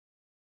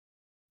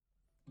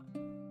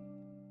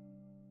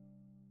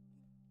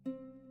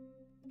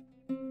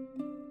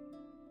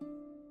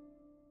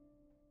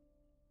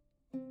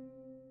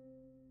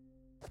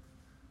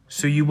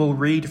So you will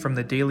read from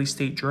the Daily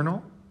State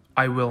Journal?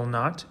 I will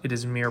not. It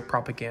is mere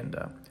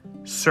propaganda.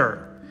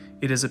 Sir,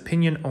 it is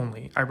opinion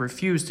only. I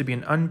refuse to be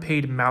an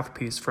unpaid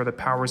mouthpiece for the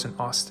powers in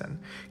Austin.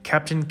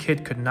 Captain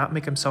Kidd could not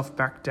make himself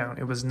back down.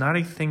 It was not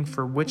a thing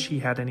for which he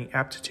had any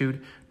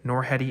aptitude,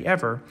 nor had he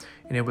ever,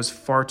 and it was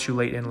far too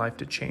late in life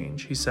to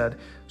change. He said,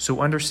 so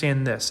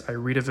understand this. I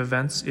read of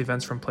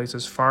events from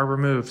places far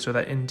removed, so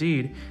that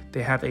indeed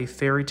they have a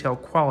fairy tale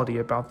quality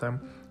about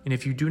them. And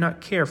if you do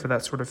not care for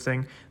that sort of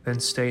thing, then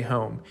stay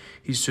home.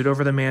 He stood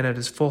over the man at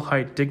his full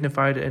height,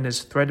 dignified in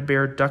his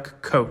threadbare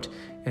duck coat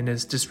and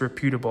his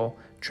disreputable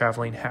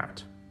traveling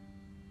hat.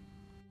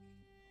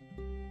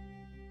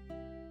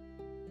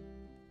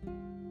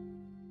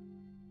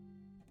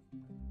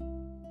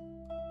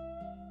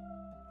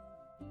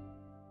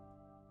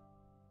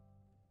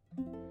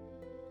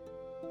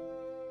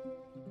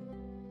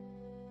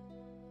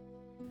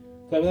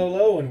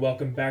 Hello, and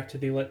welcome back to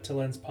the Lit to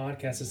Lens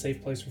podcast, a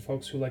safe place for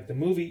folks who like the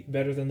movie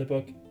better than the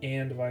book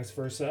and vice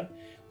versa.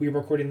 We are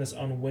recording this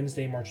on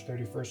Wednesday, March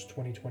 31st,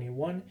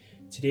 2021.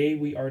 Today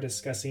we are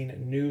discussing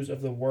News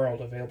of the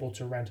World, available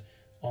to rent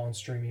on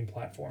streaming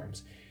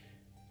platforms.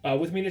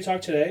 With me to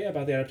talk today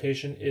about the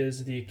adaptation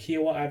is the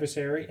Kiowa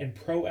adversary and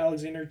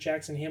pro-Alexander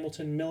Jackson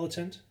Hamilton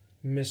militant,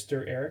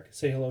 Mr. Eric.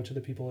 Say hello to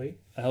the people, E.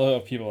 Hello,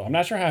 people. I'm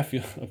not sure how I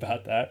feel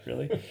about that,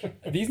 really.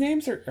 These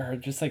names are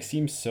just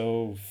seem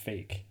so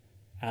fake.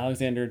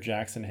 Alexander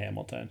Jackson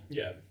Hamilton.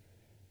 Yeah.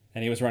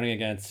 And he was running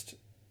against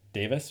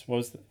Davis.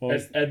 Edmund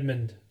Davis.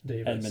 Edmund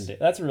Davis.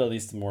 That's at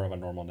least more of a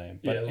normal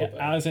name. But yeah,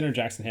 Alexander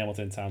Jackson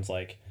Hamilton sounds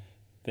like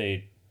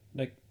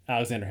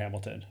Alexander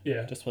Hamilton.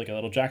 Yeah. Just like a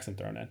little Jackson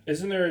thrown in.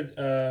 Isn't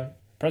there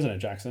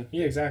President Jackson?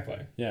 Yeah, exactly.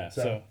 Yeah.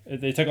 So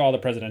they took all the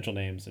presidential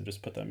names and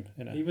just put them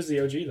in a... He was the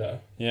OG though.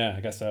 Yeah, I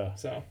guess so.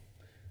 So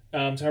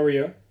how are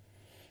you?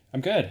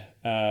 I'm good.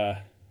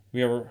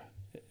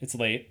 It's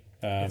late.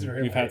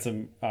 We've had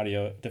some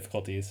audio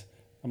difficulties.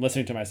 I'm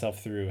listening to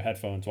myself through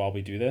headphones while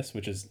we do this,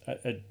 which is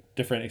a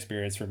different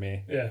experience for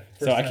me. Yeah.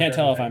 So I can't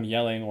tell if I'm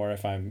yelling or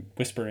if I'm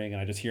whispering,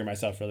 and I just hear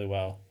myself really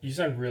well. You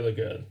sound really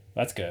good.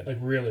 That's good. Like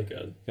really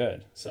good.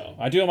 Good. So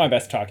I do my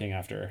best talking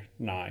after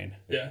 9.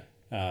 Yeah.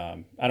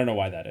 I don't know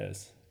why that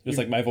is. Just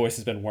like my voice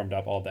has been warmed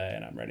up all day,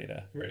 and I'm ready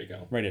to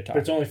go. Ready to talk. But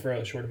it's only for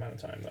a short amount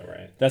of time, though,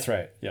 right? That's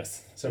right.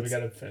 Yes. So we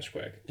got to finish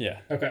quick. Yeah.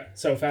 Okay.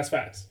 So fast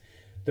facts.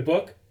 The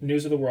book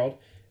News of the World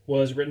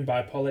was written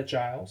by Paulette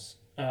Giles,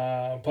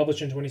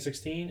 published in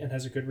 2016, and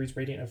has a Goodreads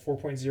rating of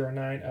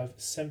 4.09 of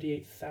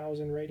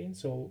 78,000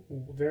 ratings. So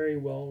very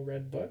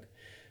well-read book.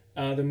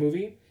 The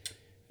movie,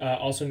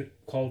 also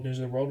called News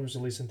of the World, was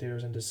released in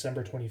theaters on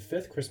December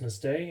 25th, Christmas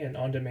Day, and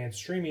on-demand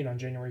streaming on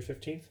January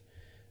 15th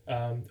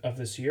of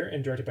this year,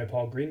 and directed by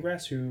Paul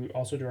Greengrass, who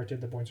also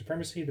directed The Bourne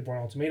Supremacy, The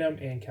Bourne Ultimatum,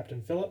 and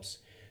Captain Phillips.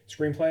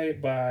 Screenplay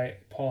by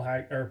Paul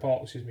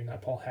Greengrass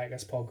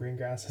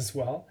as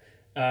well.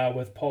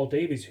 With Paul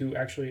Davies, who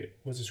actually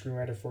was a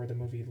screenwriter for the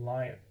movie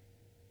Lion.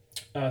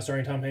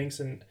 Starring Tom Hanks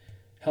and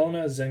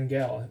Helena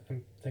Zengel, I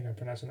think I'm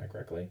pronouncing that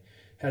correctly,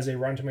 has a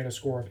Rotten Tomatoes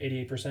score of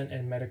 88%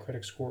 and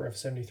Metacritic score of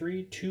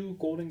 73, 2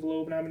 Golden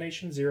Globe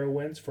nominations, 0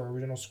 wins for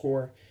original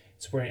score,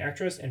 supporting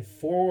actress, and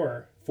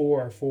four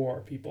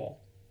people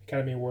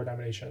Academy Award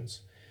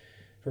nominations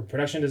for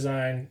production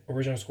design,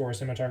 original score,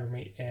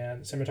 cinematography,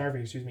 and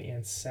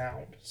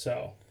sound.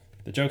 So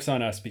the joke's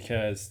on us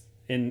because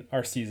in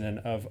our season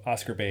of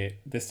Oscar bait,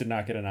 this did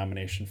not get a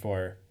nomination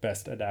for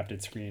Best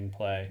Adapted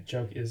Screenplay.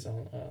 Joke is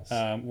on us.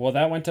 Well,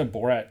 that went to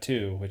Borat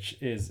 2, which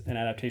is an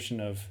adaptation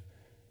of,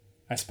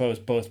 I suppose,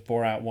 both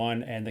Borat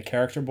 1 and the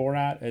character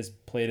Borat as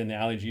played in the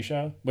Ali G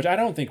show, which I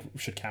don't think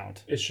should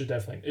count. It should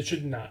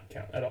not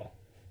count at all.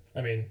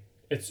 I mean,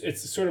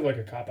 it's sort of like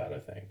a cop-out, I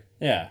think.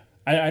 Yeah.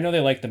 I know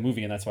they liked the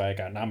movie and that's why it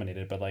got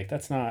nominated, but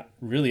that's not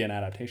really an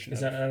adaptation.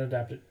 It's not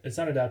adapted. It's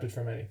not adapted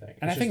from anything.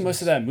 And I think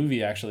most of that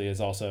movie actually is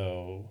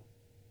also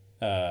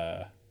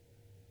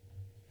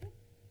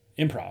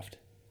improv,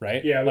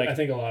 right? Yeah, I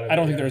think a lot of it. I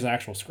don't think there's an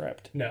actual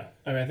script. No.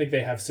 I mean, I think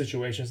they have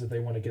situations that they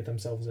want to get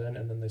themselves in,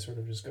 and then they sort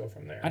of just go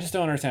from there. I just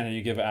don't understand how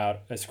you give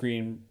out a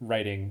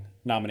screenwriting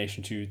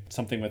nomination to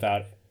something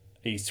without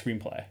a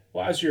screenplay.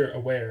 Well, as you're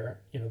aware,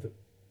 the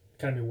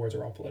Academy Awards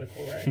are all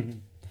political, right?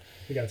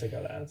 You got to take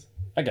out ads.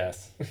 I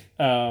guess.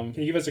 Can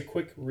you give us a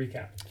quick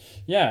recap?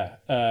 Yeah.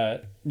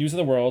 News of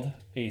the World,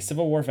 a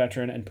Civil War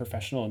veteran and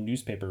professional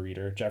newspaper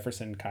reader,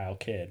 Jefferson Kyle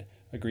Kidd,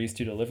 agrees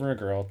to deliver a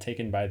girl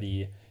taken by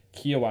the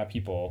Kiowa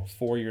people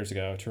 4 years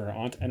ago to her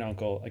aunt and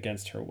uncle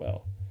against her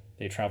will.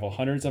 They travel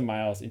hundreds of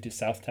miles into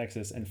South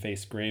Texas and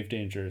face grave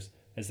dangers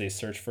as they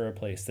search for a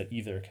place that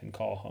either can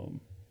call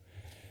home.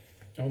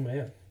 Oh,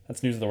 man.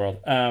 That's News of the World.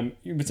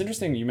 It's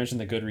interesting you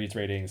mentioned the Goodreads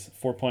ratings,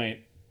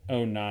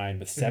 4.09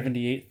 with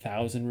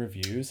 78,000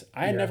 reviews.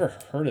 I had never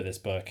heard of this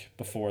book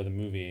before the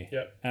movie.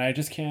 Yep. And I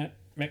just can't...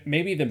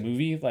 Maybe the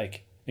movie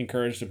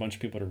encouraged a bunch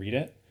of people to read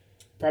it.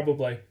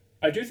 Probably.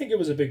 I do think it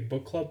was a big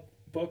book club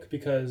book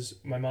because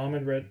my mom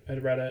had read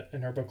it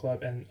in her book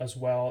club, and as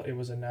well, it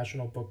was a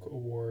National Book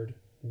Award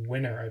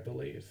winner, I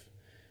believe,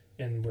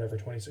 in whatever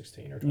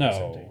 2016 or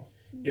 2017. No.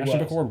 It National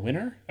was. Book Award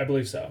winner? I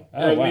believe so,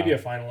 Oh, or wow. maybe a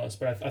finalist.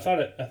 But I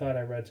thought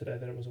I read today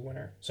that it was a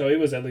winner. So it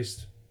was at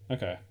least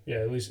Okay.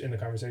 at least in the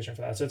conversation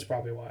for that. So that's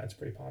probably why it's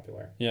pretty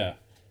popular. Yeah.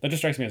 That just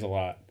strikes me as a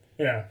lot.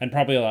 Yeah, And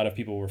probably a lot of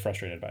people were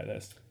frustrated by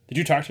this. Did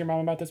you talk to your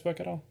mom about this book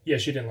at all? yeah,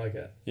 she didn't like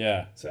it.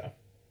 Yeah. So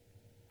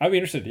I'd be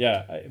interested.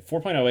 Yeah.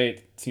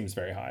 4.08 seems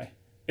very high.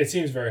 it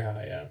seems very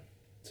high. Yeah.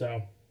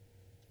 So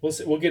we'll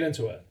see. We'll get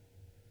into it.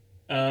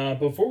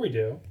 Before we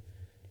do,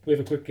 we have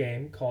a quick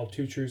game called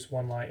Two Truths,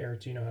 One Lie.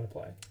 Eric, do you know how to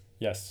play?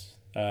 Yes.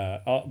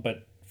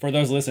 But for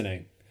those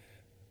listening,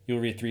 you'll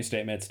read 3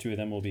 statements. 2 of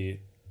them will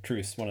be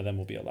truths. 1 of them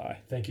will be a lie.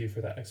 Thank you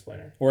for that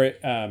explainer. Or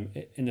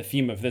in the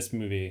theme of this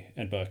movie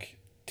and book,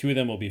 2 of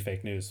them will be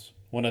fake news.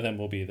 1 of them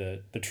will be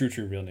the true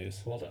real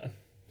news. Well done.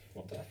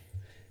 Well done.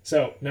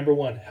 So, number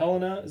 1,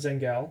 Helena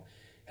Zengel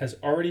has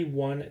already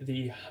won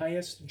the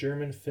highest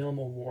German film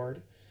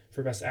award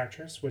for Best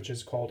Actress, which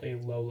is called a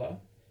Lola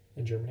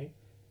in Germany.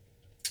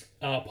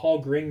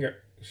 Paul Greengrass,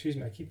 excuse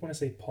me, I keep wanting to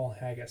say Paul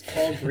Haggis.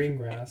 Paul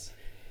Greengrass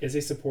is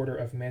a supporter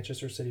of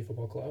Manchester City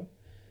Football Club.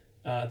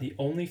 The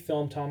only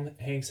film Tom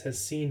Hanks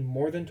has seen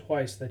more than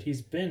twice that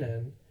he's been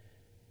in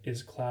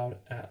is Cloud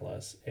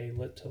Atlas, a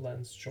lit to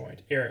lens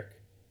joint. Eric.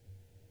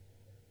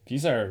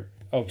 These are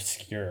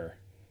obscure.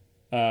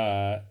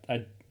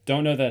 I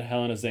don't know that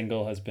Helena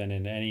Zengel has been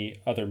in any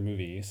other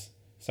movies,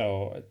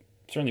 so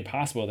it's certainly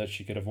possible that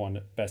she could have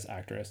won Best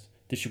Actress.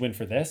 Did she win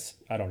for this?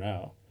 I don't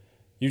know.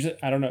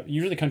 I don't know.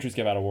 Usually countries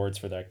give out awards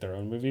for their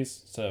own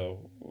movies,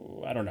 so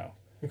I don't know.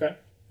 Okay.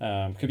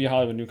 Could be a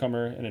Hollywood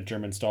newcomer and a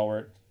German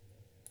stalwart.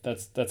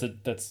 That's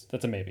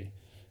a maybe.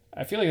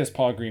 I feel like this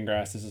Paul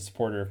Greengrass is a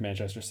supporter of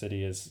Manchester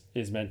City is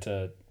meant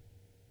to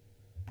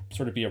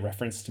sort of be a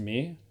reference to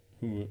me,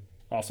 who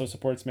also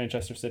supports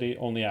Manchester City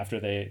only after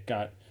they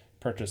got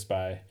purchased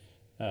by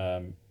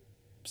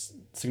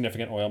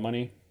significant oil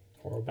money.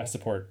 Horrible. I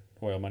support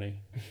oil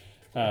money.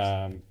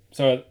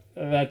 So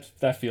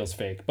that feels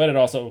fake, but it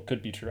also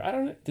could be true. I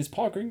don't know. Is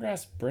Paul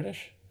Greengrass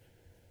British?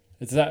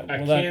 Is that? I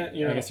can't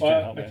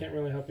help me. I can't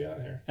really help you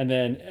out here. And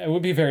then it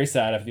would be very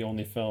sad if the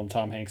only film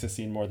Tom Hanks has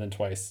seen more than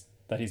twice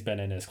that he's been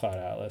in is Cloud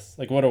Atlas.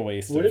 Like, what a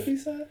waste. Would it be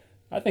sad?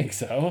 I think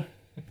so.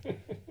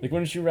 Like,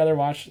 wouldn't you rather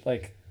watch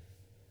like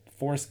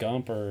Forrest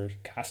Gump or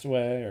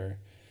Castaway or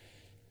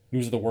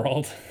News of the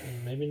World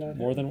Maybe not.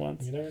 more than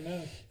once? You never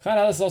know. Cloud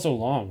Atlas is also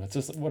long. It's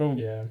just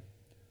Yeah.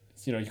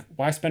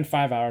 why spend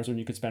 5 hours when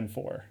you could spend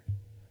 4?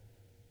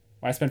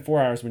 Why spend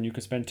 4 hours when you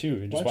could spend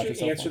 2 and just Why watch don't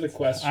you yourself answer once? the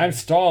question? I'm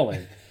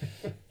stalling.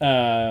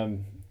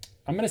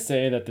 I'm gonna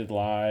say that the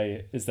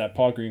lie is that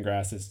Paul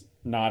Greengrass is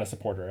not a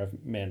supporter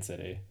of Man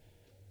City.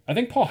 I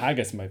think Paul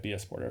Haggis might be a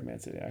supporter of Man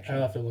City. Actually,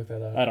 I'll have to look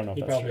that up. I don't know if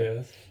He that's probably true.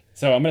 is.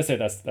 So I'm gonna say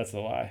that's the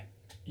lie.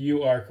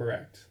 You are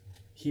correct.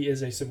 He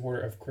is a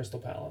supporter of Crystal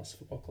Palace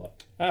Football Club.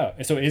 Oh,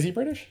 so is he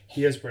British?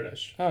 He is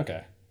British. Oh,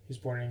 okay. He's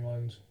born in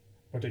England.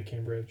 Went to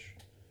Cambridge,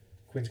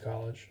 Queen's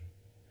College.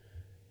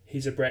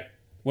 He's a Brit.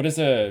 What does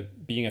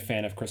being a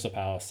fan of Crystal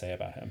Palace say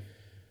about him?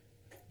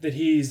 That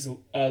he's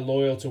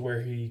loyal to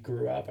where he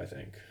grew up. I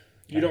think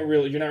you're not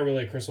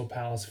really a Crystal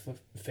Palace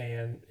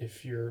fan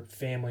if your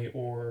family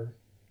or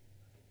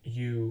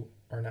you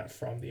are not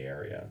from the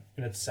area,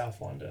 and it's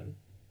South London.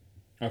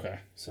 Okay.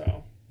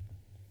 So,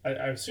 I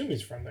assume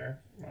he's from there.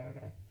 I don't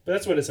know, but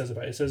that's what it says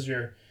about it. It says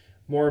you're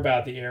more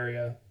about the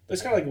area.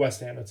 It's kind of like West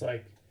Ham. It's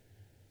like,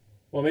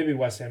 well, maybe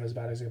West Ham is a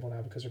bad example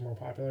now because they're more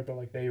popular, but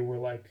like they were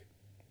like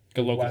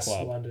A local West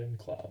club. London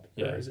club,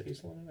 Yeah. or is it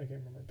East London? I can't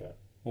remember, but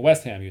Well,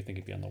 West Ham, you'd think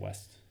it'd be on the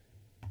west.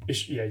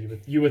 yeah,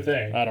 you would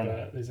think. I don't but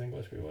know. These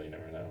English people, you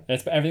never know.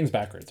 Everything's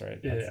backwards, right?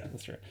 Yeah,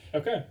 That's true.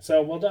 Okay,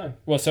 so well done.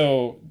 Well,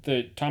 so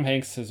the Tom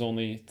Hanks has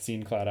only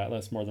seen Cloud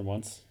Atlas more than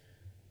once.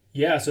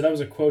 Yeah, so that was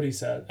a quote he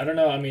said. I don't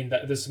know. I mean,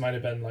 this might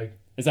have been like,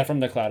 Is that from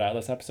the Cloud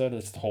Atlas episode?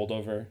 It's the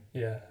holdover.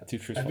 yeah. Two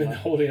Truths. I've One been Lie?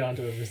 holding on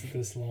to it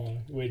this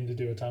long, waiting to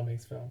do a Tom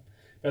Hanks film.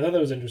 But I thought that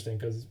was interesting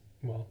because,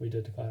 well, we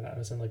did Cloud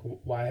Atlas, and like,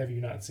 why have you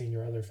not seen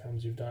your other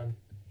films you've done?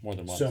 More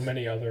than once. So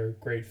many other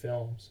great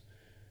films,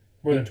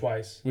 more than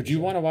twice. Would you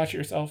want to watch it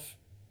yourself?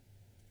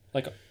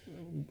 Like,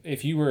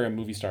 if you were a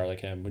movie star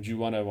like him, would you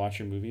want to watch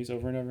your movies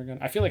over and over again?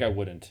 I feel like I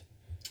wouldn't.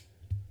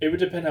 It would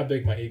depend how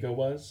big my ego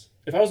was.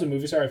 If I was a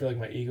movie star, I feel like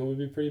my ego would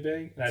be pretty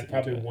big, and I'd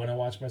probably want to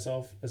watch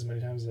myself as many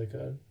times as I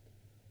could.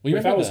 Well, But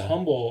if I was a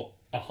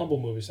humble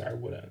movie star, I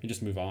wouldn't. you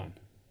just move on.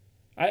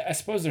 I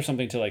suppose there's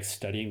something to like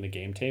studying the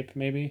game tape,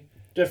 maybe,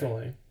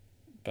 Definitely.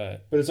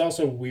 but But it's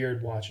also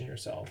weird watching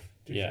yourself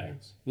do Yeah.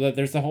 things.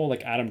 there's the whole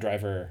like Adam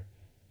Driver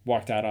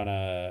walked out on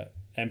a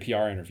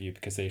NPR interview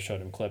because they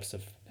showed him clips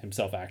of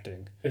himself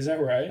acting, Is that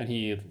right? and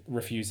he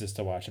refuses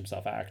to watch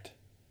himself act.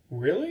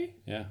 Really?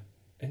 Yeah.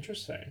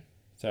 Interesting.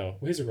 So,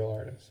 Well, he's a real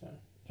artist. So.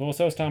 well,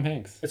 so is Tom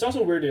Hanks. It's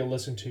also weird to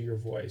listen to your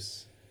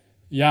voice.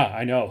 Yeah,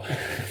 I know.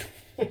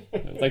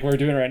 Like we're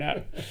doing right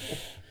now.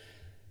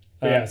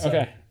 Yeah, so-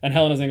 Okay. And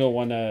Helena Zengel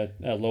won a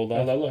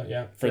Lola Lola,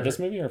 yeah. for this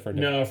movie or for a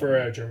different- No, for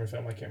a German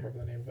film. I can't remember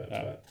the name of it.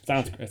 Oh,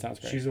 But it sounds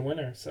great. she's a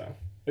winner, so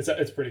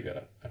It's pretty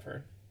good, I've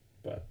heard.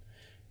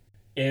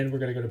 And we're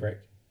gonna go to break.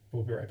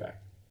 We'll be right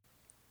back.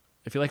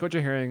 If you like what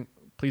you're hearing,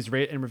 please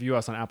rate and review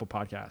us on Apple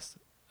Podcasts.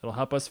 It'll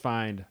help us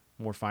find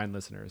more fine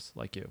listeners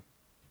like you.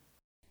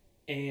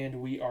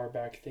 And we are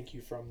back. Thank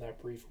you from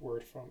that brief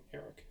word from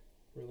Eric.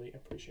 Really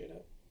appreciate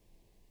it.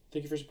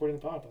 Thank you for supporting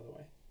the pod, by the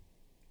way.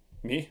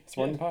 Me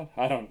supporting the pod?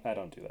 I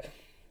don't do that.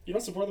 You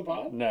don't support the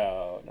pod?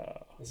 No.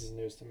 This is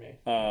news to me.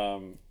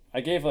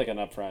 I gave like an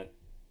upfront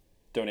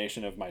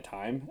donation of my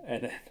time,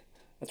 and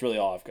that's really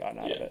all I've gotten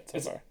out of it so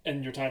far.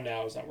 And your time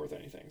now is not worth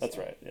anything. That's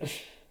right. Yeah.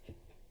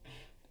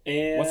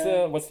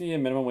 And what's the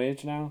minimum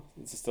wage now?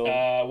 Is it still?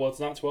 Well, it's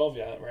not 12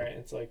 yet, right?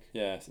 It's like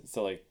it's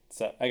still like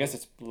I guess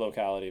it's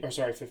locality. Or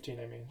sorry, 15.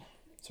 I mean.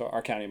 So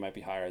our county might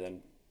be higher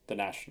than the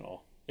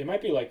national. It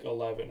might be like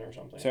 11 or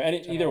something. So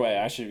either way,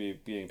 I should be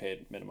being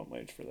paid minimum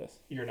wage for this.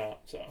 You're not,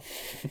 so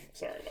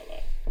sorry about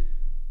that.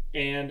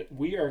 And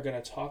we are going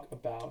to talk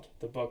about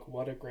the book.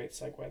 What a great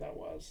segue that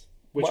was,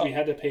 which we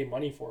had to pay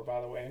money for,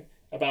 by the way.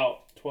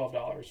 About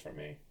 $12 from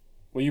me.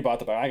 Well, you bought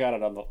the book. I got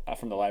it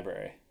from the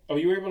library. Oh,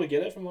 you were able to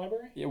get it from the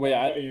library? Yeah,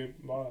 I thought you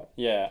bought it.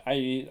 Yeah,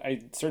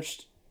 I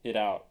searched it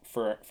out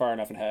for far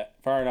enough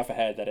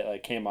ahead that it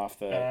like came off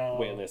the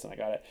wait list and I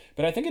got it.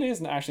 But I think it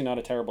is actually not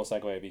a terrible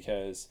segue,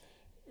 because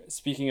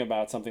speaking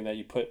about something that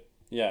you put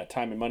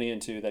time and money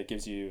into that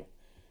gives you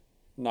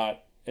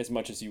not as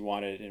much as you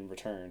wanted in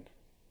return.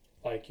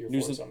 Like your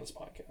voice on this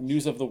podcast.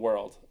 News of the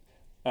world.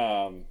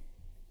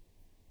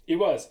 It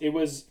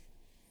was.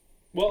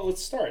 Well,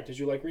 let's start. Did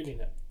you like reading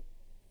it?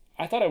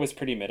 I thought it was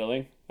pretty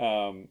middling.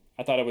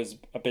 I thought it was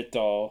a bit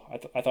dull.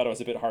 I thought it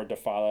was a bit hard to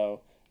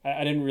follow.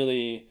 I didn't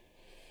really.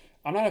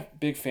 I'm not a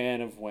big fan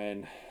of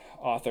when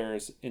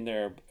authors in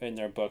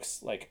their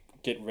books like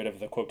get rid of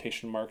the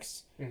quotation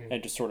marks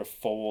and just sort of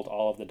fold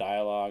all of the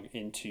dialogue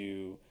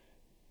into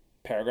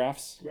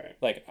paragraphs. Right.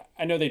 Like,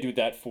 I know they do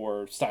that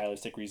for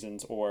stylistic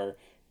reasons or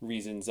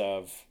reasons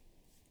of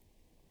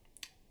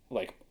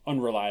like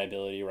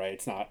unreliability, right?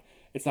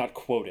 It's not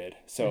quoted,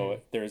 so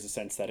there is a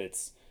sense that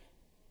it's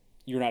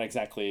not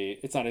exactly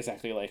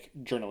like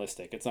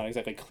journalistic. It's not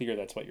exactly clear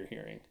that's what you're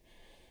hearing.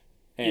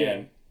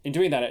 And in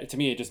doing that, to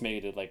me, it just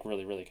made it like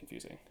really, really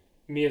confusing.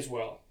 Me as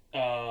well.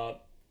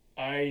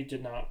 I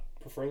did not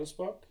prefer this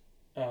book.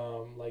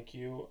 Like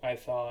you, I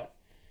thought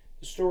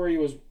the story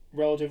was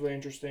relatively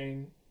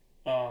interesting,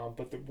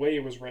 but the way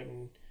it was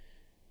written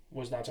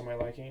was not to my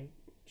liking,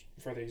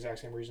 for the exact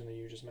same reason that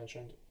you just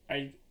mentioned.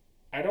 I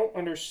don't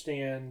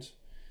understand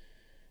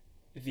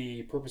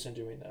the purpose in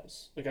doing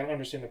this. Like, I don't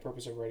understand the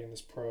purpose of writing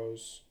this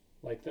prose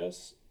like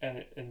this.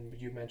 And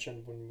you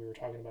mentioned when we were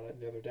talking about it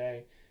the other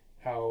day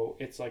how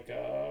it's like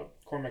a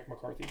Cormac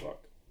McCarthy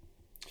book.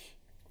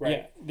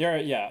 Right?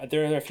 Yeah,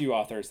 there are a few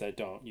authors that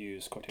don't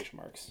use quotation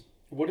marks.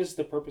 What is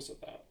the purpose of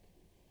that?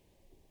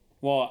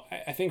 Well,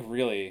 I think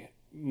really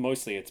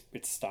mostly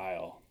it's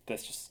style.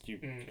 That's just you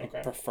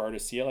prefer to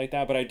see it like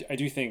that. But I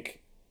do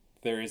think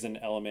there is an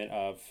element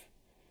of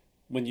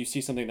when you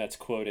see something that's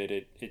quoted,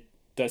 it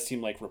does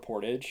seem like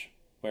reportage,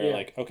 where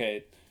like,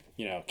 okay,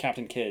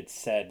 Captain Kidd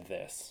said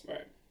this.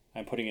 Right.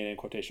 I'm putting it in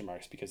quotation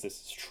marks because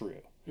this is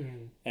true.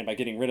 Mm-hmm. And by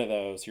getting rid of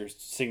those, you're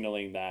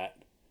signaling that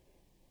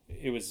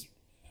it was,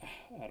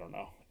 I don't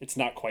know, it's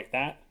not quite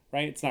that,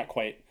 right? It's not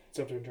quite. It's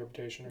up to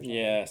interpretation or something.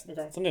 Yeah,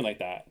 something like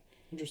that.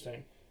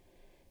 Interesting.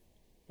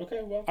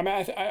 Okay, well. I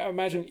mean, I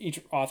imagine each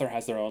author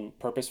has their own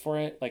purpose for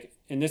it. Like,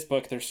 in this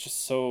book, there's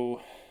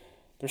so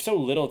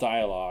little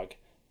dialogue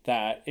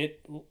that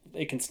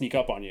it can sneak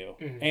up on you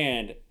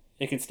and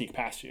it can sneak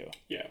past you.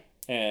 Yeah.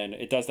 And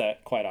it does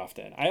that quite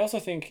often. I also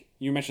think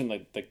you mentioned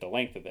like the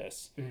length of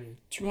this.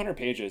 200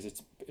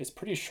 pages, it's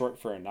pretty short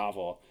for a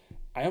novel.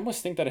 I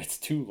almost think that it's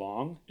too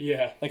long.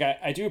 Yeah. Like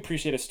I do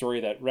appreciate a story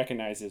that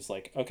recognizes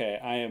like, okay,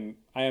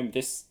 I am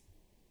this,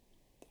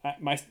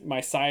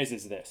 my size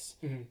is this,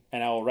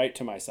 and I will write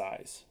to my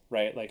size,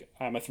 right? Like,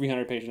 I'm a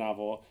 300-page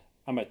novel,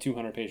 I'm a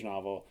 200-page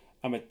novel,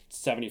 I'm a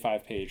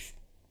 75-page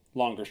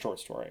longer short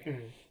story.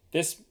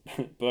 This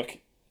book,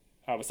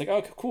 I was like,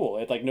 oh, cool.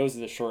 It like knows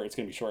that it's short, it's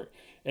going to be short.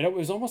 And it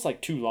was almost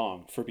like too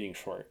long for being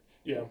short.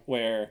 Yeah.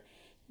 Where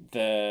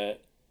the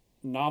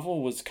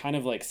novel was kind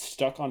of like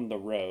stuck on the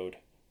road.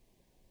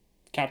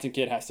 Captain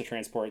Kidd has to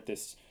transport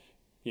this,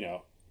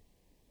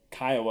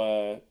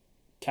 Kiowa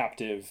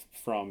captive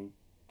from,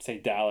 say,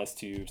 Dallas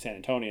to San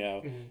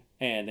Antonio,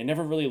 and they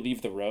never really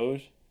leave the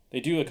road.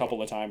 They do a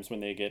couple of times when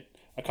they get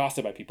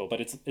accosted by people,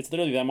 but it's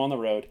literally them on the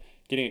road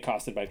getting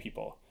accosted by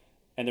people.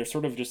 And they're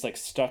sort of just like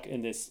stuck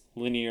in this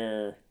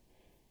linear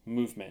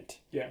movement.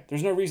 Yeah.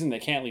 There's no reason they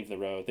can't leave the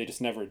road. They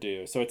just never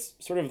do. So it's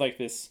sort of like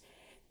this,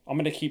 I'm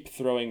going to keep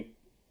throwing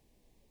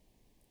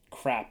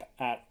crap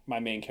at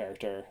my main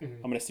character.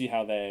 I'm going to see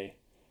how they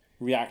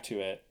react to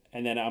it.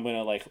 And then I'm going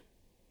to like,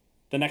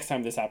 the next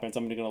time this happens,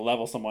 I'm going to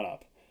level someone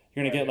up.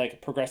 You're going to get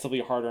like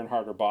progressively harder and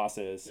harder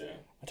bosses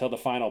until the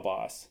final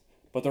boss.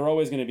 But they're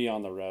always going to be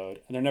on the road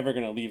and they're never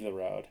going to leave the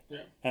road.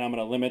 Yeah. And I'm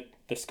going to limit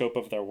the scope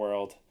of their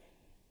world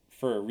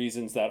for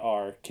reasons that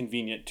are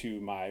convenient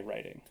to my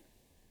writing.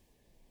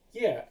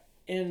 Yeah,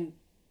 and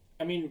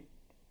I mean,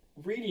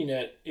 reading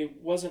it,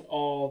 it wasn't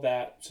all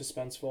that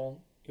suspenseful.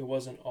 It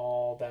wasn't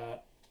all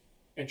that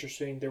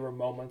interesting. There were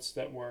moments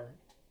that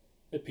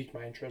piqued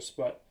my interest,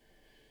 but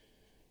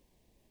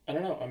I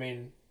don't know. I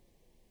mean,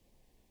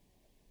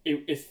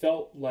 it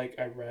felt like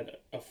I read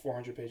a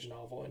 400-page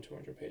novel in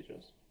 200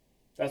 pages.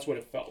 That's what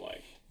it felt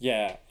like.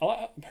 Yeah,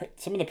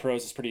 some of the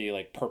prose is pretty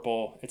like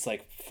purple. It's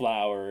like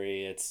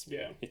flowery.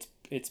 Yeah.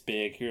 It's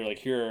big.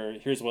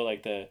 Here's what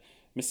like the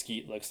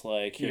mesquite looks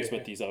like. Here's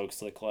what these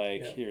oaks look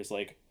like. Yeah. Here's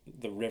like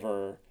the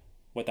river,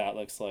 what that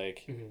looks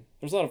like. Mm-hmm.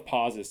 There's a lot of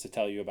pauses to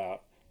tell you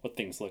about what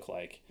things look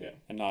like. Yeah.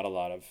 And not a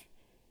lot of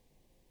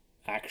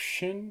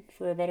action,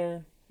 for a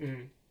better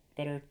Mm-hmm.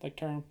 better like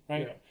term,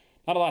 right? Yeah.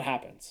 Not a lot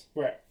happens.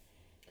 Right.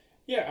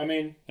 Yeah, I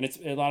mean, And it's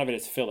a lot of it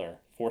is filler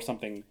for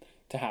something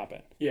to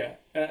happen. yeah.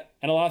 And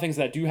a lot of things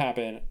that do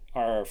happen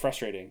are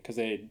frustrating because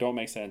they don't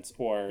make sense,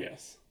 or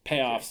Yes.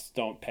 payoffs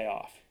don't pay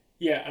off.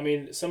 Yeah, I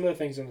mean, some of the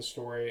things in the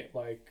story,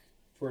 like,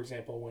 for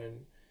example,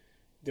 when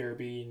they're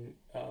being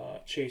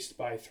chased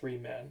by three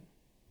men,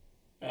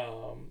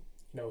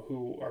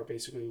 who are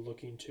basically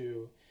looking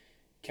to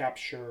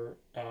capture,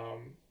 her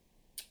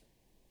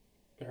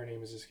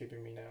name is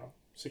escaping me now,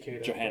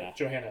 Cicada.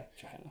 Johanna.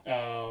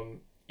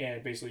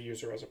 And basically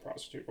use her as a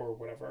prostitute or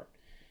whatever.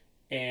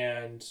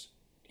 And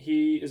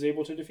he is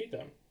able to defeat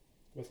them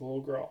with a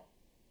little girl.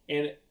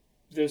 And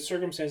the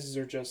circumstances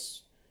are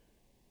just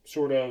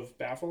sort of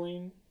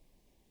baffling.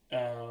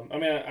 I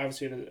mean,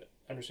 obviously, I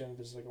understand that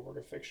this is like a work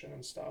of fiction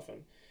and stuff,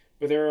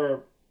 but there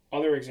are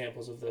other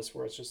examples of this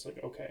where it's just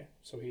like, okay,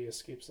 so he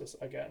escapes this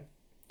again.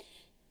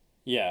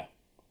 Yeah,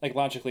 like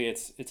logically,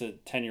 it's a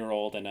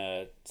 10-year-old and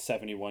a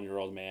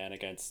 71-year-old man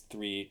against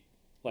three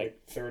like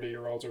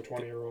 30-year-olds or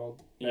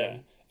 20-year-old. Yeah,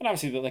 and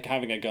obviously, like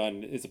having a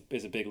gun is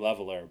a big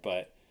leveler,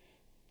 but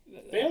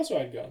they also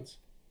had guns.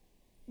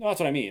 No, that's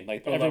what I mean.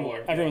 Like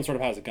everyone sort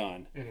of has a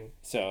gun, Mm-hmm.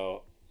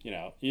 so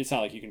it's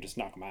not like you can just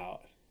knock them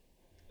out.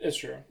 It's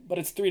true, but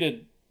it's 3 to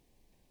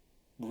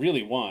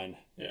really 1.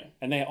 Yeah,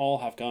 and they all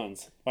have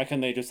guns. Why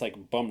couldn't they just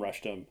like bum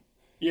rushed them?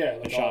 Yeah,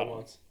 like all at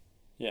once.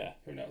 Yeah,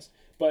 who knows?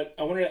 But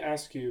I wanted to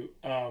ask you,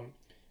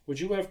 would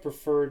you have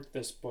preferred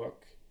this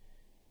book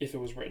if it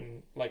was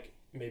written like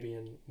maybe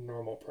in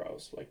normal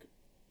prose, like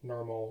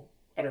normal?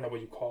 I don't know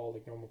what you call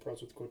like normal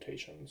prose with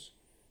quotations.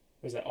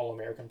 Was that all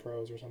American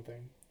prose or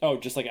something? Oh,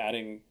 just like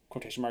adding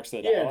quotation marks to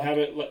the dialogue?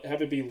 dialogue? And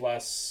have it be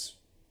less.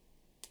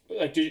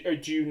 Like,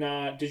 did you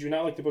not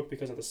like the book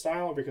because of the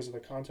style or because of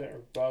the content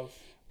or both?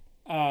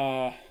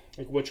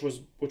 Like which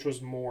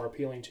was more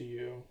appealing to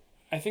you?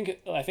 I think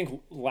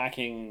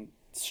lacking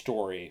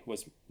story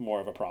was more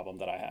of a problem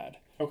that I had.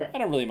 Okay. I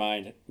don't really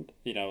mind,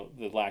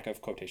 the lack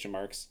of quotation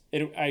marks.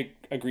 I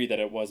agree that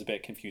it was a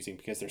bit confusing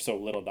because there's so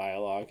little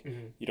dialogue.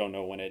 Mm-hmm. You don't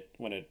know when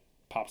it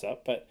pops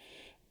up, but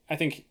I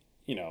think,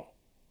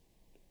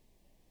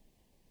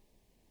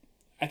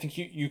 I think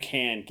you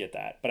can get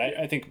that, but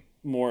I think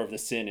more of the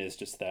sin is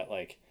just that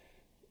like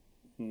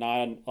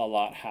not a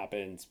lot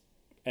happens,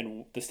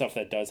 and the stuff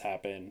that does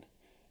happen,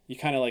 you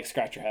kind of like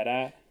scratch your head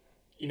at.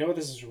 You know what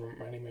this is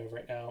reminding me of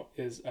right now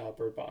is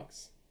Bird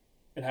Box,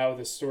 and how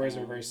the stories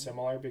are very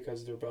similar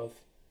because they're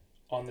both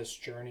on this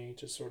journey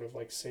to sort of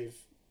like save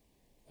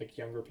like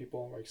younger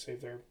people, like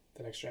save the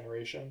next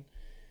generation,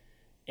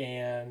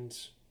 and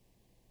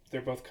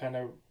they're both kind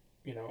of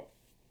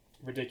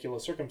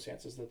ridiculous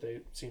circumstances that they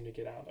seem to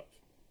get out of.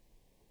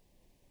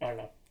 I don't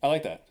know. I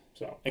like that.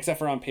 So except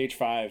for on page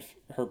 5,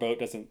 her boat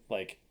doesn't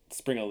like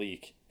spring a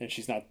leak, and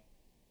she's not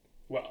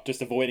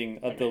just avoiding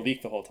the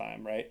leak the whole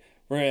time, right?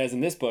 Whereas in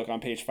this book on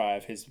page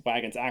 5, his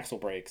wagon's axle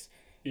breaks.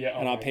 Yeah.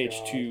 And on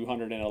page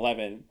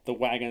 211, the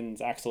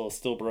wagon's axle is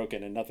still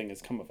broken and nothing has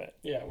come of it.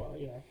 Yeah, well,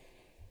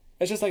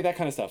 It's just like that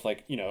kind of stuff.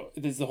 Like,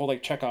 this is the whole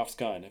like Chekhov's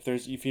gun.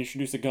 If you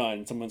introduce a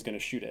gun, someone's going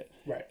to shoot it.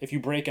 Right. If you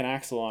break an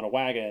axle on a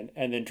wagon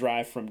and then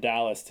drive from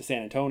Dallas to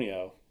San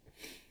Antonio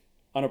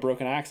on a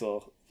broken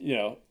axle,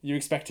 you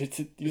expect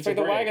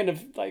the wagon to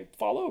like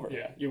fall over.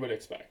 Yeah, you would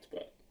expect,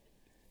 but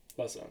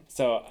listen.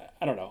 So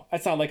I don't know.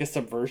 It's not like a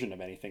subversion of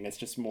anything. It's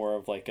just more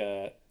of like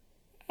a,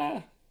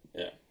 yeah.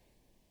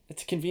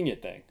 It's a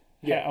convenient thing.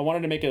 Yeah, I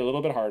wanted to make it a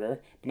little bit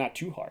harder, but not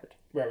too hard.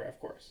 Right, of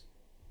course.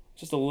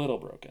 Just a little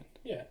broken.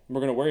 Yeah.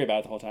 We're gonna worry about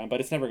it the whole time, but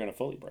it's never gonna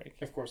fully break.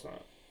 Of course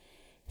not.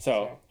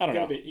 So I don't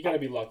know. You gotta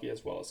be lucky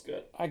as well as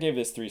good. I gave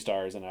this 3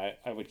 stars, and I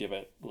would give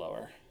it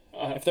lower.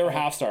 If there were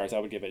half stars, I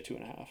would give it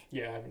 2.5.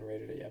 Yeah, I haven't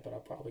rated it yet, but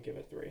I'll probably give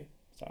it 3.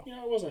 So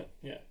it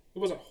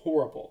wasn't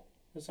horrible.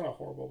 It's not a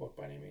horrible book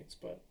by any means,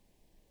 but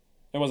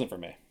it wasn't for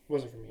me. It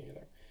wasn't for me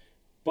either.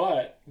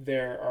 But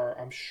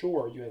I'm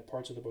sure you had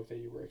parts of the book that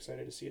you were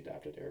excited to see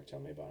adapted. Eric, tell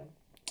me about them.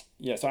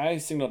 Yeah, so I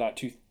singled out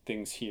 2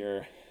 things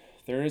here.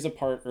 There is a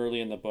part early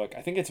in the book.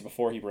 I think it's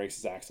before he breaks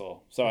his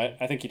axle. So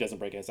I think he doesn't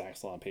break his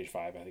axle on page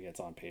 5. I think it's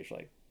on page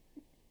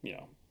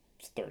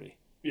 30.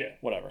 Yeah.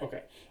 Whatever.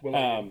 Okay.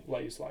 We'll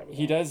let you slide with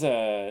he that. Does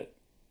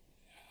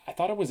I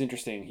thought it was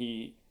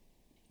interesting.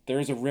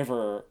 There's a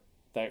river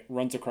that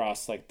runs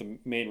across like the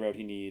main road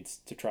he needs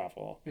to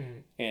travel. Mm-hmm.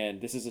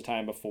 And this is a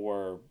time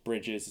before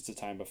bridges. It's a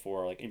time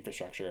before like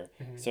infrastructure.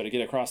 Mm-hmm. So to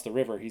get across the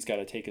river, he's got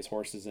to take his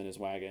horses and his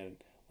wagon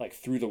like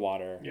through the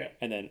water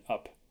and then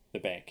up the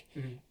bank.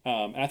 And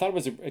I thought it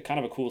was a kind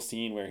of a cool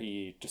scene where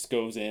he just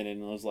goes in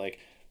and was like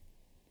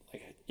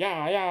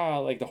yeah,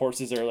 like the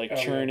horses are like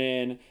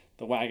churning,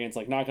 the wagon's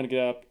like not gonna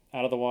get up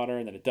out of the water,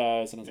 and then it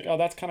does, and I was like, oh,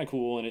 that's kind of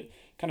cool, and it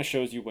kind of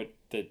shows you what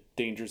the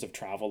dangers of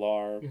travel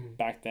are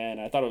back then.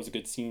 I thought it was a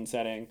good scene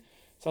setting,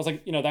 so I was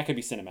like, that could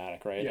be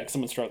cinematic, right? Like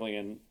someone struggling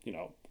in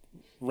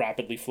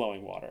rapidly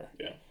flowing water.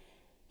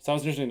 So I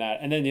was interested in that.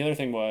 And then the other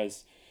thing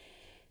was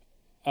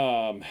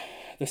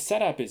the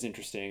setup is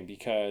interesting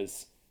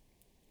because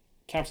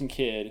Captain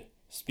Kidd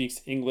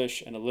speaks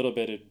English and a little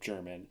bit of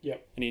German.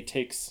 And he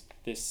takes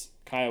this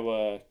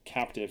Kiowa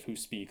captive who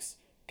speaks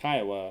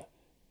Kiowa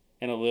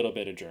and a little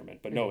bit of German,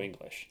 but no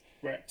English.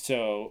 Right.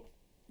 So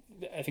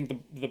I think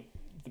the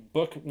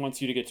book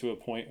wants you to get to a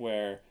point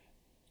where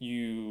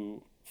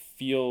you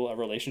feel a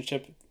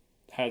relationship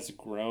has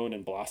grown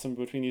and blossomed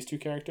between these two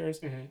characters,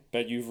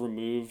 but you've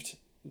removed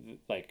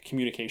like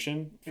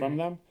communication from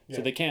them,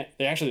 so they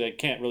actually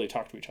can't really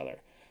talk to each other.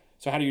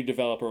 So how do you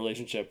develop a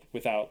relationship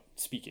without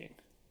speaking?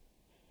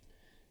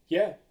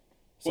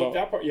 Well,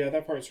 that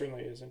part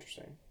certainly is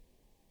interesting.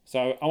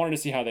 So I wanted to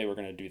see how they were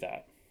going to do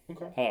that.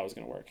 Okay. How that was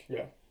going to work.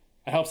 Yeah.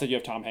 It helps that you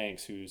have Tom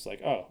Hanks, who's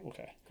like, oh,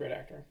 okay, great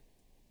actor.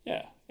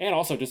 Yeah, and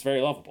also just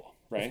very lovable,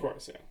 right? Of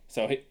course, yeah.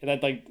 So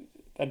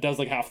that does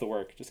like half the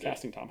work, just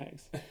casting Tom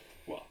Hanks.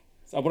 Well,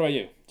 so what about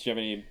you? Do you have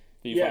any?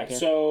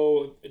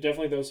 So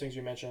definitely those things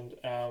you mentioned,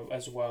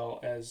 as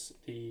well as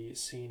the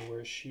scene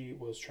where she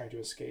was trying to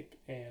escape,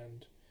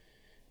 and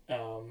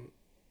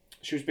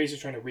she was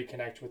basically trying to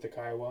reconnect with the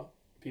Kiowa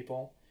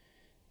people,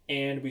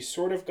 and we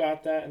sort of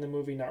got that in the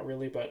movie, not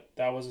really, but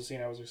that was a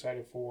scene I was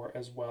excited for,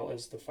 as well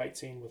as the fight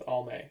scene with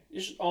Almay.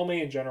 Just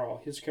Almay in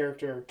general, his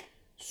character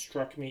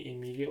struck me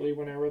immediately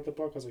when I read the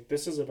book. I was like,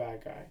 this is a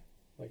bad guy,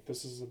 like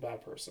this is a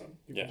bad person.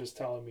 You can just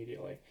tell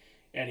immediately,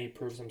 and he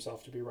proves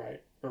himself to be right,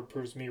 or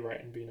proves me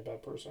right in being a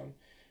bad person.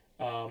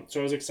 So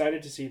I was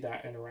excited to see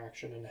that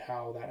interaction and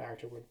how that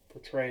actor would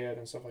portray it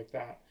and stuff like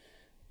that.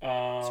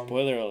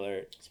 Spoiler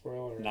alert.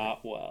 Spoiler alert.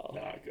 Not well.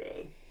 Not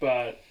good.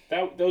 But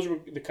those were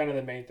the kind of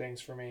the main things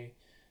for me.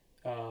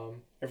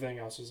 Everything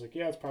else was like,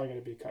 it's probably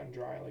going to be cut and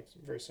dry, like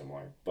very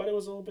similar. But it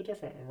was a little bit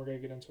different, and we're going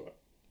to get into it.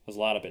 It was a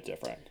lot of bit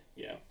different.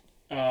 Yeah.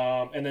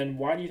 And then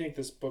why do you think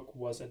this book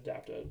was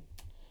adapted?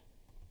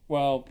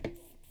 Well,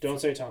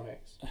 don't say Tom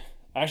Hanks.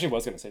 I actually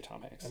was going to say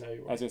Tom Hanks. I know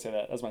you were. I was going to say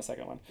that. That was my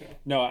second one. Yeah.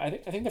 No, I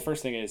think the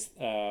first thing is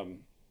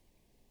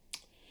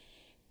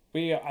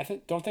we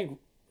don't think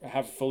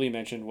have fully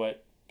mentioned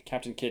what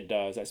Captain Kidd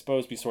does. I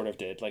suppose we sort of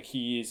did. Like,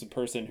 he's a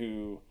person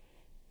who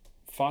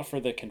fought for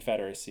the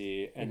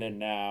Confederacy and then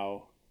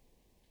now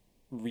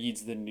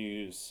reads the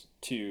news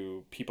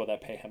to people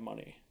that pay him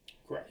money.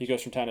 Correct. He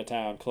goes from town to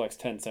town, collects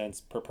 10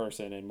 cents per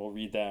person, and will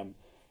read them.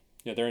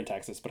 They're in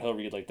Texas, but he'll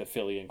read like the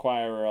Philly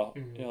Inquirer.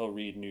 He'll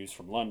read news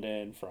from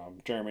London, from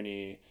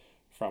Germany,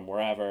 from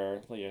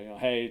wherever.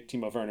 Hey,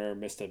 Timo Werner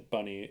missed a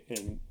bunny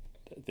in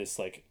this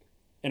like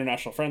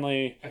international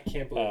friendly. I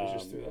can't believe you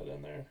just threw that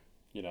in there.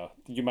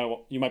 You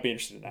might be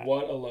interested in that.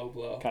 What a low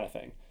blow. Kind of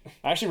thing.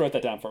 I actually wrote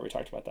that down before we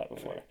talked about that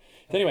before. Right.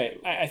 So anyway,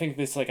 I think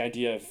this like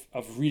idea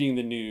of reading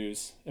the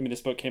news. I mean, this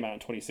book came out in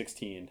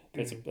 2016.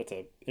 That's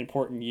an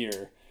important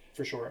year.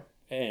 For sure.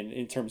 And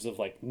in terms of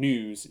like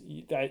news,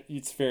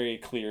 it's very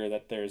clear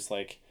that there's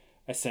like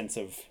a sense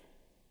of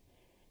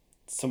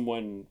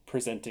someone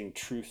presenting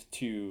truth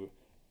to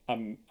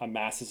a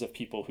masses of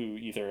people who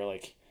either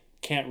like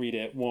can't read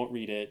it, won't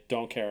read it,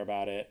 don't care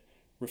about it,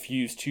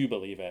 refuse to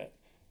believe it.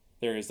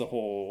 There is the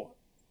whole,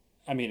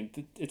 I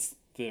mean, it's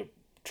the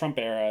Trump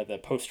era, the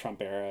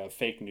post-Trump era of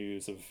fake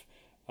news,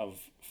 of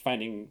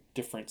finding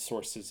different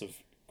sources of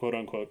quote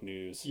unquote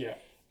news. Yeah.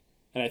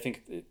 And I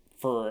think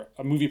for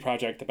a movie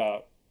project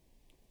about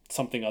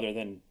something other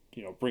than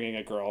bringing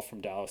a girl from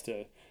Dallas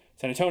to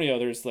San Antonio,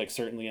 there's like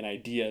certainly an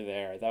idea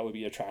there that would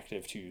be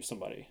attractive to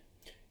somebody.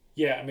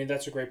 Yeah, I mean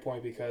that's a great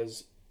point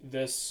because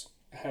this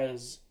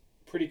has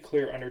pretty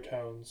clear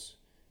undertones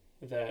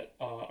that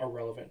are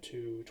relevant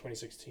to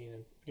 2016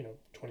 and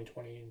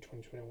 2020 and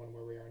 2021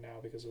 where we are now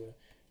because of the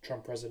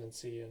Trump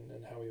presidency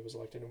and how he was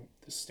elected and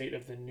the state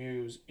of the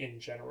news in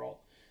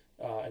general,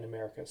 in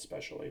America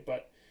especially.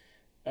 But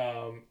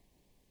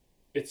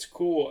it's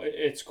cool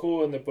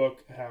in the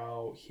book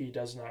how he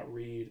does not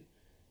read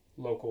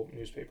local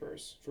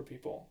newspapers for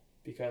people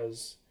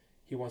because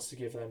he wants to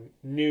give them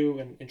new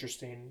and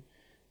interesting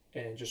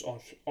and just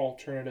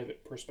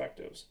alternative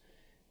perspectives,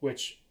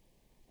 which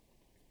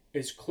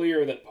is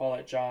clear that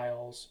Paulette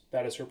Giles,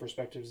 that is her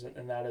perspectives,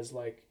 and that is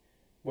like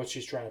what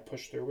she's trying to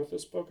push through with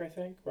this book, I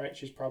think, right?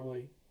 She's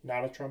probably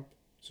not a Trump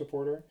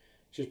supporter.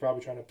 She's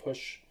probably trying to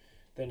push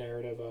the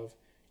narrative of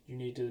you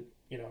need to,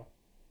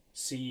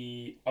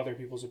 see other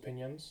people's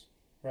opinions,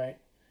 right?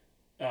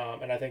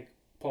 And I think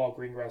Paul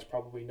Greengrass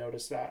probably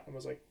noticed that and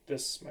was like,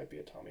 this might be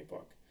a Tommy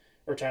book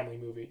or timely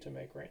movie to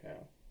make right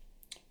now.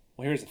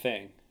 Well, here's the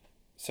thing.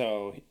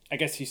 So I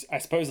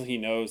suppose he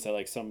knows that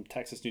like some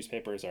Texas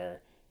newspapers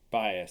are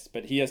biased,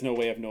 but he has no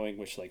way of knowing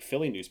which like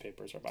Philly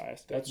newspapers are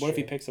biased. That's what true. If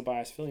he picks a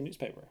biased Philly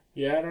newspaper?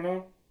 Yeah, I don't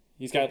know.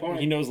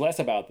 He knows less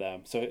about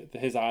them, so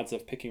his odds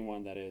of picking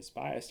one that is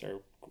biased are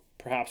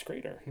perhaps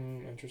greater.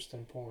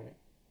 Interesting point.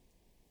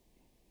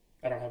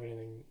 I don't have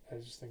anything. I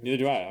just think neither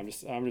do I. I'm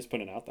just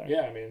putting it out there.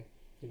 Yeah, I mean,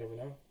 you never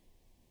know.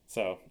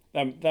 So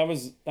that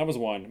was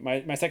one.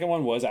 My second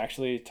one was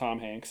actually Tom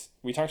Hanks.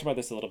 We talked about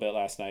this a little bit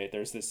last night.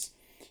 There's this,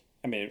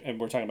 I mean, and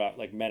we're talking about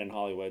like men in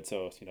Hollywood.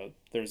 So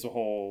there's a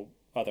whole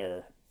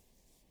other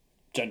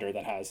gender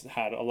that has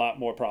had a lot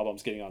more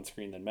problems getting on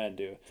screen than men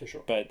do. For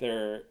sure. But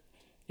there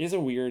is a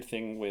weird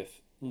thing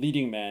with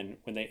leading men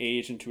when they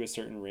age into a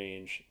certain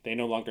range. They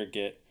no longer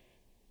get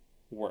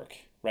work,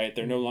 right?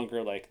 They're no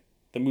longer like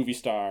the movie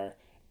star,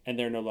 and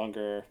they're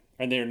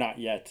not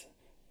yet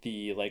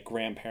the like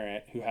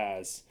grandparent who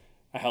has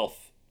a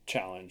health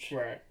challenge.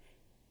 Right.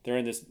 They're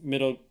in this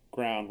middle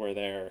ground where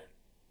they're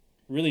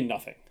really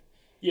nothing.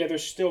 Yeah, they're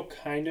still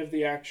kind of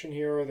the action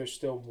hero. They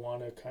still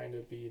want to kind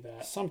of be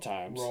that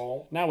sometimes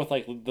role. Now with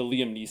like the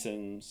Liam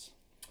Neesons.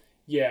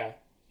 Yeah.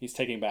 He's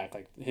taking back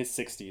like his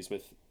 60s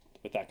with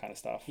that kind of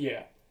stuff.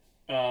 Yeah.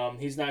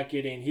 He's not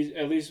getting. He's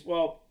at least.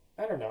 Well,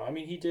 I don't know. I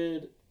mean, he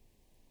did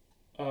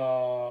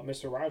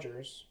Mr.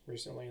 Rogers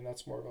recently, and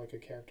that's more of like a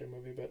character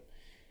movie, but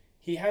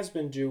he has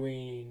been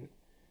doing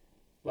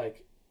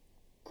like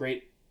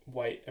great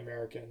white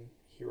American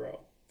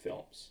hero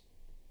films.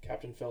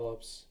 Captain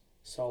Phillips,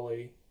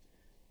 Sully,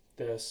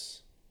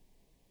 this.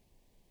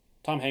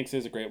 Tom Hanks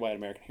is a great white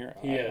American hero.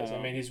 He is. I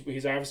mean,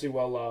 he's obviously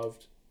well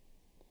loved.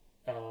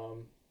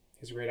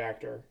 He's a great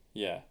actor.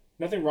 Yeah.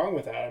 Nothing wrong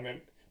with that. I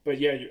mean, but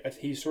yeah,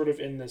 he's sort of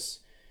in this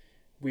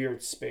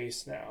weird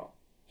space now.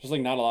 There's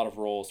like not a lot of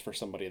roles for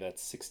somebody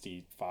that's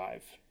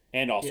 65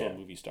 and also a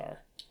movie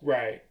star.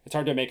 Right. It's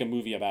hard to make a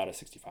movie about a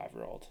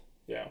 65-year-old.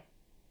 Yeah.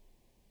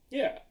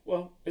 Yeah.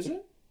 Well, is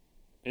it?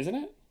 Isn't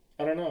it?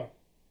 I don't know.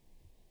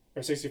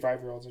 Or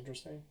 65-year-old's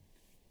interesting.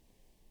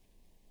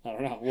 I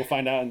don't know. We'll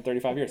find out in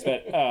 35 years.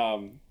 But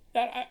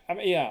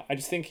I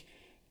just think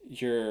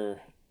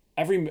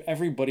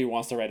everybody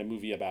wants to write a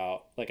movie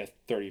about like a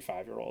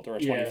 35-year-old or a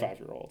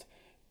 25-year-old.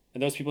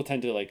 And those people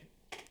tend to like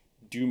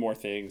do more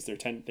things. They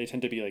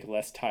tend to be like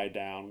less tied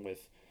down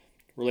with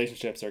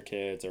relationships or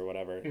kids or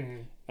whatever.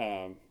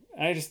 And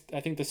I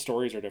think the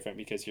stories are different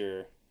because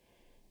your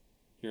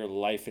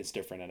life is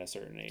different at a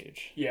certain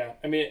age. Yeah.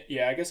 I mean,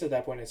 yeah, I guess at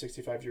that point at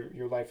 65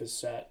 your life is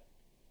set,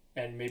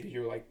 and maybe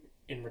you're like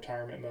in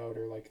retirement mode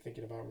or like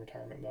thinking about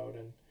retirement mode,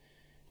 and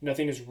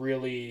nothing is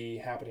really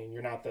happening.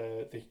 You're not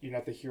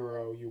the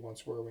hero you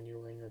once were when you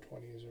were in your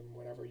 20s or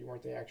whatever. You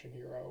weren't the action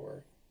hero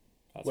or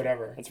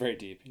whatever. That's very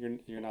deep.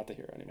 You're not the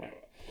hero anymore.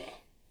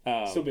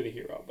 Well, still be the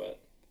hero, but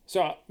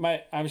so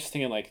I was just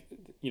thinking like,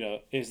 are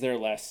there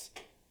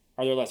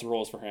less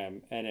roles for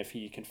him? And if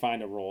he can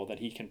find a role that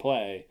he can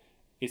play,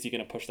 is he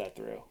going to push that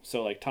through?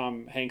 So like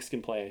Tom Hanks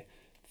can play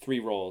 3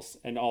 roles,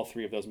 and all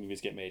 3 of those movies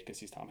get made because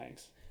he's Tom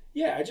Hanks.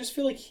 Yeah, I just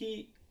feel like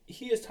he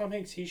is Tom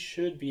Hanks. He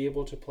should be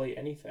able to play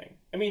anything.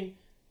 I mean,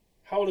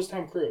 how old is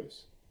Tom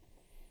Cruise?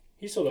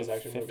 He still does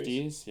action 50s,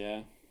 movies.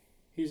 Yeah.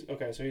 He's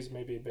okay, so he's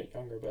maybe a bit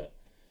younger, but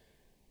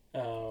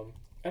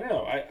I don't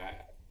know.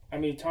 I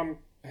mean, Tom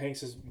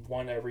Hanks has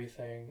won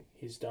everything.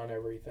 He's done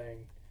everything.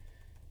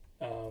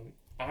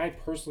 I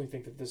personally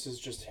think that this is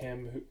just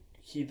him.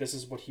 This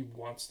is what he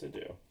wants to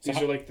do.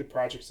 These are like the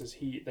projects that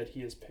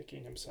he is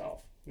picking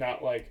himself.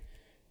 Not like,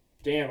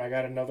 damn, I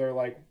got another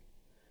like,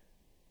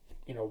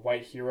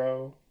 white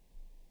hero,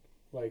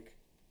 like,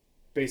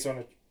 based on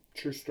a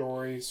true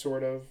story,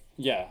 sort of.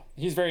 Yeah,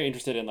 he's very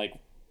interested in like,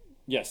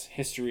 yes,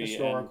 history,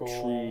 historical,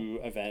 and true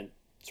event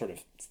sort of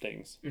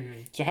things.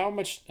 Mm-hmm. So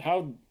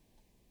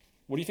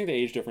what do you think the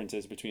age difference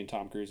is between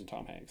Tom Cruise and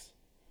Tom Hanks?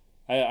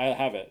 I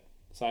have it,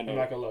 so I know. I'm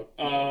not gonna look.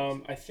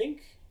 I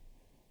think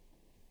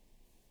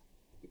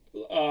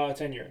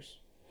 10 years.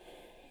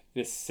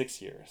 It is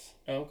 6 years.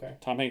 Oh, okay.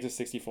 Tom Hanks is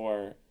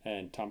 64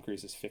 and Tom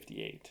Cruise is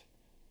 58,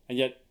 and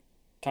yet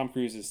Tom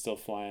Cruise is still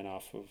flying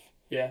off of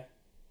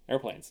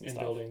airplanes and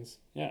stuff. Buildings.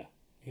 Yeah,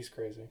 he's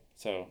crazy.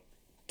 So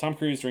Tom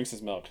Cruise drinks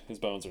his milk. His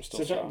bones are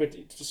still strong.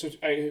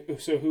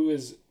 So who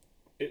is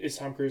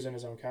Tom Cruise in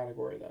his own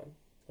category then?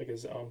 Like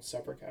his own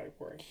separate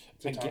category?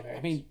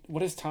 I mean,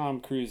 what does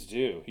Tom Cruise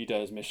do? He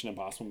does Mission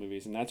Impossible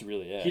movies, and that's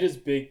really it. He does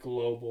big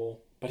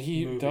global. But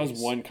he movies,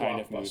 does one kind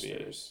of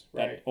movie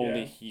that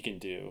only he can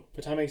do.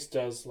 But Tom Hanks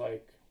does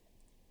like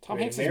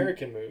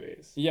American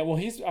movies. Yeah, well,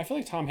 I feel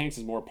like Tom Hanks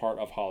is more part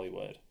of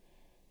Hollywood.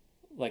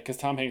 Like, because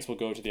Tom Hanks will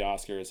go to the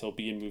Oscars, he'll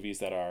be in movies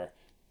that are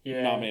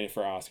nominated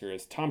for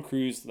Oscars. Tom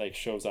Cruise like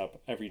shows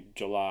up every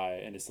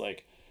July and is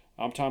like,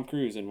 I'm Tom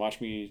Cruise and watch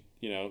me,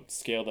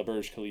 scale the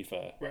Burj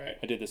Khalifa. Right.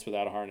 I did this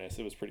without a harness.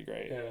 It was pretty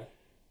great. Yeah.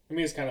 I mean,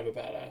 he's kind of a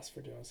badass for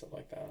doing stuff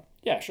like that.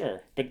 Yeah,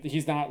 sure. But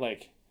he's not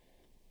like,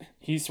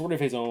 he's sort of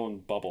his own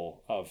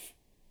bubble of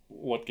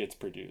what gets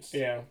produced.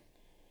 Yeah.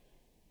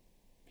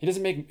 He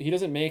doesn't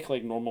make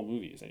like normal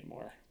movies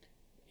anymore.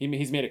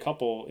 He's made a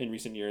couple in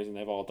recent years and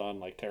they've all done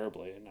like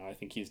terribly. And now I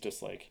think he's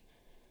just like,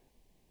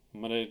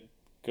 I'm going to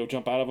go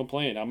jump out of a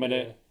plane.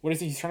 What is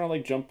he? He's trying to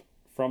like jump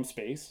from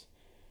space.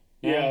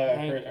 Yeah,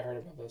 I heard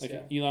about this.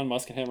 Like Elon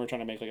Musk and him are trying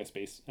to make like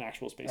an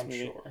actual space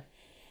movie. I'm sure.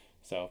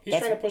 So He's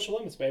trying to push the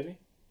limits, baby.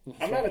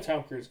 I'm not a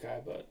Tom Cruise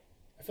guy, but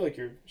I feel like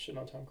you're shitting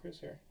on Tom Cruise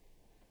here.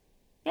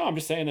 No, I'm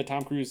just saying that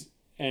Tom Cruise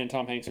and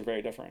Tom Hanks are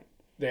very different.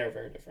 They are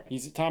very different.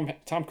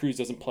 Tom Cruise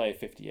doesn't play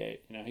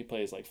 58. You know, he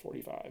plays like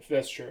 45.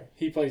 That's true.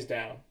 He plays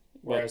down,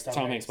 whereas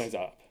Tom Hanks plays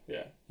up.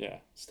 Yeah. Yeah.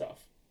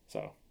 Stuff.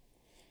 So.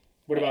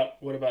 What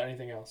about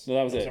anything else? So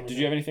that was it. Did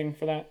you have anything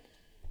for that?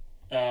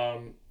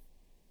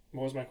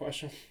 What was my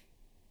question?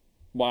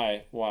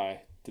 Why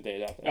did they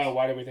adapt this? Oh,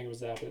 why did we think it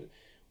was adapted?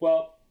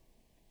 Well,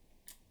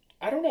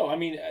 I don't know. I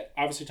mean,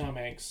 obviously Tom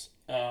Hanks.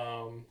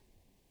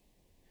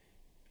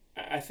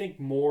 I think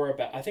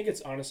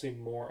it's honestly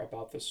more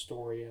about the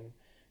story and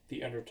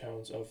the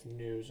undertones of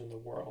news in the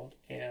world,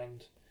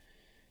 and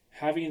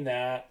having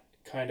that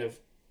kind of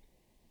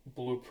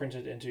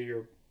blueprinted into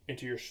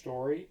your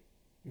story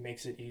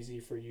makes it easy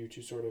for you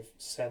to sort of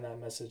send that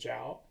message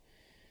out.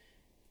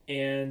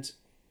 And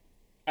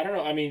I don't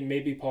know. I mean,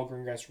 maybe Paul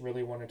Greengrass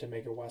really wanted to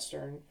make a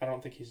Western. I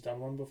don't think he's done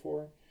one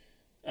before.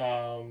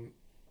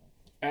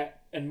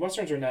 And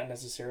Westerns are not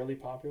necessarily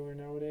popular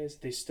nowadays.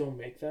 They still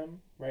make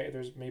them, right?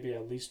 There's maybe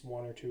at least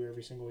one or two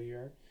every single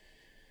year.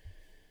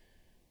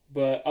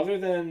 But other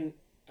than,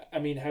 I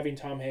mean, having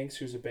Tom Hanks,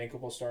 who's a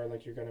bankable star,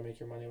 like you're going to make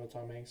your money with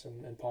Tom Hanks,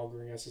 and Paul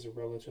Greengrass is a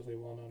relatively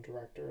well-known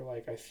director,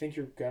 like I think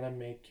you're going to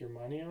make your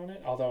money on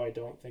it, although I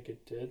don't think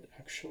it did,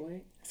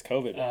 actually. It's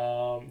COVID.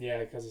 Yeah,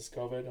 because it's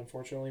COVID,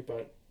 unfortunately,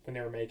 but when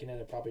they were making it,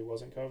 it probably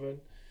wasn't COVID.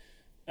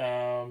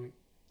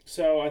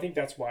 So I think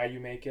that's why you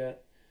make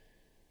it.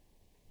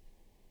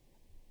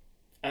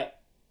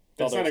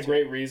 That's not a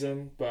great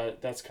reason,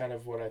 but that's kind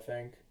of what I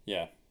think.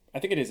 Yeah. I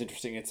think it is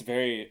interesting. It's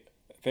very,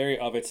 very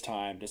of its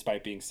time,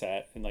 despite being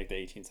set in like the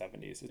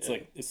 1870s. It's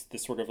like it's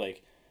this sort of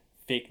like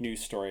fake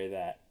news story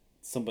that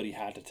somebody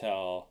had to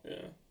tell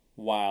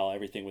while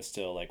everything was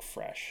still like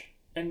fresh.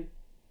 And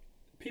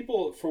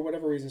people, for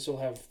whatever reason, still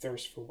have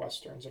thirst for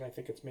Westerns, and I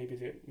think it's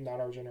maybe not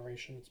our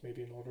generation, it's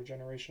maybe an older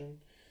generation.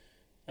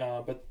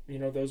 But, you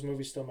know, those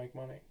movies still make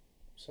money.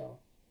 So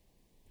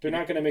they're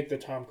not going to make the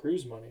Tom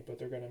Cruise money, but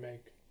they're going to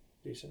make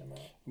decent amount.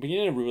 We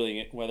need to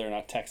ruling whether or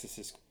not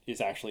Texas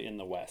is actually in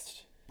the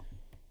West.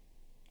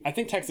 I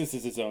think Texas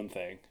is its own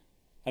thing.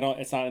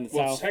 It's not in the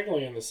South. It's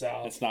technically in the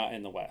South. It's not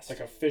in the West. Like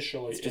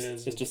officially,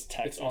 it's just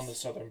Texas. It's on the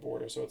southern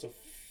border, so it's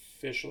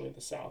officially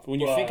the South. When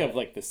you think of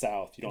like the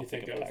South, you don't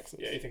think of Texas.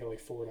 Yeah, you think of like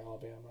Ford,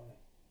 Alabama.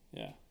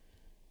 Yeah.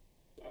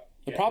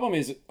 The problem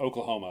is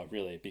Oklahoma,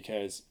 really,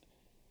 because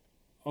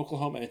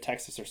Oklahoma and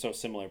Texas are so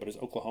similar, but is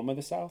Oklahoma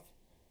the South?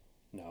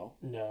 No.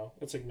 No,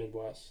 it's like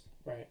Midwest,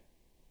 right?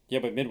 Yeah,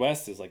 but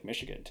Midwest is like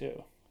Michigan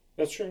too.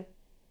 That's true.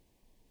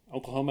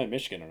 Oklahoma and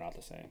Michigan are not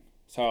the same.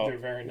 So they're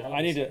very not.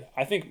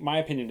 I think my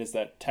opinion is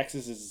that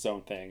Texas is its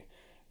own thing,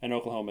 and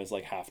Oklahoma is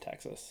like half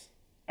Texas.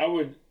 I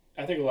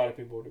think a lot of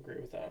people would agree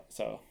with that.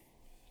 So,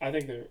 I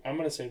think I'm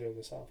gonna say they're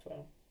the South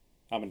though.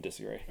 I'm gonna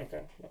disagree.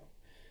 Okay. Well,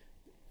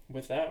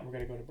 with that, we're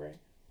gonna go to break.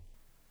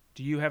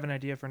 Do you have an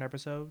idea for an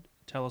episode?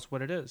 Tell us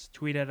what it is.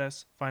 Tweet at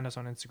us. Find us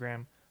on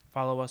Instagram.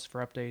 Follow us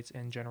for updates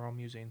and general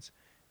musings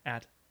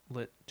at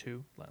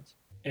Lit2Lens.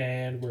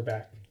 And we're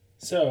back.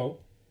 So,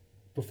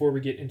 before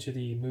we get into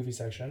the movie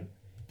section,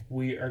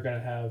 we are going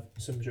to have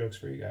some jokes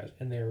for you guys,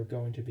 and they're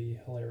going to be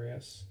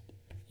hilarious.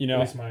 You know,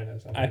 at least mine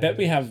is. I bet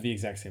we have the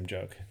exact same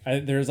joke.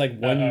 There's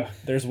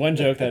one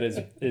joke that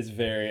is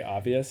very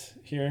obvious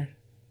here.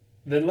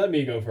 Then let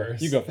me go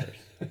first. You go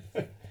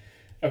first.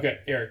 Okay,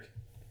 Eric.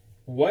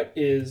 What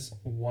is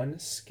one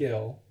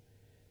skill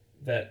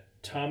that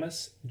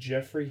Thomas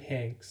Jeffrey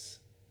Hanks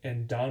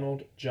and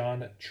Donald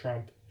John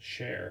Trump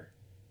share?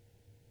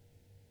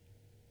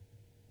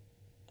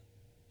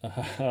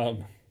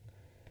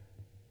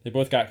 They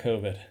both got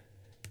COVID.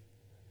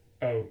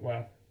 Oh,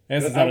 wow.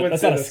 That's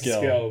not a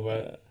skill,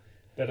 but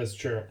that is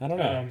true. I don't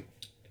know.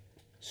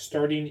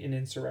 Starting an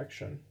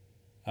insurrection.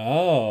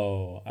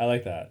 Oh, I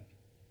like that.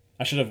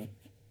 I should have...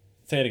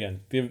 Say it again.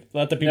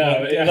 Let the people...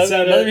 No, let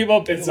the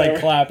people like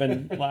clap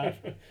and laugh.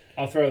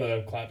 I'll throw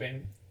the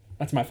clapping.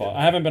 That's my fault.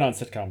 I haven't been on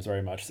sitcoms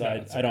very much, so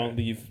No, I don't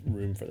leave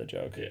room for the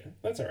joke. Yeah,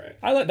 that's all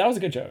right. That was a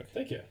good joke.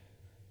 Thank you.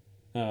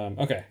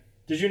 Okay.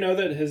 Did you know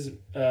that his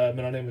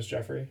middle name was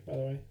Jeffrey, by the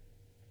way?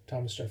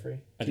 Thomas Jeffrey.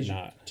 I did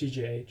not.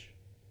 TJH.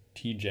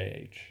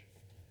 TJH.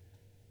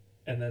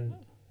 And then...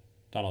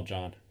 Donald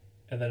John.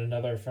 And then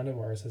another friend of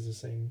ours has the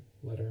same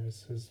letter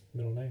as his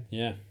middle name.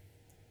 Yeah.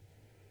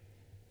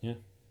 Yeah.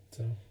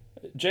 So...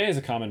 Jay is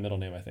a common middle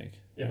name, I think.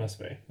 It must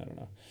be. I don't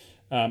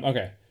know.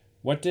 Okay.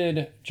 What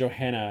did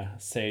Johanna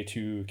say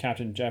to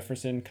Captain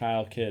Jefferson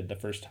Kyle Kidd the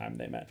first time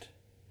they met?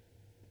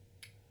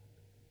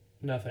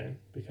 Nothing,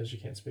 because you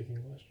can't speak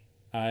English.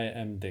 I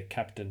am the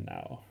captain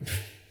now.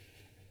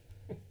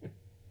 Oh,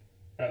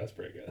 that's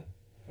pretty good.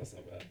 That's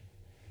not bad.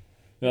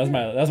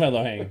 That's my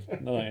low hanging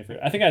fruit.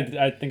 I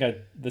think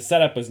the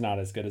setup was not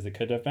as good as it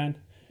could have been.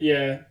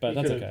 Yeah, but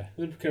that's okay.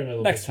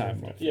 Next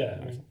time. Yeah,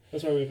 I mean,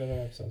 that's why we have other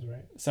episodes,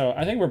 right? So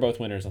I think we're both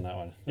winners on that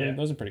one. Yeah,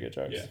 those are pretty good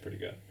jokes. Yeah, pretty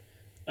good.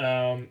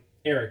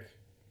 Eric,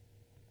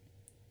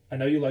 I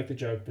know you liked the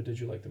joke, but did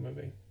you like the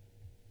movie?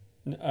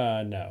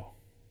 No,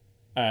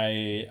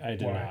 I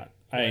did Why?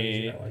 Why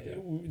did you not like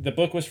it? The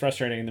book was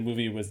frustrating and the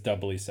movie was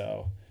doubly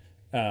so.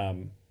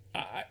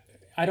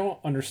 I don't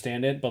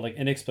understand it, but like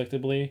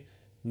inexplicably,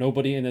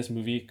 nobody in this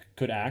movie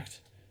could act.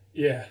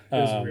 Yeah, it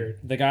was weird.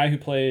 The guy who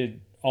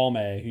played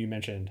Almay, who you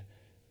mentioned,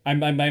 I'm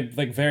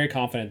like very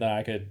confident that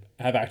I could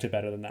have acted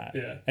better than that.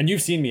 Yeah. And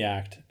you've seen me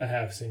act. I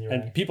have seen you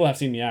And act. people have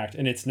seen me act,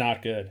 and it's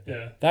not good.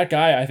 Yeah. That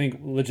guy, I think,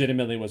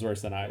 legitimately was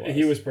worse than I was.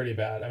 He was pretty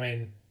bad. I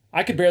mean,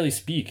 I could barely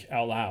speak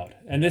out loud,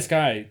 and this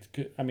guy,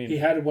 I mean, he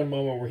had one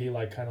moment where he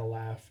like kind of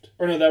laughed.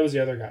 Or no, that was the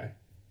other guy.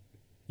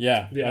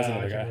 yeah, Yeah, that was I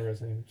another can't guy. remember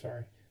his name.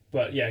 Sorry,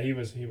 but yeah, he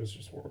was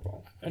just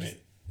horrible. I mean,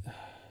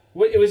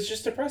 It was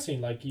just depressing.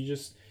 Like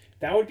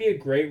that would be a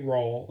great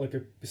role, like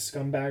a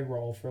scumbag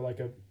role for like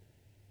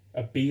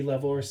a B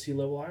level or C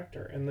level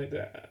actor, and like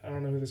I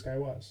don't know who this guy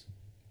was.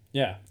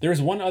 yeah, there's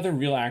one other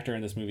real actor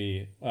in this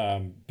movie,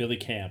 Billy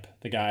Camp,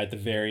 the guy at the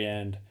very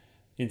end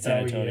in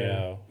San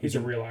Antonio. He's a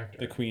real actor.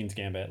 The Queen's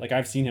Gambit. Like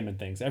I've seen him in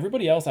things.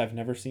 Everybody else I've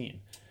never seen.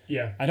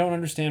 Yeah, I don't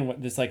understand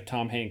what this like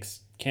Tom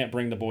Hanks can't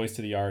bring the boys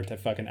to the yard to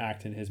fucking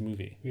act in his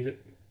movie.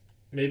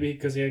 maybe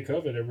because he had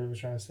COVID, everybody was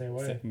trying to stay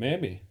away. So,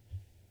 maybe.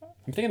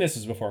 I'm thinking this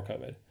was before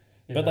COVID.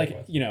 Yeah, But it like,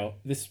 was. you know,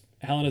 this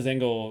Helena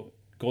Zengel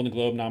Golden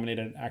Globe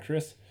nominated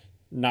actress,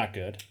 not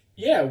good.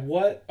 Yeah,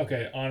 what?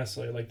 Okay,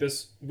 honestly, like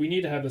this, we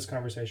need to have this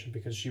conversation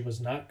because she was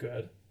not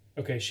good.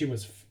 Okay, she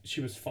was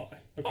fine.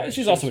 Okay, She's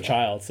she also a was fine.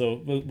 child,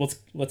 so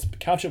let's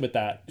couch it with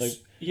that. Like,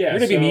 Yeah, we're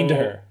gonna be mean to so-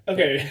 her.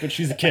 Okay, but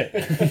she's a kid.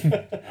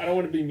 I don't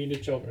want to be mean to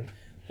children,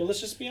 but let's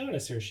just be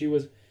honest here. She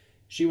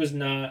was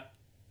not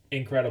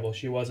incredible.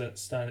 She wasn't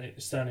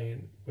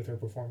stunning with her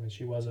performance.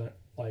 She wasn't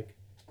like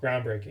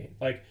groundbreaking.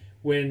 Like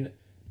when,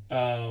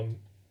 I'm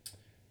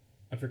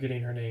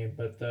forgetting her name,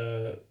 but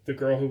the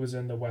girl who was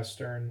in the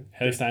Western,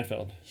 Haley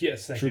Steinfeld.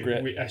 yes, thank True you.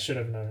 Grit. I should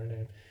have known her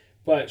name,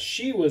 but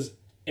she was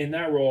in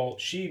that role.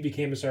 She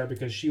became a star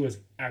because she was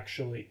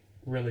actually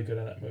really good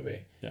in that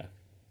movie. Yeah.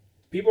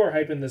 People are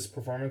hyping this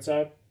performance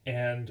up,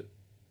 and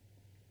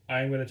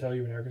I'm going to tell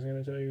you, and Erica's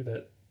going to tell you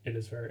that it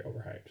is very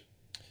overhyped.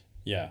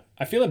 Yeah,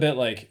 I feel a bit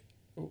like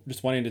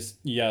just wanting to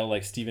yell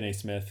like Stephen A.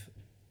 Smith.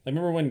 I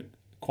remember when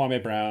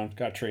Kwame Brown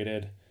got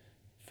traded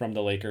from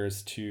the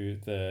Lakers to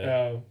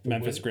the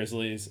Memphis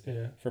Grizzlies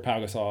Yeah. for Pau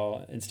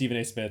Gasol, and Stephen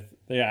A. Smith,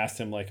 they asked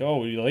him like,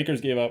 "Oh, the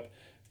Lakers gave up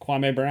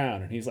Kwame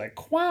Brown," and he's like,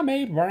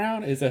 "Kwame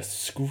Brown is a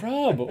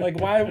scrub. Like,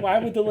 why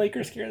would the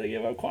Lakers care they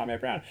give up Kwame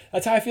Brown?"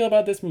 That's how I feel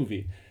about this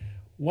movie.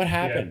 What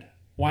happened?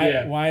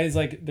 Why is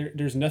like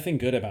there's nothing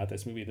good about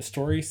this movie. The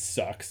story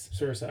sucks.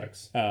 Sort of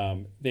sucks.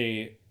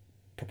 They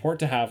purport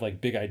to have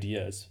like big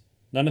ideas.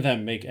 None of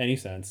them make any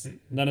sense.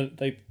 None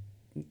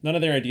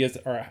of their ideas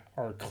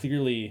are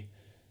clearly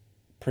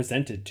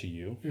presented to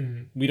you.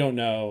 Mm-hmm. We don't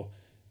know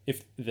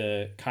if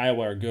the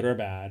Kiowa are good or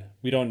bad.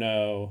 We don't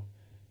know,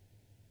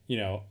 we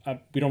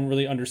don't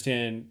really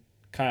understand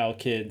Kyle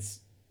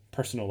Kidd's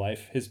personal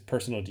life, his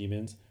personal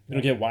demons. We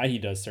don't get why he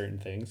does certain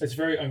things. It's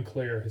very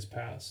unclear, his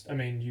past. I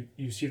mean,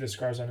 you see the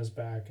scars on his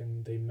back,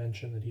 and they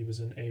mention that he was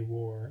in a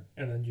war,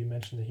 and then you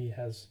mention that he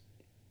has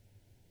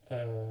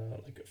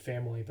like a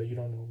family, but you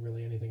don't know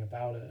really anything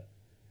about it.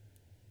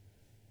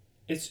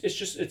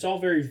 It's all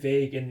very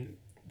vague, and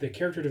the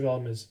character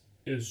development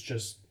is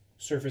just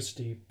surface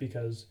deep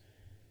because,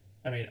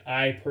 I mean,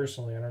 I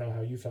don't know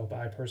how you felt, but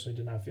I personally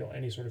did not feel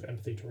any sort of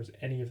empathy towards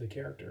any of the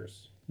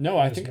characters. No, in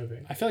I this think movie.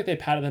 I feel like they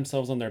patted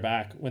themselves on their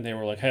back when they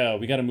were like, "Hey,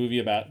 we got a movie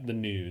about the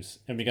news,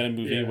 and we got a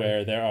movie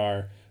where there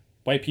are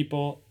white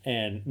people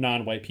and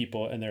non-white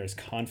people, and there is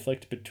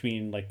conflict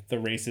between like the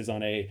races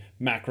on a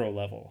macro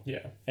level.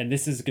 Yeah. And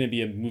this is going to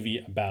be a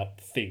movie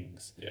about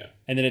things. Yeah.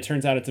 And then it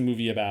turns out it's a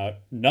movie about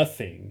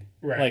nothing.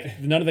 Right. Like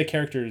none of the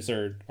characters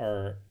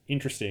are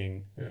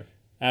interesting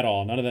at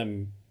all. None of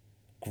them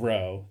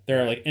grow.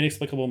 There are like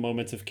inexplicable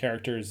moments of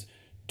characters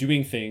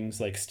doing things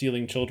like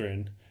stealing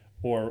children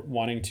or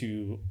wanting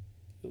to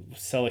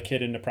sell a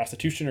kid into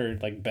prostitution or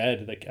like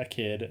bed like a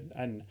kid,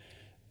 and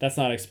that's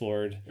not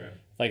explored. Yeah.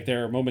 Like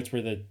there are moments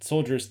where the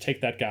soldiers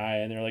take that guy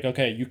and they're like,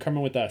 "Okay, you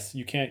coming with us.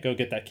 You can't go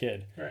get that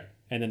kid." Right.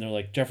 And then they're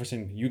like,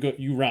 "Jefferson,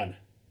 you run.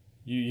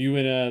 You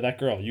and that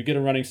girl, you get a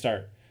running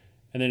start."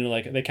 And then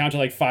like they count to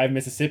like 5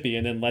 Mississippi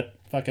and then let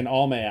fucking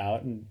Almay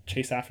out and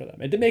chase after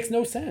them. It makes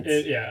no sense.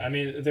 I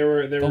mean, there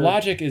were the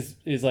logic is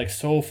like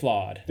so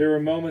flawed. There were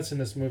moments in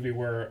this movie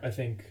where I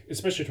think,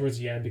 especially towards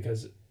the end,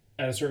 because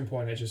at a certain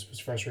point I just was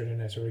frustrated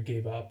and I sort of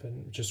gave up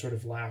and just sort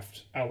of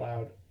laughed out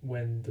loud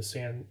when the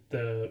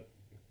Sandstorm.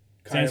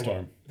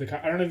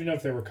 I don't even know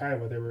if they were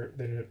Kiowa. They were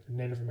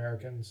Native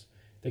Americans.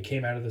 They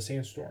came out of the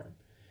sandstorm,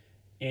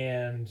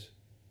 and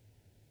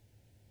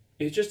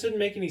it just didn't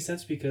make any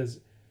sense because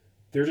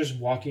they're just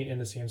walking in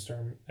a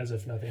sandstorm as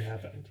if nothing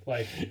happened.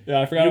 Like,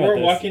 yeah, I forgot you about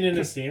weren't this. walking in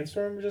a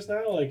sandstorm just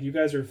now. Like, you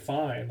guys are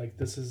fine. Like,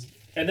 this is,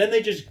 and then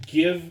they just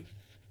give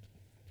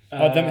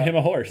him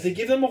a horse. They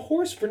give them a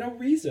horse for no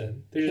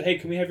reason. They just, hey,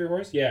 can we have your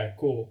horse? Yeah,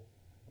 cool.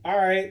 All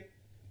right.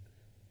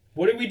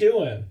 What are we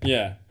doing?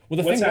 Yeah. Well,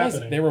 the What's thing was,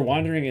 happening? they were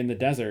wandering in the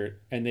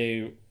desert, and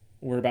they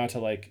were about to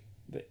like,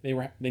 they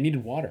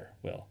needed water.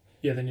 Will.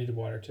 Yeah, they needed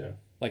water too.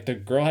 Like the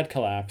girl had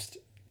collapsed.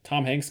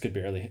 Tom Hanks could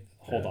barely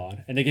hold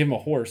on. And they gave him a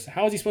horse.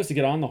 How is he supposed to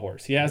get on the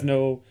horse? He has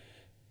no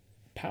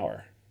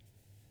power.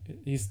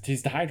 He's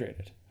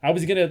dehydrated. How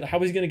was he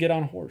gonna get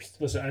on a horse?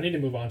 Listen, I need to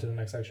move on to the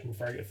next section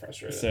before I get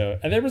frustrated. So,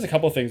 and there was a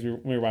couple of things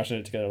when we were watching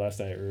it together last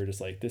night. We were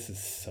just like, this is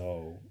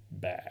so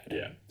bad.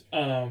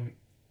 Yeah.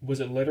 Was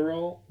it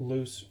literal,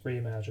 loose,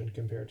 reimagined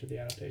compared to the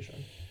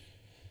adaptation?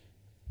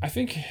 I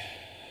think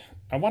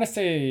I want to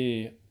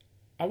say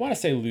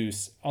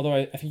loose. Although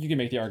I think you can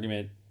make the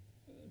argument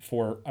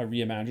for a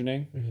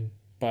reimagining,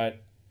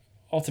 but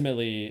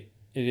ultimately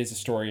it is a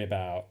story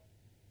about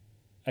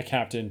a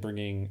captain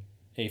bringing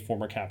a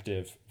former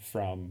captive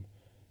from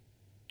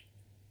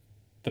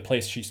the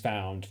place she's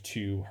found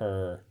to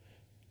her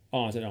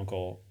aunt and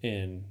uncle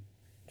in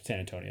San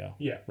Antonio.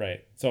 Yeah.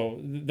 Right.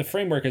 So the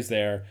framework is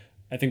there.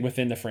 I think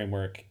within the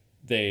framework,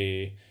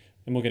 and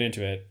we'll get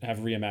into it, have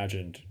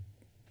reimagined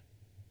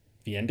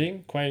the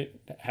ending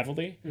quite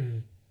heavily.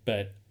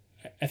 But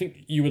I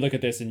think you would look at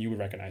this and you would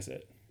recognize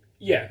it.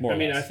 Yeah. More or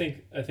less.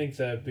 I think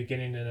the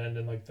beginning and end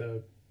and like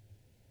the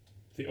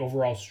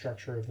overall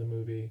structure of the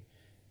movie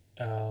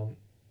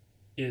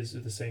is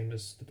the same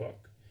as the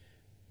book.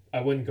 I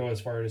wouldn't go as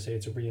far to say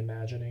it's a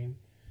reimagining,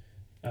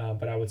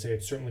 but I would say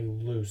it's certainly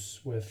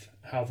loose with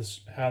how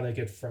they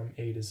get from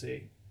A to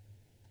Z.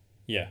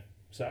 Yeah.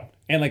 So.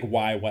 And like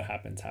why what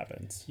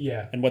happens.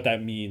 Yeah. And what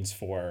that means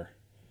for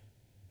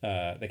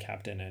the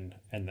captain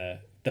and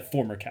the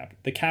former captain.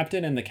 The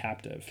captain and the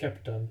captive.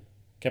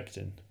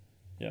 Captain.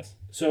 Yes.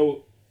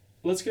 So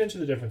let's get into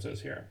the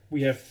differences here.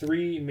 We have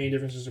 3 main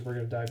differences that we're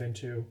going to dive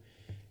into,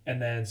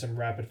 and then some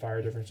rapid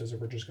fire differences that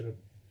we're just going to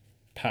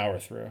power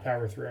through,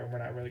 and we're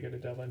not really going to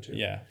delve into.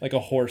 Yeah, like a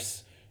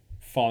horse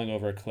falling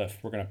over a cliff.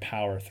 We're going to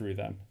power through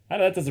them.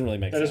 That doesn't really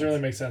make sense. That doesn't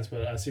really make sense,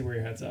 but I see where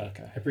your head's at.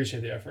 Okay. I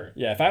appreciate the effort.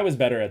 Yeah, if I was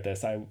better at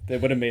this,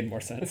 it would have made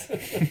more sense.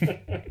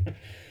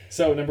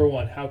 So, number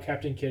 1, how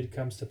Captain Kidd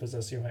comes to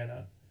possess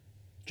Johanna,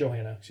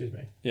 excuse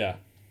me. Yeah.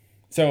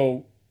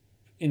 So,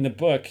 in the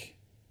book,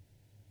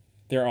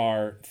 there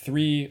are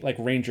 3 like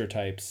ranger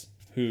types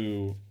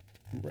who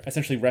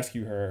essentially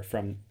rescue her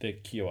from the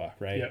Kiowa,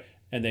 right? Yep.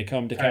 And they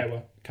come to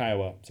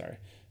Kiowa. Sorry,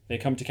 they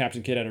come to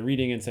Captain Kidd at a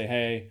reading and say,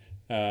 "Hey,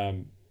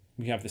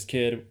 we have this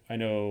kid. I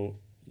know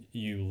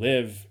you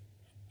live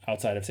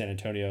outside of San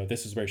Antonio.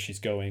 This is where she's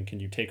going. Can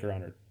you take her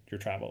on your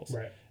travels?"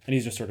 Right. And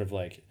he's just sort of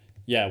like,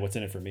 "Yeah, what's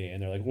in it for me?"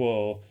 And they're like,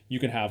 "Well, you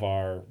can have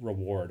our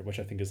reward, which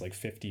I think is like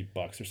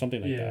 $50 or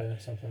something like that." Yeah,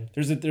 something.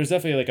 There's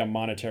definitely like a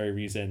monetary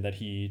reason that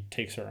he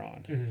takes her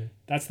on.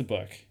 That's the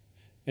book.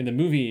 In the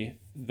movie,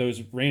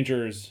 those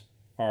rangers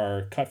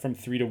are cut from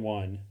 3 to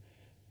 1.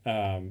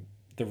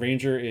 The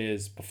ranger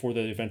is, before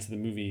the events of the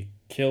movie,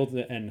 killed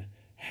and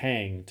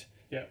hanged.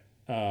 Yeah.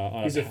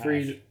 He's a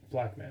freed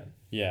black man.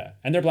 Yeah,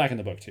 and they're black in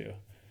the book too.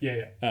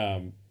 Yeah.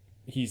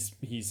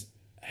 He's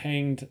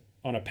hanged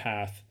on a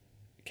path.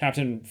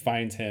 Captain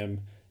finds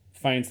him,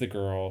 finds the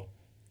girl,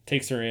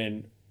 takes her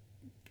in,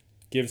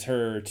 gives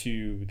her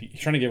to he's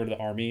trying to give her to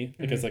the army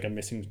because like a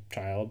missing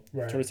child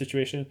sort of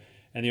situation.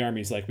 And the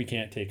army's like, we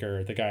can't take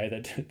her. The guy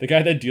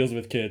that deals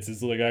with kids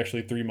is like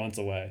actually 3 months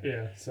away.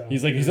 Yeah. So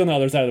he's like, he's on the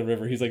other side of the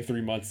river. He's like 3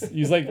 months.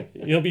 He's like,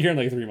 he'll be here in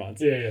like 3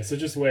 months. Yeah. So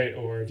just wait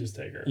or just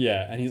take her.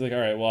 Yeah. And he's like, all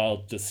right, well,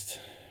 I'll just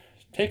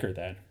take her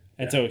then.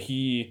 And so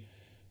he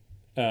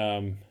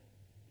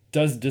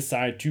does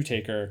decide to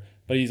take her,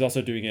 but he's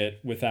also doing it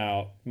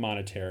without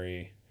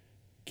monetary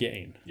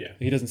gain. Yeah.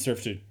 He doesn't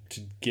serve to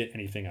get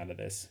anything out of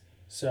this.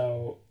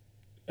 So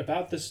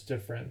about this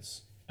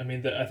difference, I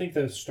mean, I think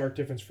the stark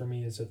difference for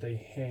me is that they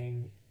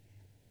hang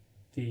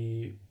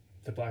the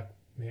black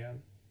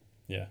man.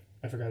 Yeah.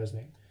 I forgot his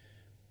name.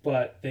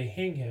 But they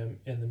hang him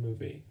in the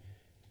movie.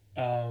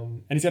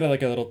 And he's got a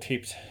little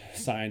taped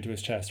sign to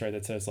his chest, right,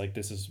 that says like,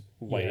 this is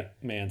white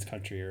man's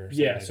country or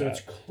something like so that.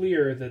 it's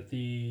clear that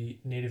the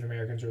Native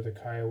Americans or the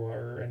Kiowa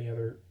or any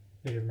other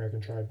Native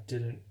American tribe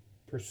didn't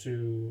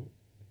pursue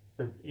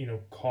or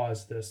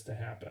cause this to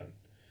happen.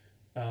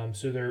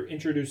 So they're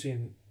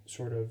introducing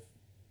sort of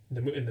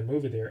in the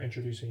movie they're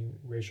introducing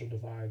racial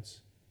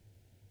divides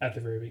at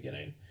the very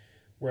beginning,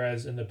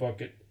 whereas in the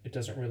book it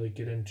doesn't really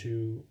get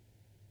into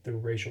the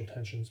racial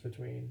tensions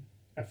between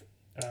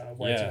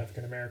whites and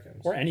African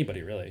Americans or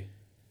anybody really,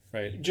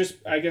 right? Just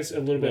I guess a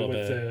little bit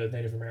with the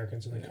Native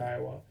Americans and the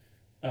Kiowa,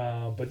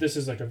 but this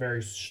is like a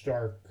very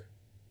stark.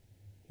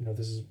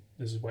 This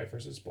is white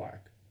versus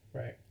black,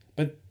 right?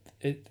 But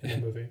in the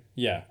movie.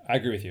 Yeah, I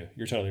agree with you.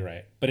 You're totally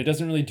right. But it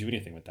doesn't really do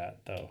anything with that,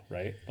 though,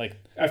 right? Like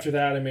after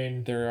that, I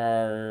mean, there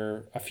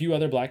are a few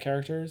other black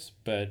characters,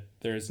 but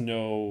there's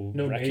no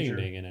reckoning major.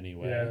 In any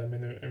way. Yeah,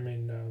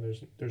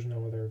 there's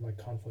no other like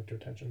conflict or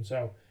tension.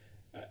 So,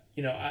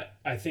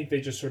 I think they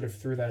just sort of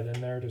threw that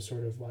in there to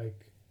sort of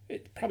like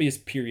it probably is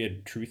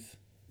period truth.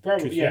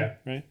 Probably, truthful, yeah,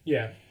 right,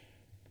 yeah.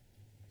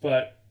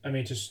 But I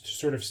mean, just to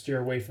sort of steer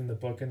away from the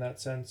book in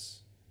that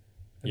sense.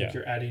 I think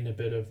you're adding a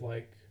bit of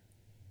like.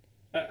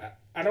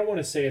 I don't want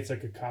to say it's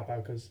like a cop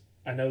out because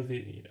I know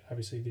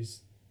obviously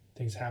these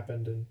things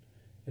happened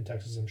in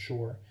Texas, I'm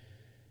sure,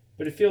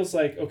 but it feels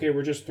like okay,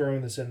 we're just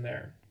throwing this in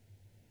there,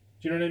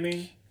 Do you know what I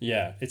mean?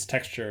 Yeah, it's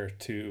texture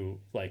to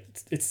like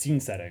it's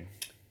scene setting.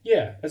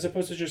 Yeah, as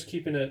opposed to just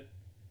keeping it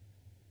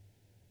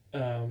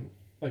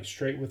like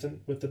straight with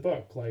the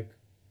book. Like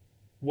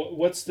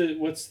what's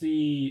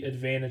the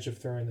advantage of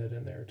throwing that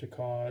in there to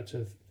cause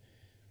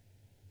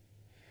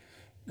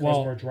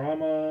more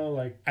drama?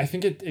 Like I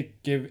think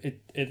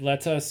it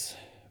lets us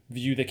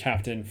view the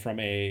captain from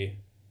a.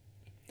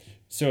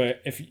 So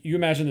if you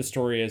imagine the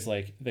story as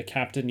like the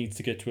captain needs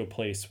to get to a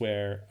place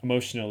where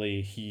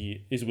emotionally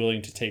he is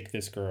willing to take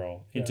this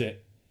girl into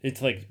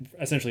it's like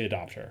essentially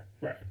adopt her.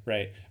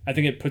 Right. I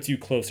think it puts you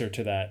closer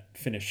to that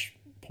finish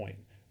point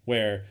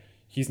where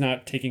he's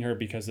not taking her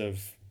because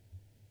of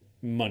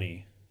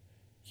money.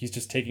 He's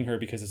just taking her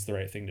because it's the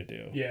right thing to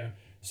do. Yeah.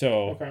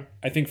 So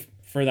I think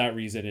for that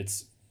reason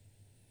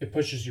it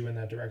pushes you in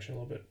that direction a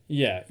little bit.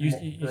 Yeah.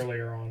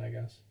 Earlier on, I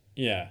guess.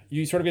 Yeah.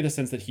 You sort of get the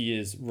sense that he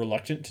is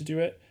reluctant to do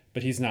it,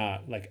 but he's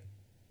not like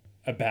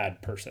a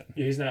bad person.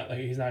 Yeah, he's not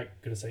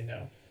gonna say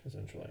no,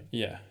 essentially.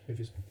 Yeah.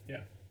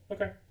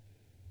 Okay.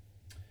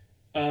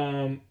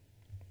 And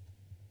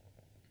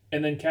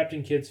then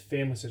Captain Kidd's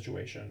family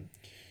situation.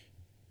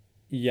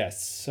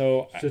 Yes.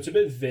 So it's a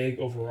bit vague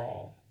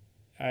overall.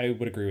 I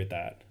would agree with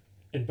that.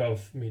 In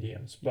both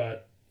mediums,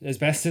 but as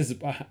best as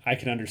I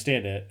can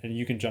understand it, and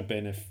you can jump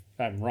in if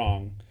I'm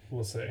wrong.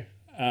 We'll see.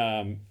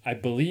 I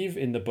believe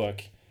in the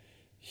book,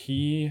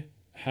 he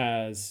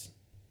has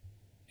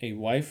a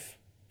wife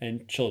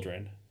and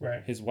children.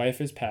 Right. His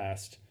wife is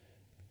passed.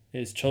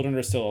 His children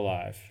are still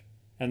alive,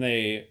 and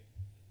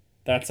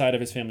that side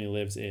of his family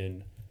lives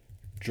in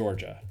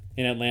Georgia,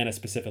 in Atlanta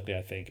specifically,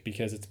 I think,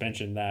 because it's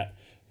mentioned that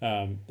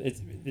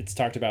it's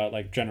talked about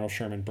like General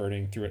Sherman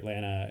burning through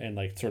Atlanta and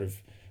like sort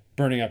of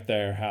burning up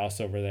their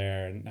house over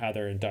there and how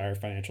they're in dire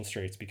financial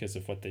straits because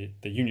of what the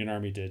Union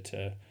Army did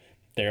to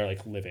their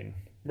like living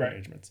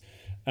arrangements.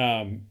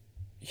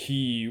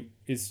 He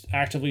is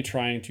actively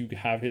trying to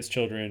have his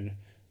children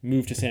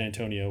move to San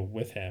Antonio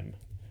with him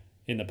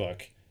in the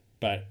book,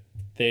 but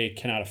they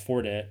cannot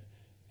afford it,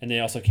 and they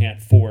also can't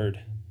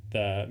ford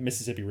the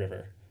Mississippi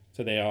River.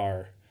 So they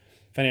are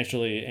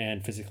financially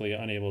and physically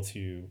unable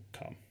to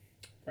come.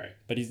 Right.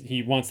 But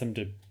he wants them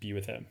to be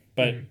with him.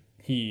 But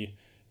he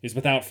is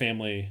without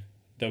family,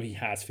 though he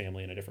has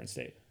family in a different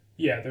state.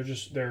 Yeah,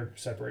 they're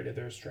separated,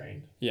 they're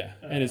estranged. Yeah,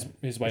 and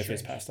his wife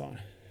has passed on.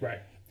 Right.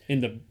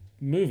 In the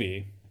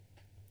movie,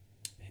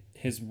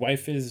 his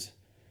wife is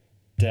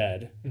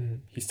dead. Mm-hmm.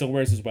 He still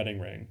wears his wedding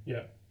ring.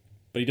 Yeah.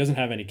 But he doesn't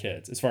have any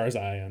kids, as far as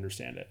I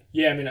understand it.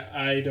 Yeah, I mean,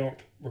 I don't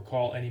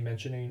recall any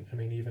mentioning. I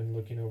mean, even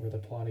looking over the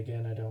plot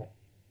again,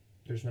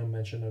 there's no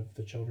mention of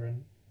the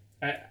children.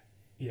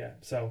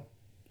 So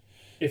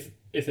if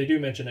they do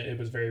mention it, it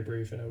was very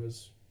brief and it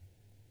was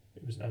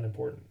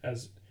unimportant,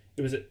 as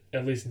it was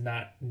at least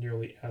not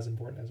nearly as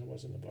important as it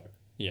was in the book.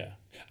 Yeah.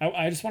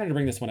 I just wanted to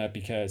bring this one up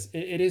because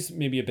it is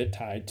maybe a bit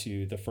tied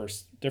to the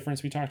first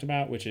difference we talked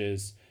about, which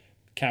is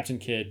Captain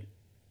Kidd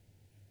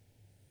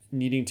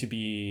needing to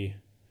be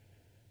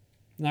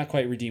not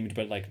quite redeemed,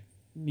 but like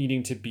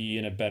needing to be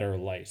in a better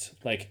light.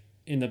 Like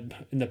in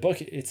the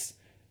book,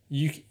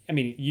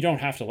 you don't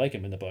have to like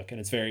him in the book, and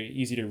it's very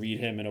easy to read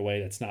him in a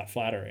way that's not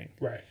flattering.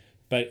 Right.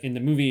 But in the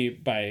movie,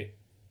 by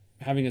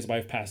having his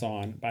wife pass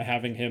on, by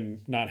having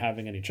him not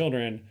having any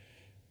children,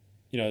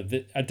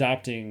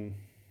 adopting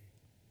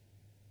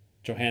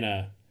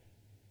Johanna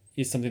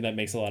is something that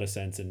makes a lot of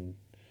sense, and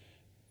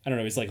I don't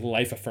know, it's like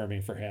life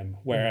affirming for him.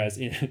 Whereas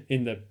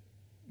in the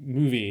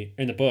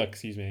book,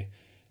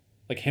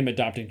 like him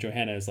adopting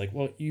Johanna is like,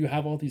 well, you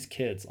have all these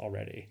kids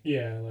already.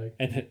 Yeah, like,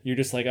 and you're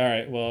just like, all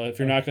right, well, if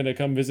you're not going to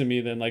come visit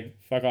me, then like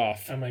fuck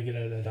off. I might get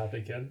an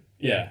adopted kid.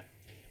 Yeah.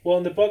 Well,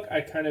 in the book,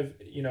 I kind of,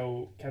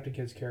 Captain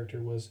Kidd's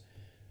character was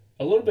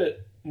a little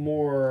bit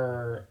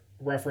more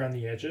rough around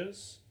the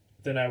edges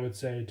than I would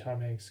say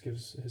Tom Hanks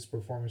gives his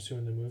performance to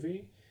in the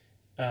movie.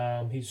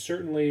 He's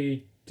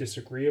certainly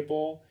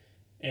disagreeable,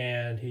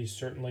 and he's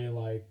certainly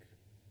like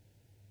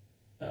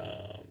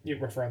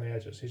rough around the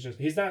edges.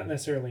 He's not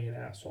necessarily an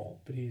asshole,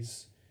 but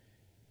he's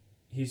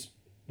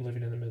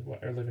living in the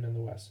Midwest or living in the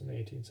West in the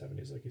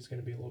 1870s. Like, he's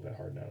going to be a little bit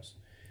hard nosed.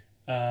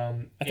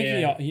 I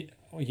think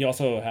he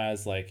also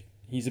has like,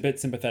 he's a bit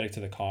sympathetic to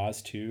the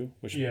cause too,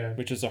 which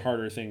is a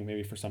harder thing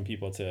maybe for some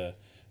people to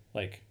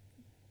like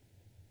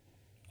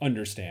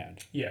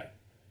understand. Yeah,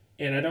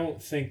 and I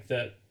don't think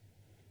that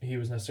he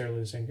was necessarily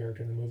the same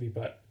character in the movie,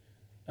 but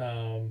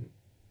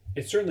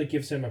it certainly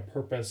gives him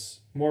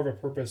more of a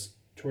purpose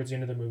towards the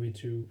end of the movie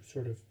to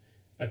sort of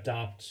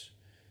adopt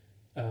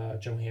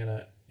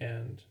Johanna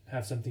and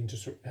have something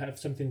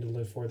to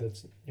live for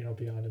that's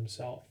beyond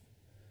himself.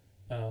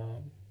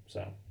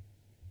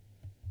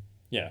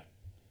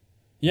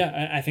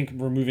 Yeah, I think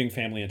removing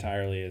family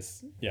entirely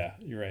is,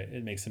 you're right.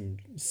 It makes him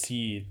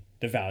see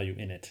the value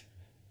in it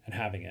and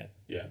having it.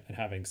 Yeah. And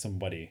having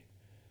somebody.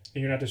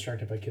 And you're not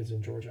distracted by kids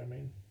in Georgia. I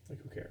mean,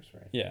 like, who cares,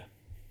 right? Yeah.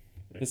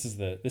 Right. This is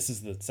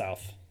the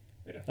South.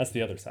 Yeah. That's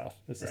the other South.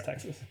 This is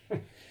Texas.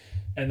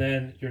 And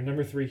then your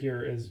number 3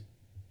 here is,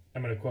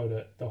 I'm going to quote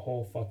it, the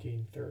whole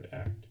fucking third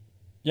act.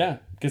 Yeah,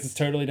 because it's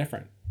totally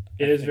different.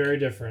 It is very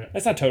different.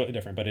 It's not totally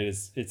different, but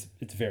it's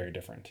very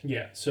different.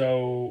 Yeah.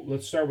 So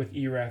let's start with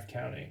Erath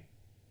County.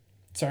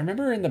 So I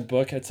remember in the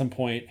book at some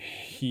point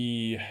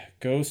he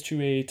goes to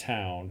a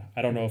town.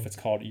 I don't know if it's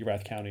called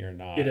Erath County or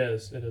not. It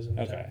is. It is in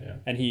the town, yeah.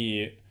 And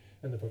he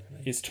in the book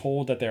is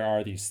told that there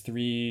are these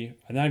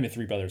not even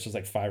three brothers, there's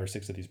like 5 or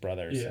 6 of these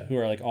brothers who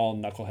are like all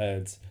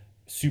knuckleheads,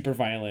 super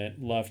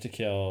violent, love to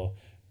kill,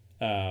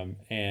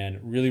 and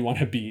really want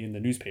to be in the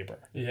newspaper.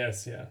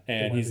 Yes, yeah.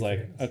 And he's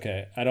like, famous.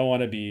 Okay, I don't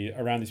want to be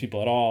around these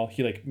people at all.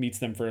 He like meets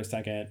them for a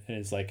second and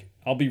is like,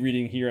 I'll be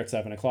reading here at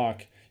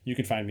 7:00. You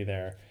can find me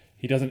there.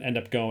 He doesn't end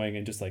up going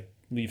and just like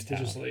leaves town.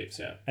 He just leaves,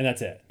 yeah. And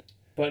that's it.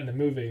 But in the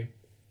movie,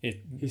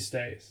 he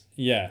stays.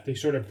 Yeah. They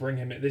sort of bring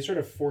him in. They sort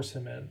of force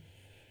him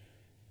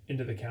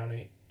into the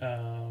county.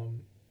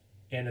 And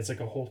it's like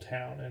a whole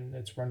town. And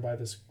it's run by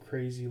this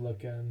crazy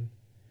looking...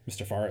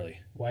 Mr. Farley.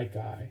 White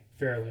guy.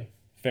 Fairly.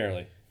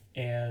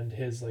 And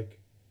his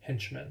like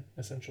henchmen,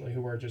 essentially,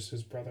 who are just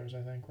his brothers,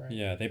 I think, right?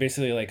 Yeah. They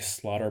basically like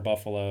slaughter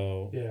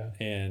buffalo. Yeah.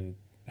 And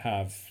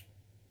have...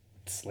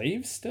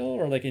 slaves still,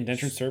 or like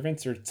indentured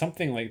servants or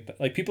something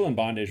like people in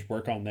bondage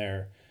work on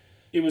their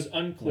it was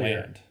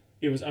unclear land.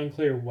 It was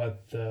unclear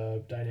what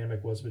the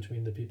dynamic was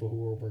between the people who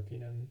were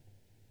working and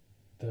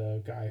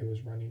the guy who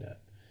was running it,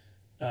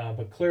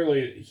 but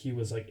clearly he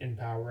was like in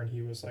power, and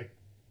he was like,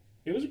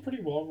 it was a pretty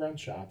well-run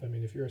shop. I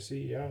mean, if you're a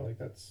CEO, like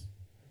that's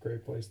a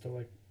great place to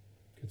like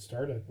get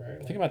started, right?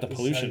 Like, think about the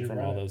pollution from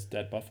all those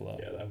dead buffalo.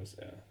 There was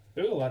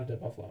a lot of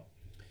dead buffalo,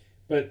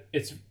 but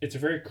it's a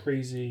very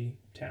crazy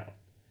town.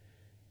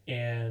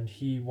 And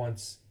he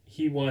wants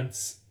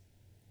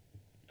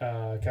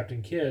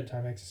Captain Kidd,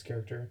 Tom Hanks'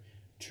 character,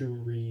 to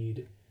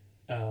read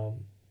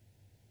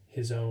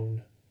his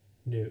own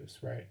news,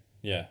 right?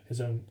 Yeah.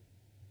 His own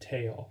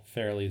tale.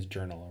 Farley's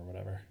journal or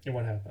whatever. And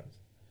what happens?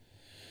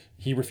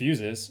 He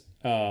refuses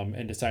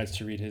and decides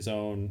to read his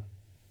own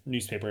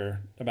newspaper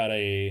about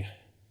a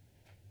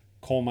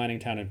coal mining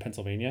town in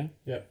Pennsylvania.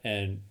 Yep.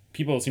 And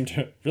people seem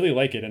to really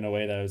like it in a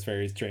way that was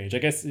very strange. I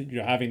guess,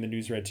 having the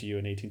news read to you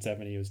in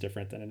 1870 was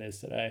different than it is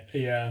today.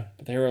 Yeah.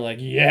 But they were like,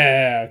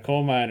 yeah,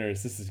 coal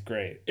miners, this is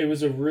great. It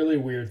was a really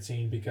weird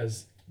scene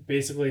because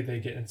basically they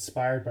get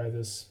inspired by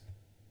this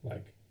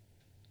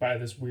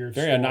weird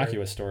very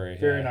innocuous story.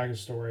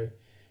 Innocuous story.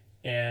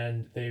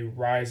 And they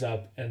rise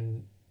up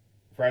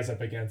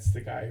against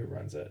the guy who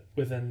runs it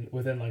within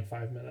like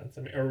 5 minutes.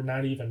 I mean, or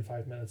not even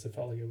 5 minutes. It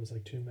felt like it was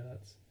like 2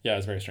 minutes. Yeah, it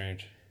was very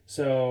strange.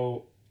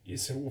 So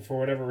for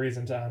whatever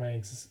reason, Tom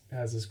Hanks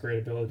has this great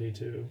ability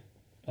to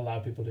allow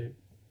people to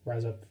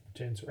rise up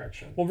to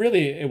insurrection. Well,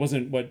 really, it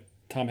wasn't what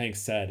Tom Hanks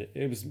said.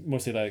 It was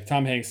mostly like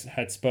Tom Hanks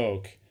had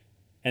spoke,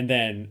 and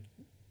then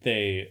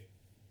there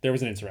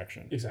was an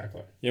insurrection.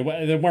 Exactly. Yeah,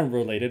 they weren't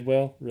related.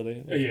 Will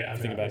really? Yeah,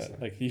 think about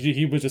it. Like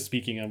he was just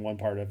speaking on one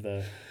part of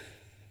the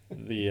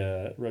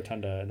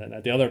rotunda, and then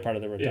at the other part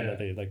of the rotunda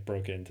they like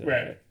broke into.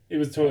 Right. It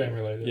was totally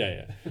unrelated.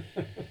 Yeah.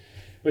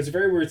 But it's a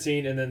very weird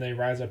scene, and then they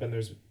rise up, and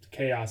there's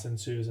chaos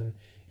ensues, and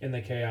in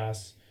the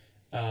chaos,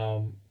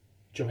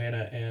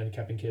 Johanna and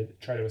Captain Kidd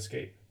try to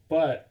escape,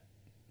 but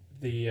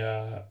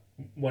the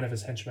one of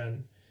his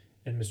henchmen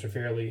and Mr.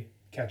 Fairley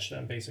catch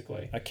them,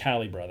 basically. A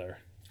Cali brother.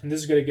 And this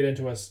is going to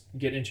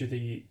get into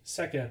the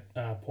second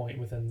point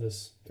within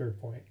this third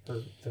point, or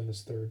within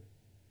this third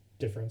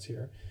difference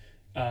here,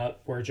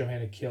 where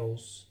Johanna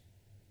kills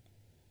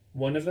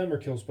one of them or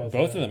kills both of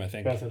them? Both of them, I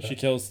think. Both of them. She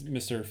kills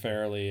Mr.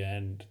 Fairley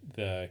and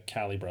the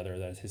Cali brother.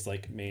 That's his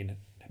like main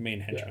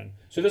henchman.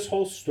 Yeah. So this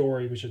whole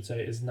story, we should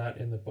say, is not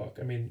in the book.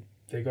 I mean,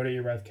 they go to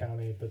Erath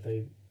County, but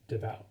they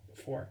dip out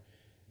before.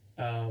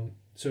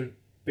 So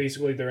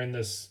basically, they're in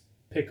this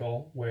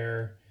pickle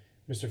where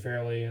Mr.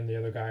 Fairley and the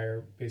other guy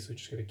are basically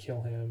just going to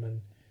kill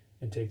him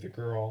and take the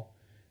girl.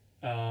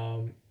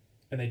 And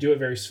they do it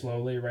very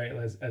slowly, right?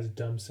 As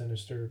dumb,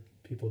 sinister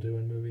people do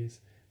in movies.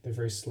 They're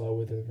very slow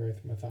with it, very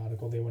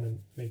methodical. They want to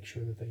make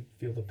sure that they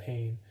feel the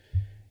pain,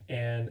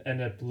 and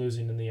end up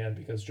losing in the end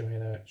because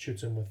Johanna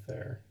shoots him with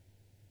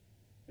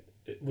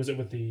was it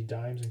with the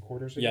dimes and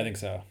quarters again? Yeah, I think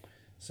so.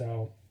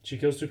 So she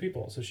kills 2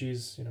 people. So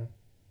she's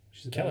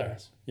a killer.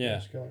 Badass. Yeah.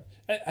 She's a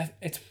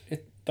killer.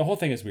 The whole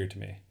thing is weird to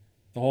me.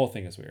 The whole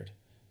thing is weird.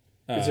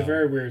 It's a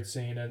very weird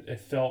scene. It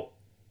felt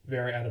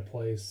very out of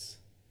place.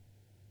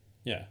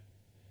 Yeah.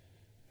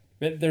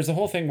 But there's a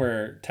whole thing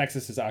where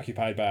Texas is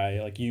occupied by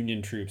like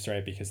Union troops,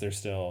 right? Because they're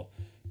still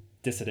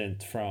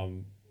dissident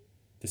from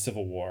the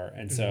Civil War,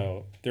 and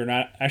so they're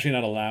not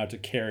allowed to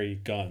carry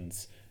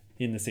guns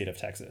in the state of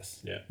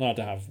Texas. Yeah, not allowed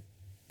to have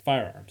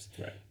firearms.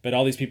 Right. But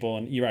all these people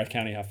in Erath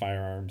County have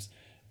firearms,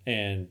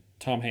 and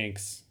Tom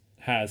Hanks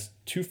has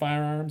 2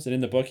 firearms, and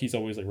in the book he's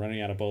always like running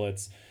out of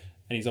bullets,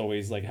 and he's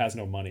always like has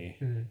no money.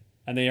 Mm-hmm.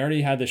 And they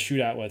already had this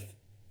shootout with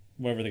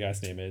whatever the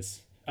guy's name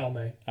is.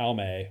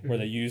 Almay, where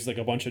they use like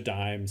a bunch of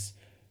dimes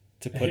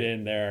to put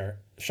in their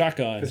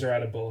shotgun because they're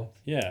out of bullets.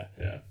 Yeah.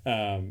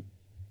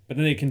 But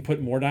then they can put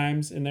more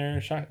dimes in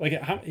their shot.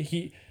 Like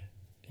he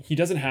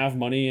doesn't have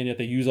money, and yet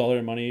they use all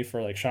their money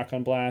for like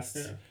shotgun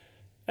blasts. Yeah.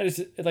 I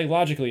just like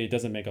logically it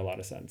doesn't make a lot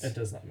of sense. It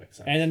does not make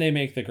sense. And then they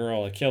make the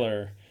girl a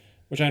killer,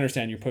 which I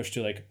understand you're pushed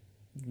to like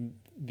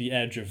the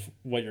edge of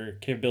what your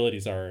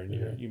capabilities are, and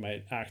Yeah. you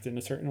might act in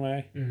a certain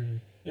way. Mm-hmm.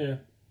 Yeah.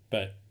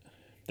 But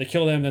they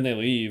kill them, then they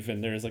leave,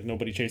 and there's like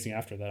nobody chasing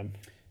after them.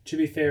 To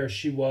be fair,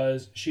 she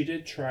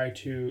did try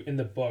to, in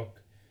the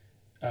book,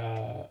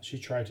 she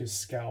tried to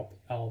scalp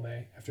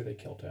Alme after they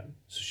killed him.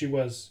 So she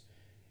was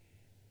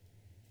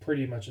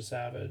pretty much a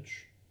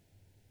savage.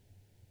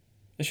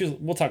 And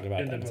we'll talk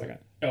about In that in the a book. second.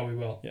 Oh, we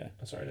will. Yeah.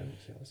 I'm sorry, I didn't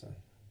see this.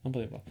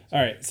 Unbelievable.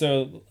 All right,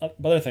 so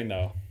other thing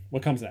though,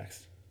 what comes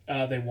next?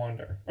 They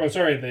wander. Oh,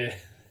 sorry, they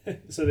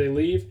so they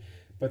leave,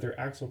 but their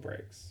axle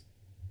breaks.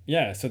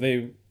 Yeah, so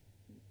they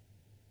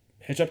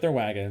hitch up their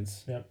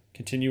wagons, Yep.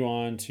 continue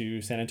on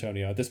to San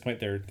Antonio. At this point,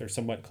 they're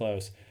somewhat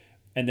close,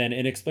 and then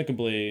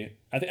inexplicably,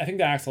 I think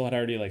the axle had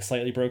already like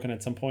slightly broken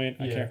at some point.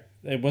 I Yeah. can't.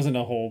 It wasn't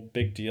a whole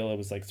big deal. It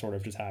was like sort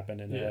of just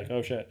happened, and they're Yeah. like,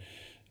 oh shit,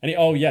 and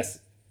oh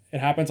yes, it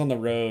happens on the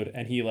road,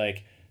 and he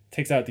like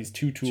takes out these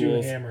two Two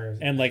tools hammers.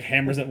 and like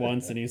hammers at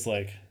once, and he's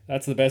like,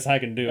 that's the best I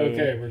can do.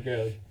 Okay, we're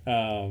good.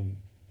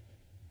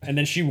 And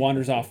then she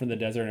wanders off in the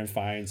desert and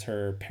finds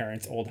her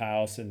parents' old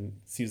house and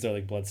sees they're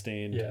like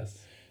bloodstained,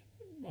 Yes.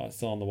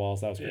 still on the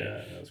walls. That was great.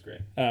 Yeah, that was great.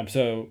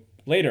 So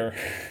later,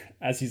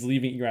 as he's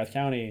leaving Erath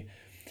County,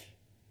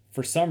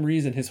 for some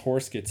reason his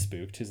horse gets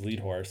spooked, his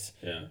lead horse,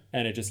 Yeah.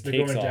 and it just They're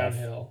takes going off.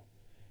 downhill.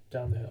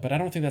 Down the hill. But I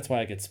don't think that's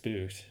why it gets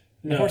spooked.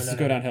 No, Horses no,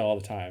 go no. downhill all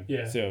the time.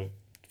 Yeah. So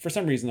for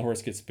some reason the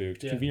horse gets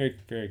spooked, Yeah. very,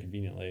 very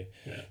conveniently.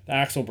 Yeah. The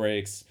axle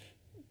breaks,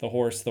 the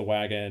horse, the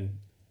wagon,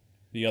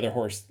 the other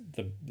horse,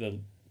 the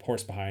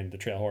horse behind, the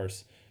trail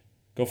horse,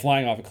 go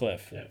flying off a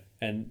cliff. Yeah.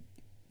 And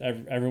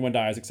everyone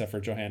dies except for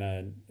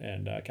Johanna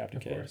and Captain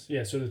Of Kidd. course.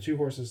 Yeah, so the two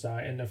horses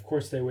die, and of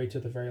course they wait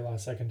till the very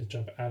last second to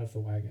jump out of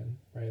the wagon,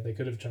 right? They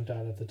could have jumped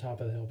out at the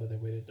top of the hill, but they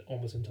waited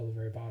almost until the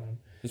very bottom.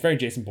 It's very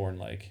Jason Bourne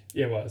like.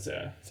 Yeah, it was,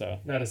 yeah. So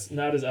Not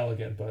as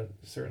elegant, but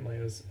certainly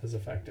as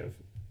effective.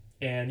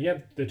 And yeah,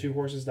 the two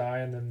horses die,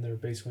 and then they're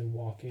basically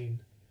walking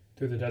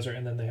through the desert,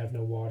 and then they have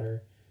no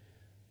water.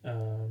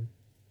 And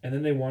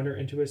then they wander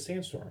into a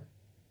sandstorm.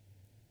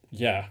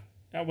 yeah.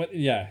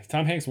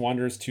 Tom Hanks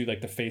wanders to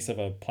like the face of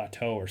a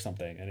plateau or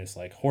something, and it's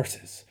like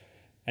horses,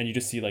 and you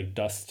just see like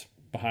dust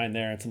behind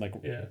there and some like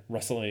Yeah.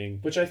 rustling.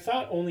 Which I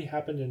thought only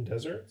happened in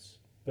deserts,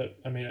 but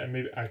I mean,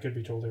 maybe I could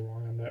be totally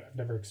wrong. I've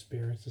never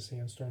experienced a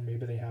sandstorm.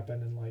 Maybe they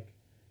happen in like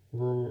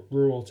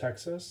rural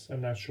Texas.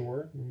 I'm not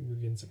sure. We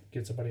can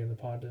get somebody in the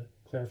pod to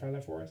clarify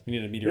that for us. We need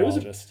a was a-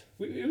 meteorologist.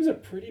 It was a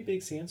pretty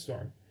big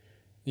sandstorm,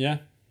 Yeah.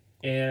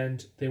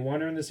 and they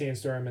wander in the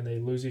sandstorm and they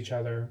lose each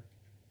other.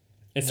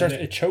 It And starts.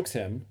 then It chokes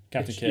him,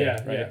 Captain Kidd.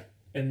 Yeah, right? yeah.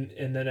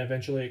 And then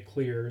eventually it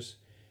clears,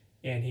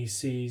 and he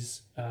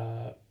sees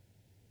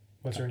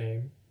what's her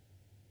name,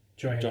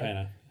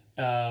 Johanna.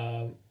 Um,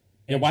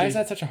 Yeah. and Why she- is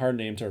that such a hard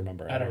name to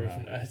remember? I don't know.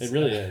 know. It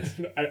really is.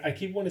 I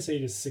keep wanting to say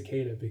just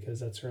Cicada because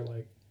that's her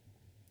like.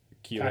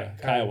 Kiowa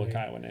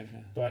Kiowa name. Yeah.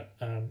 But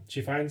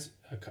she finds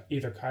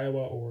either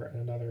Kiowa or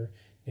another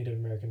Native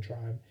American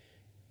tribe,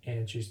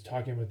 and she's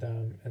talking with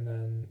them, and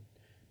then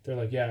they're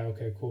like, "Yeah,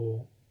 okay,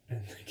 cool,"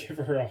 and they give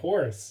her a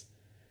horse.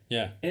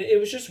 Yeah. And it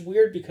was just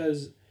weird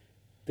because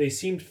they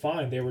seemed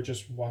fine. They were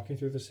just walking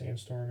through the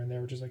sandstorm, and they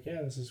were just like,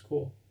 "Yeah, this is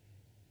cool."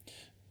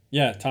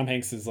 Yeah. Tom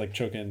Hanks is like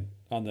choking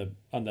on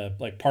the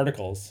like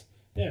particles.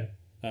 Yeah.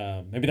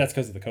 Maybe that's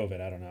because of the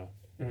COVID. I don't know.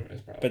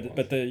 It's probably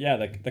But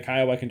the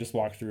Kiowa can just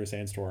walk through a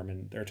sandstorm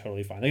and they're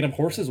totally fine. They can have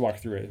horses walk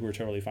through it who are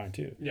totally fine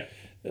too. Yeah.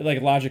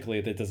 Like logically,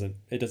 it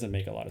doesn't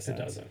make a lot of sense.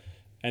 It doesn't.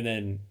 And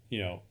then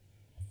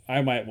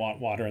I might want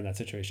water in that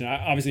situation.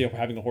 Obviously,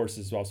 having a horse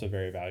is also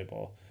very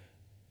valuable.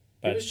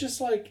 But It was just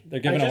like they're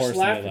given I a just horse and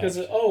laughed they because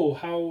left.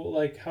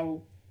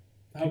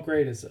 how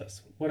great is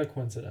this? What a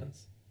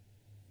coincidence!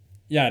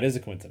 Yeah, it is a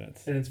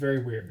coincidence. And it's very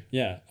weird.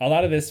 Yeah, a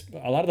lot of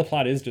the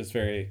plot is just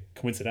very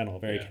coincidental,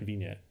 very Yeah.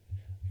 convenient.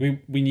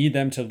 We need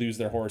them to lose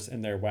their horse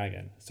and their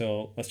wagon,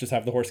 so let's just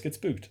have the horse get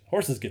spooked.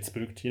 Horses get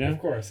spooked, Of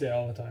course, yeah,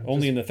 all the time.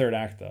 Only Just- in the third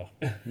act, though.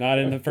 Not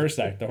in the first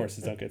act. The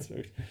horses don't get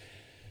spooked.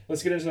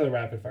 Let's get into the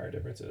rapid fire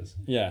differences.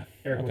 Yeah.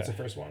 Eric, what's Okay.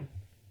 the first one?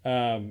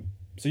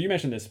 So you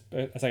mentioned this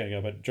a second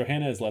ago, but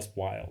Johanna is less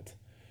wild.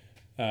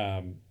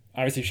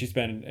 Obviously, she's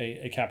been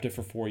a captive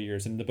for 4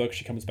 years. In the book,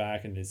 she comes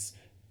back and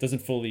doesn't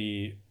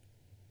fully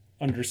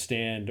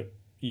understand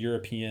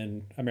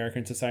European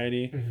American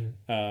society,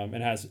 and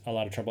has a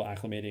lot of trouble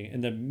acclimating.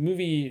 In the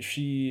movie,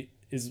 she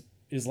is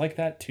like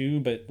that too,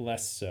 but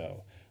less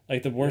so.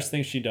 Like the worst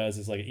thing she does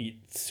is like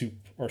eat soup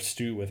or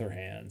stew with her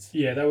hands.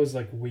 Yeah, that was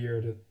like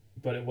weird,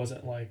 but it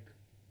wasn't like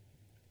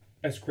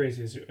as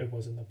crazy as it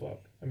was in the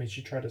book. I mean,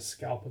 she tried to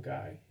scalp a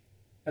guy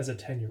as a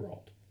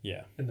 10-year-old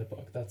Yeah. in the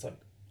book. That's like,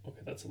 okay,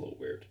 that's a little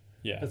weird.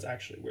 Yeah. That's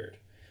actually weird.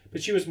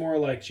 But she was more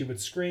like she would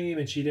scream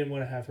and she didn't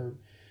want to have her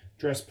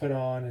dress put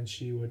on, and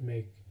she would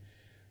make,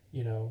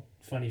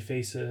 funny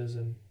faces,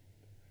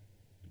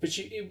 but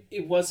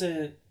it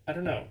wasn't, I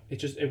don't know.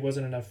 It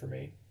wasn't enough for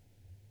me.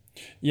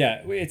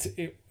 Yeah,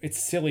 it's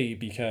silly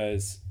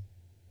because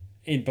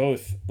in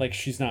both, like,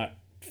 she's not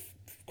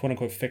quote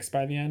unquote fixed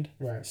by the end.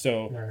 Right.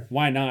 So Right.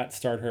 why not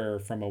start her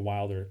from a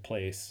wilder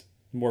place,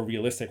 more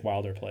realistic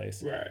wilder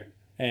place? Right.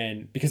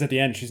 And because at the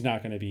end she's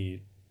not going to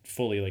be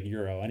fully like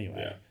Euro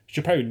anyway. Yeah.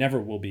 She probably never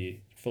will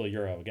be fully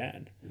Euro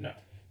again. No.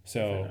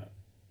 So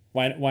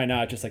why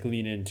not just like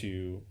lean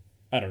into,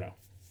 I don't know.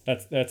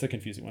 That's a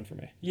confusing one for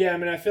me. Yeah, I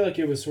mean, I feel like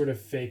it was sort of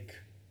fake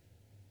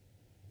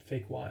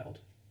wild.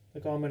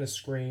 Like, oh, I'm gonna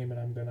scream and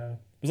I'm gonna.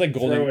 It was like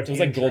Golden. Throw a It was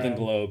like Golden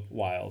tantrum. Globe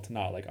wild,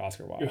 not like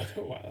Oscar wild.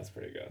 Wow, that's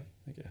pretty good.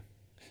 Okay.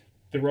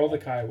 The role of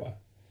the Kiowa.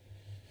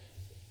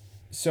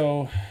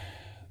 So,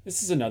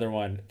 this is another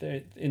one.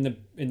 In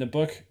the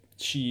book,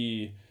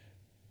 the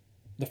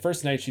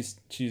first night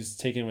she's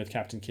taken with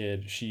Captain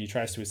Kidd, she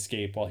tries to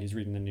escape while he's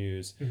reading the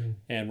news,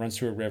 and runs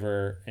to a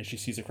river, and she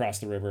sees across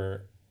the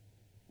river.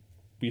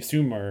 We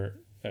assume are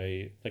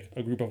a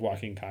group of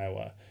walking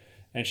Kiowa,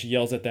 and she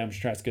yells at them.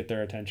 She tries to get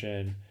their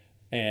attention,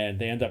 and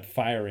they end up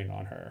firing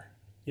on her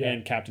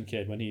and Captain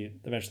Kidd when he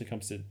eventually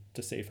comes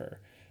to save her.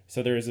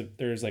 So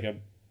there's like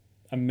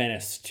a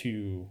menace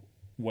to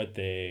what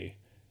they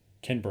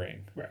can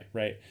bring.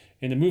 Right.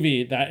 In the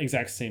movie, that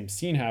exact same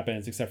scene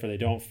happens, except for they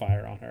don't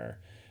fire on her.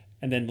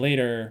 And then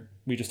later,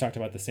 we just talked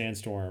about the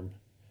sandstorm.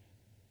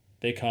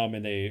 They come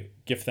and they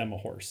gift them a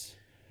horse.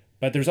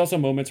 But there's also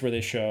moments where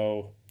they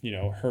show,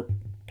 her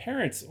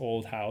parents'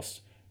 old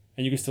house,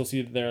 and you can still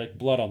see their like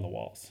blood on the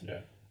walls. Yeah.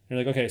 And you're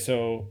like, okay,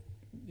 so,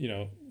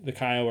 the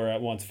Kiowa are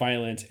at once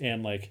violent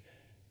and like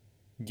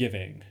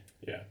giving.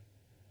 Yeah.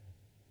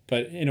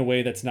 But in a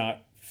way that's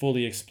not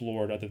fully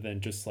explored, other than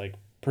just like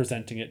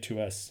presenting it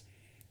to us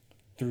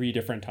 3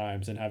 different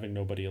times and having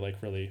nobody like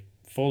really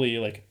fully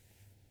like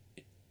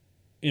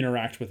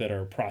interact with it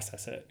or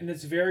process it. And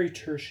it's very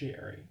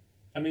tertiary.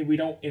 I mean, we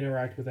don't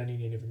interact with any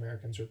Native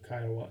Americans or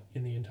Kiowa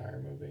in the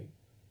entire movie,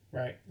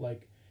 right?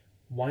 Like,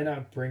 why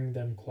not bring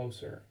them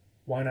closer?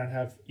 Why not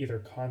have either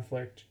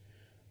conflict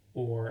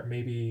or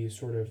maybe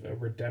sort of a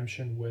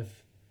redemption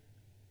with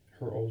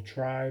her old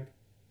tribe,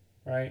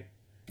 right?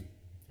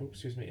 Oh,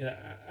 excuse me. And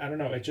I don't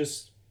know.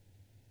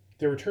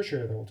 They were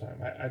tertiary the whole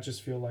time. I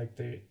just feel like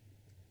they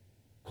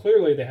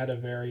had a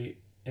very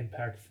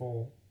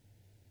impactful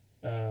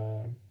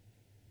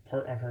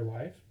part on her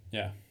life.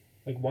 Yeah.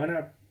 Like, why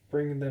not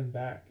bring them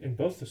back in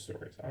both the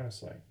stories,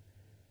 honestly?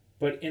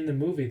 But in the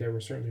movie, they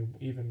were certainly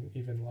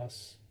even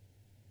less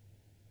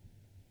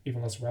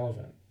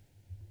relevant.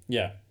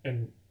 Yeah.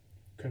 And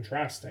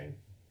contrasting,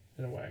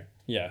 in a way.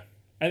 Yeah.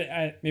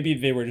 I maybe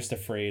they were just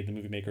afraid. The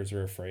movie makers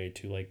were afraid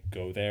to like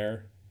go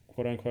there,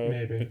 quote unquote,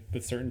 Maybe.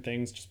 with certain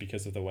things, just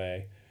because of the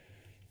way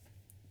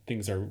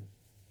things are.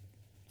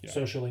 Yeah.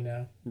 Socially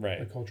now, right?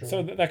 Like culturally.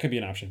 So that could be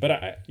an option, but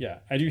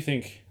I do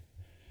think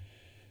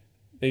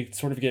they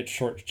sort of get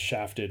short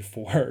shafted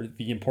for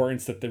the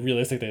importance that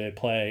realistically they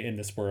play in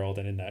this world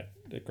and in that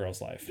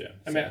girl's life. Yeah.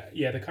 I mean,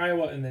 the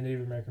Kiowa and the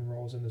Native American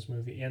roles in this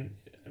movie and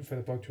for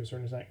the book to a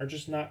certain extent are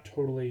just not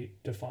totally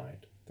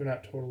defined. They're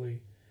not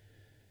totally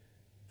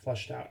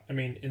fleshed out. I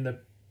mean, in the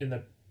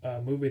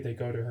movie, they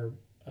go to her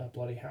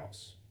bloody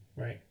house,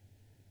 right?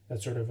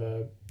 That's sort of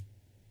a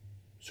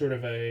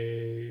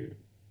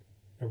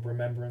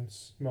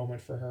remembrance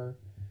moment for her.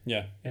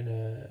 Yeah.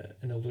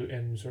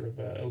 And sort of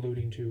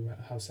alluding to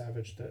how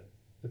savage that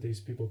these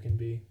people can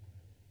be.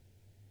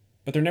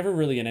 But they're never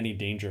really in any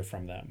danger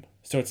from them.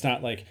 So it's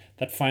not like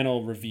that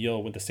final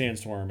reveal with the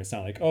sandstorm. It's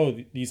not like, oh,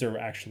 these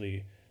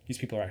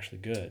people are actually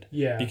good.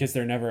 Yeah. Because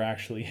they're never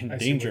actually in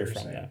danger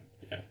from them.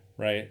 Yeah.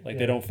 Right? Like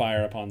they don't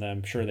fire upon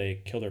them. Sure,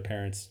 they killed their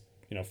parents,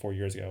 4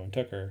 years ago and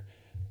took her.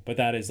 But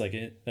that is like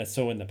that's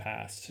so in the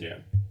past. Yeah.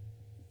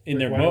 In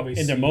their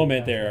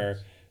moment, they're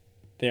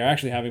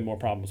actually having more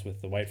problems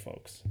with the white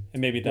folks,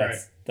 and maybe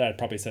that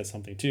probably says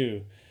something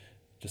too.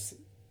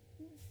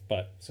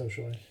 But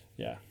socially.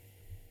 Yeah.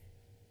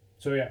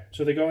 So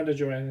they go into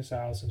Joanna's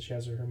house, and she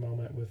has her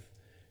moment with,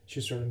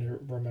 she's starting to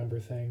remember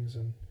things,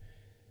 and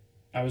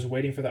I was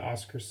waiting for the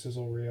Oscar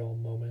sizzle reel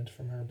moment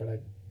from her, but I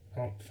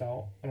don't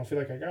feel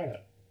like I got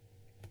it.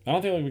 I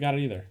don't think we got it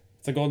either.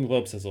 It's a Golden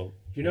Globe sizzle.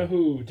 You know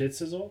who did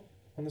sizzle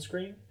on the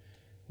screen?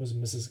 It was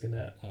Mrs.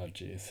 Gannett. Oh,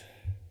 jeez.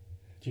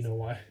 Do you know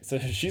why? So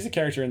she's a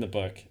character in the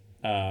book,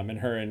 and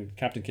her and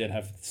Captain Kidd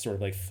have sort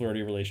of like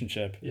flirty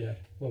relationship. Yeah.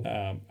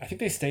 I think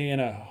they stay in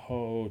a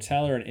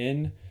hotel or an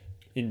inn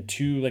in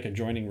 2 like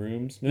adjoining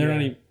rooms. They're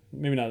not even,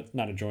 maybe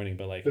not adjoining,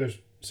 but like they're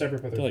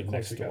separate, but they're like close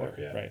next together. door,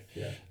 Yeah. right?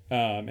 Yeah.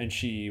 And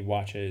she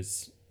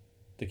watches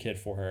the kid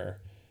for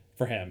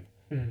him.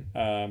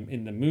 Mm-hmm.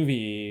 In the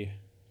movie,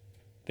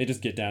 they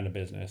just get down to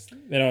business.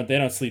 They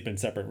don't sleep in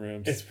separate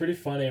rooms. It's pretty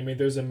funny. I mean,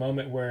 there's a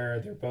moment where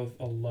they're both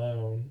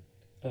alone,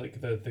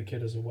 like the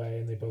kid is away,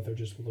 and they both are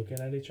just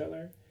looking at each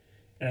other.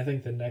 And I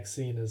think the next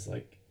scene is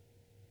like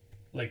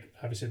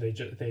obviously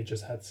they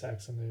just had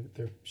sex,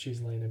 and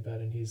she's laying in bed,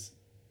 and he's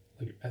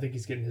like, I think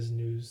he's getting his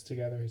news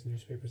together, his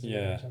newspapers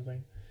together or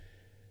something.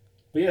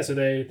 But yeah, so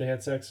they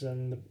had sex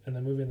in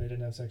the movie, and they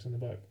didn't have sex in the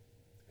book.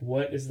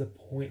 What is the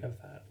point of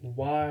that?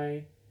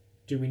 Why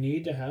do we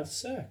need to have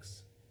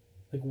sex?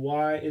 Like,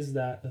 why is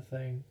that a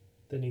thing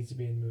that needs to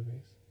be in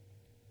movies?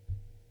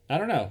 I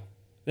don't know.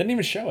 They didn't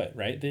even show it,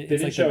 right? They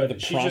didn't show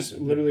it. She just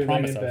literally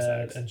laying in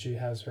bed, and she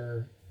has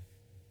her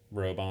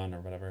robe on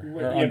or whatever.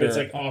 But it's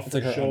like off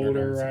her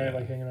shoulder, right?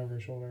 Like hanging over her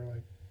shoulder,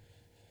 like.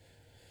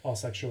 all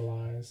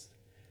sexualized.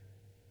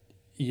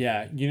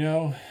 Yeah, you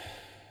know,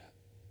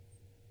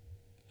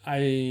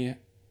 I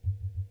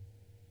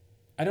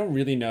don't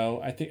really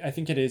know. I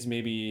think it is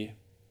maybe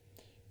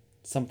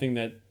something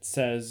that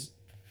says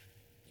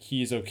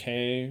he's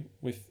okay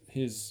with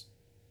his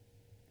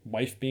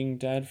wife being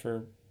dead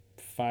for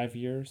 5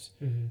 years,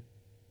 Mm-hmm.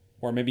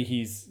 or maybe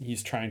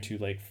he's trying to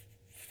like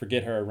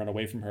forget her, run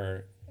away from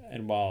her,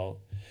 and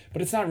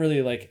but it's not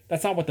really like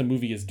that's not what the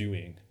movie is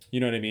doing. You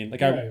know what I mean?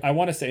 Like Right. I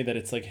want to say that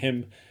it's like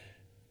him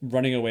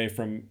running away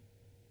from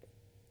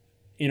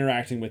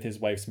interacting with his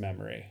wife's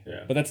memory.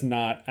 Yeah. But that's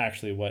not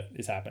actually what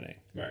is happening.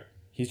 Right.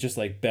 He's just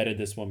like bedded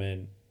this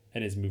woman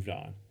and has moved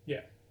on.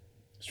 Yeah.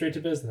 Straight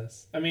to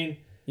business. I mean,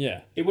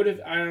 Yeah.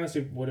 I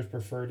honestly would have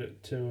preferred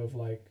it to have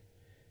like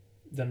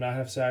them not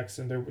have sex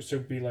and there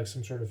would be like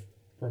some sort of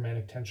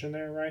romantic tension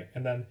there, right?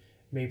 And then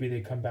maybe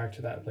they come back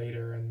to that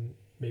later and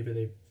maybe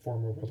they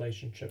form a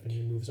relationship and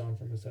he moves on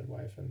from his dead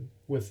wife and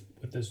with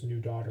this new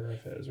daughter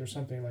of his or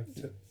something like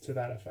to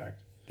that effect.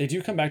 They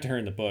do come back to her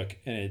in the book,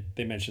 and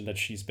they mentioned that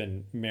she's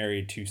been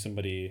married to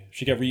somebody.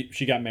 She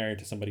got married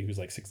to somebody who's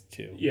like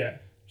 62. Yeah.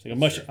 It's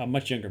like a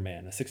much younger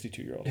man, a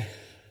 62-year-old.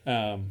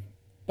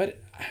 But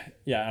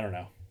yeah, I don't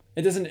know.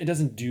 It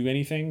doesn't do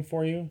anything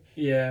for you.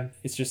 Yeah.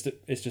 It's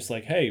just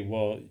like, hey,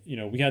 well, you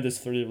know, we had this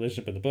 30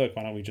 relationship in the book.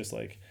 Why don't we just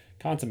like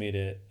consummate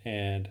it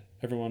and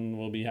everyone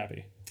will be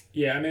happy?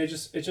 Yeah, I mean, it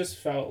just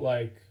felt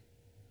like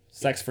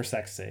Sex for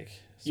sex sake.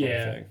 Sort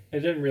of thing. it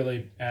didn't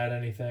really add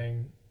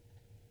anything.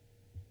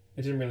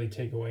 It didn't really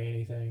take away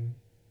anything.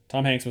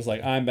 Tom Hanks was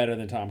like, I'm better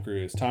than Tom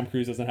Cruise. Tom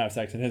Cruise doesn't have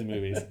sex in his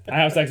movies. I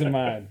have sex in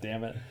mine.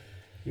 Damn it.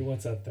 He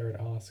wants that third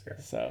Oscar.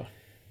 So,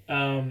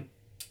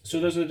 so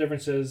those are the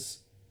differences.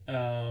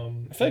 I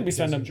feel like we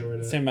spend enjoyed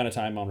the it. same amount of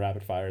time on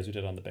rapid fire as we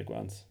did on the big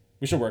ones.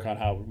 We should work on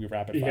how we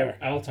rapid Yeah, fire.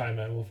 I'll time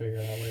it. We'll figure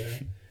it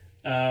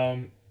out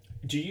later.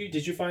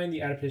 Did you find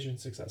the adaptation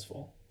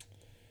successful?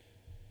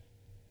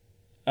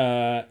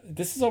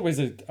 This is always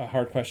a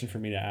hard question for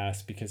me to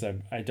ask because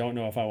I don't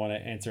know if I want to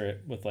answer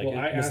it with like, Well,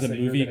 I was asked the that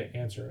movie? you're going to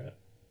answer it.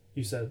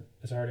 You said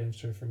it's a hard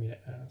answer for me to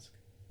ask.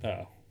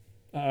 Oh.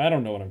 I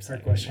don't know what I'm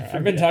saying. question for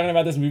I've been me. talking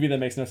about this movie that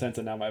makes no sense,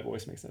 and now my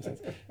voice makes no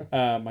sense.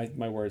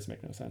 My words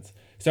make no sense.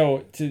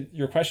 So, to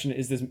your question,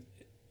 is this?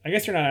 I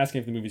guess you're not asking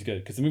if the movie's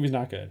good because the movie's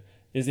not good.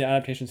 Is the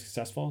adaptation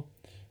successful?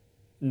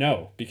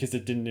 No, because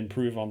it didn't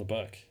improve on the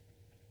book.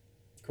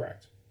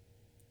 Correct.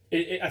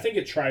 I think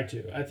it tried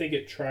to. I think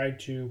it tried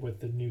to with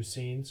the new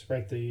scenes,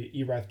 right? The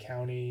Erath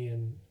County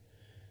and,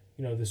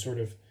 you know, the sort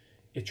of,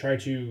 it tried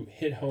to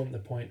hit home the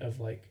point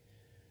of like,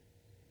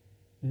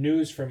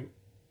 news from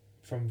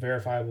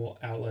verifiable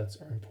outlets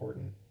are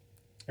important,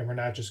 and we're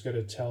not just going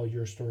to tell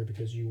your story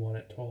because you want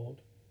it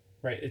told,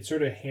 right? It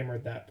sort of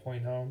hammered that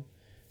point home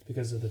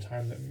because of the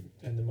time that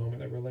and the moment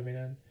that we're living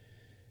in.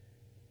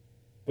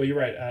 But you're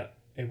right.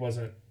 It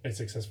wasn't a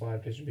successful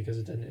adaptation because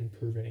it didn't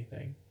improve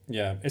anything.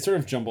 Yeah, it sort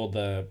of jumbled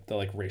the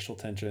like racial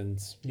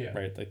tensions. Yeah.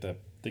 Right, like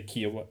the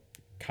Kiowa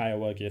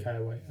get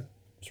Kiowa, yeah.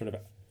 sort of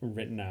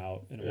written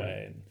out in a Yeah.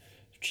 way and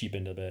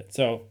cheapened a bit.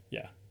 So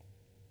yeah,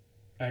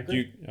 I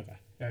agree. okay.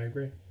 I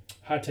agree.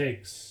 Hot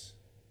takes.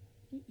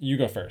 You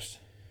go first.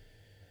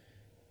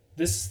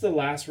 This is the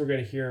last we're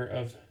going to hear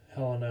of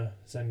Helena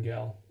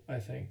Zengel, I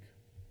think.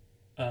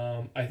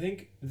 I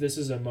think this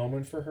is a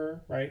moment for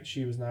her, right?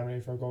 She was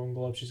nominated for a Golden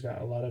Globe. She's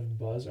got a lot of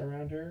buzz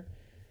around her.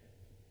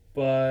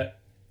 But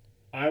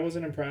I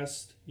wasn't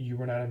impressed. You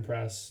were not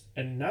impressed.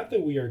 And not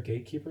that we are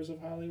gatekeepers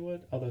of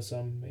Hollywood, although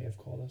some may have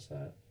called us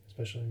that,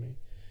 especially me.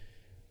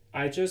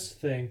 I just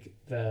think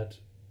that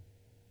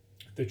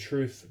the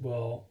truth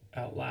will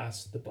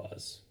outlast the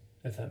buzz,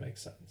 if that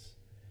makes sense.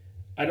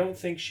 I don't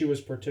think she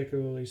was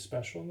particularly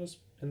special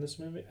in this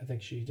movie. I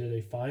think she did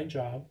a fine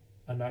job.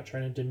 I'm not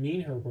trying to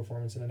demean her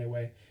performance in any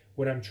way.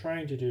 What I'm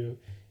trying to do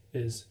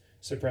is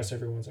suppress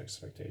everyone's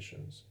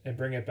expectations and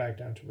bring it back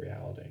down to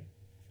reality.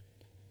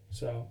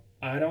 So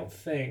I don't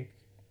think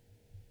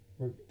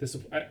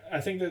I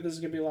think that this is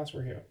gonna be the last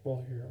we'll hear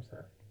of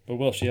her.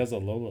 But she has a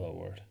Lola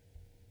Award.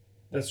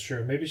 That's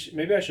true.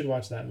 Maybe I should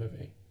watch that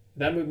movie.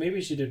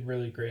 Maybe she did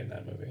really great in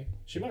that movie.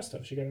 She must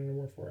have. She got an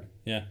award for it.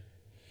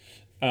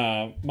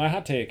 Yeah. My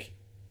hot take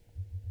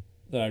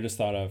that I just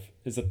thought of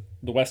is that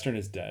the Western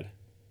is dead.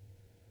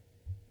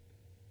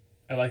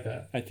 I like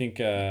that. I think,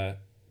 there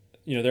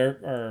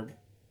are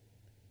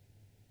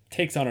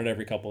takes on it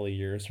every couple of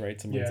years,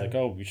 right? Someone's Yeah. like,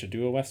 oh, we should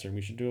do a Western.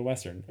 We should do a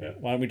Western. Yeah.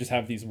 Why don't we just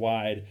have these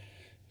wide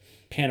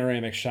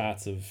panoramic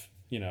shots of,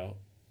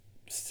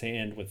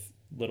 sand with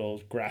little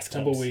grass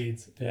clumps?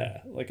 Tumbleweeds.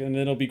 Yeah. And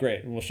it'll be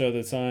great. And we'll show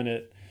the sun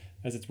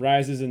as it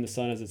rises and the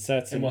sun as it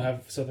sets. And we'll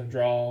have Southern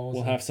draws.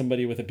 We'll have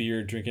somebody with a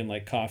beard drinking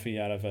like coffee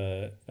out of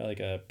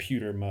a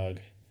pewter mug,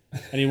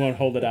 and he won't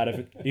hold it out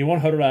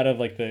of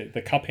like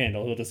the cup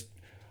handle. He'll just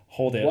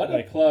hold it. What a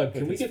like, plug! with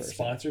Can we his get person.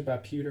 sponsored by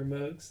pewter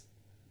mugs?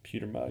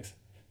 Pewter mugs.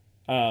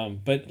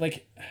 But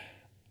like,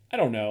 I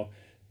don't know.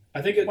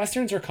 I think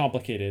Westerns are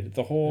complicated.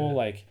 The whole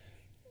like,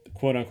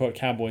 quote unquote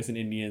cowboys and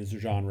Indians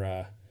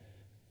genre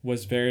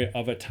was very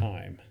of a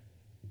time,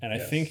 and I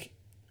Yes. think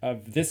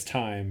of this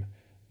time,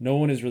 no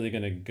one is really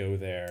going to go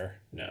there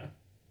No.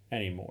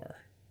 anymore.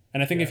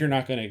 And I think if Yeah. you're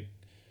not going to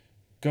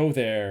go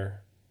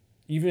there,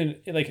 even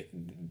like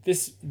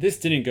this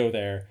didn't go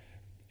there.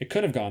 It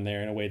could have gone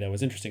there in a way that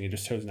was interesting. It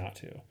just chose not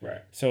to.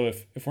 Right. So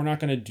if we're not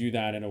going to do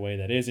that in a way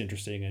that is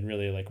interesting and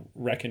really like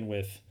reckon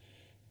with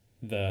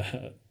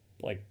the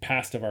like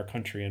past of our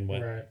country and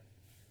what Right.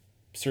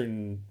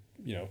 certain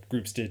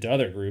groups did to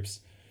other groups,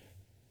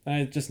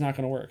 it's just not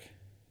going to work.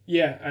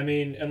 Yeah, I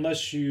mean,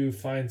 unless you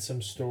find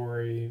some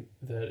story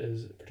that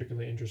is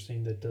particularly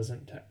interesting that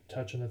doesn't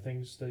touch on the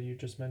things that you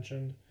just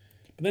mentioned.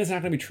 But then it's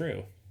not going to be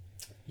true.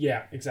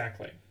 Yeah,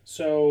 exactly.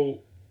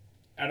 So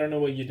I don't know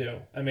what you do.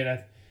 I mean,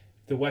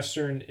 the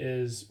Western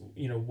is,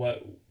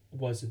 what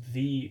was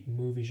the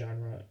movie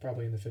genre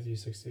probably in the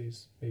 50s,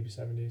 60s, maybe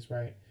 70s,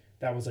 right?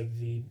 That was like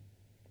the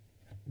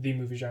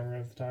movie genre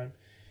of the time.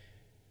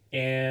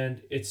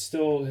 And it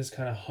still has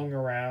kind of hung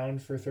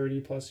around for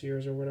 30 plus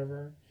years or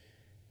whatever.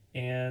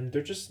 And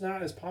they're just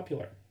not as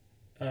popular.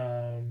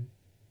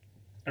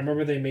 I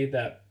remember they made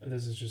that,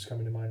 this is just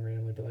coming to mind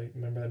randomly, but like,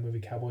 remember that movie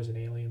Cowboys and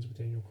Aliens with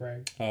Daniel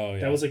Craig? Oh, yeah.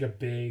 That was like a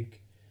big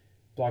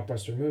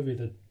blockbuster movie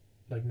that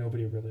like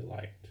nobody really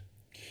liked.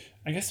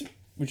 I guess,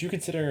 would you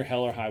consider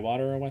Hell or High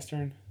Water a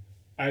Western?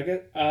 I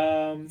get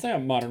It's like a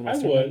modern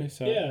Western I would. movie.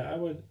 So Yeah,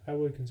 I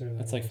would consider that.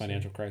 that's like Western.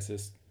 financial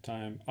crisis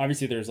time.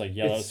 Obviously, there's like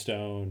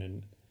Yellowstone,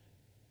 and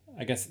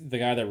I guess the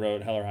guy that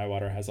wrote Hell or High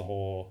Water has a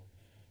whole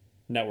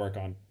network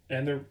on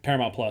And they're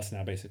Paramount Plus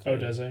now, basically.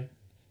 does he?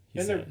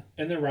 He's And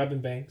they're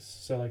Robin Banks,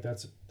 so like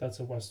that's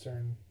a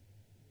Western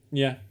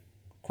yeah,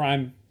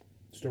 crime.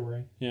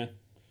 story. Yeah.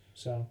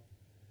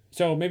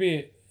 So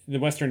Maybe the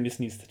Western just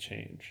needs to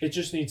change. it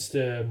just needs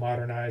to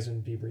modernize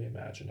and be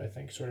reimagined, I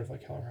think, sort of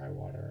like Hell or High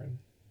Water and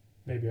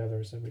maybe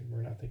others that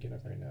we're not thinking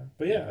of right now.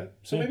 But yeah,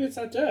 so Yeah. maybe it's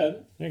not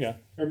dead. There you go.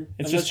 Or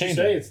It's unless just you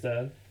changing. say it's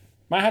dead.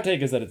 My hot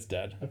take is that it's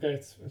dead. Okay,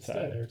 it's So,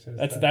 dead. Eric said it's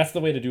That's dead. that's the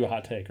way to do a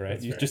hot take, right?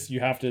 That's fair. You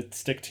have to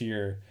stick to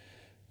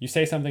you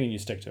say something and you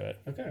stick to it.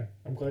 Okay,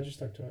 I'm glad you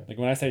stuck to it. Like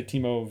when I say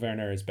Timo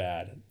Werner is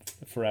bad,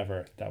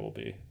 forever that will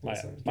be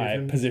Listen, give my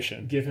him-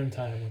 position. Give him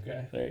time,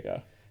 okay? There you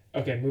go.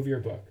 Okay, movie or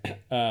book?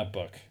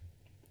 Book.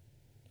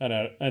 I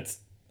know it's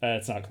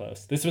not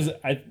close.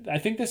 I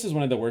think this is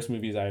one of the worst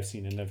movies I've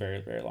seen in a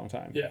very, very long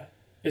time. Yeah,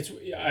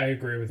 I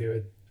agree with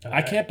you.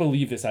 I can't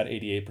believe this had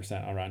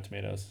 88% on Rotten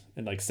Tomatoes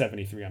and like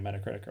 73 on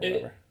Metacritic or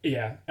whatever.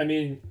 Yeah, I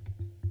mean,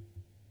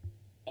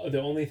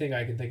 the only thing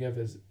I can think of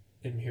is,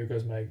 and here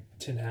goes my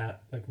tin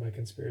hat, like my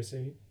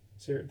conspiracy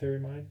theory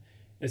mind,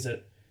 is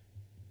that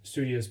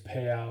studios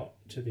pay out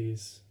to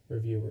these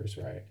reviewers,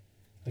 right?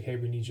 Like, hey,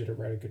 we need you to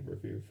write a good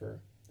review for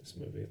this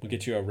movie. We'll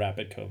get you a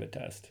rapid COVID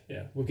test.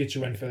 Yeah, we'll get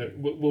you in for the.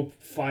 We'll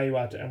fly you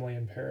out to Emily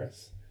in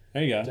Paris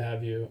There you to go.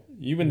 have you.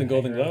 You win the hang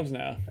Golden around. Globes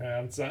now.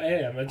 I'm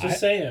just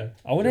saying.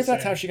 I wonder if Just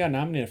that's saying. how she got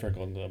nominated for a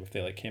Golden Globe, if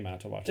they like came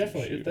out to watch the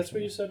Definitely, shoot or that's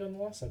what you something. said on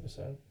the last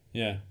episode.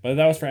 Yeah, but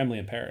that was for Emily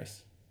in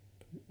Paris.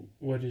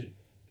 What did?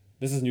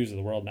 This is news of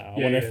the world now. I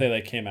Yeah, wonder yeah. if they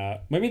like came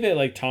out. Maybe they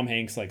like Tom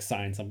Hanks like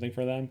signed something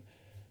for them,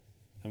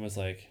 and was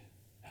like,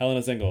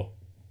 Helena Single,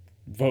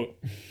 vote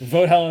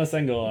Helena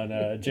Single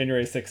on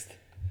January 6th.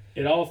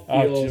 It all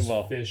Oh, feels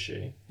well,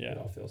 fishy. yeah. It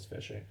all feels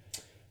fishy.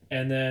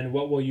 And then,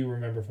 what will you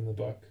remember from the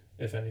book,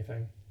 if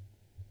anything?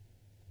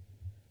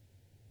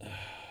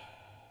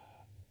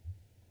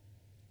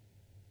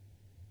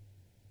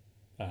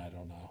 I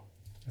don't know.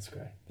 That's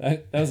okay.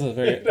 That was a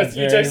very.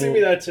 You texted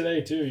me that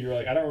today too. You were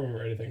like, I don't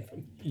remember anything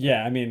from.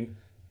 Yeah, I mean,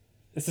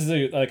 this is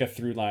like a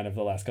through line of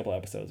the last couple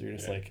episodes. You're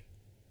just Yeah. like,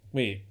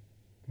 wait,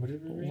 What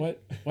did we read?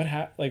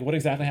 what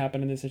exactly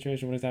happened in this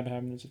situation? What exactly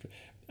happened in this situation?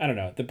 I don't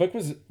know. The book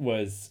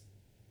was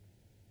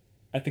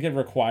I think it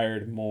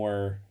required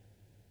more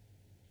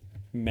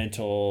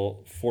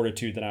mental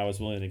fortitude than I was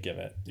willing to give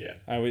it. Yeah.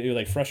 It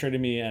like frustrated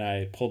me and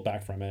I pulled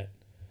back from it.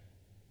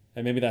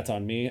 And maybe that's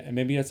on me and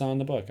maybe it's on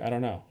the book. I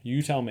don't know.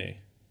 You tell me.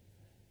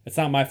 It's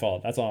not my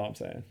fault. That's all I'm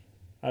saying.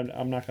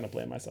 I'm not going to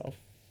blame myself.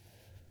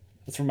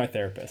 That's for my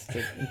therapist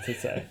to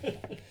say.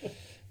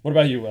 What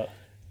about you, Will?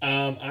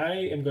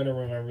 I am going to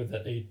remember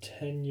that a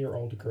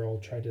 10-year-old girl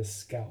tried to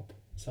scalp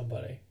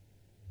somebody.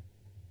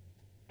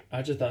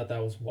 I just thought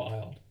that was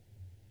wild.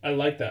 I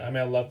like that. I mean,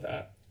 I love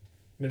that.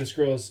 I mean, this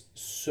girl is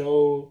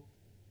so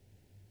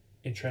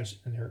entrenched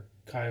in her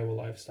Kiowa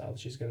lifestyle.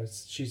 She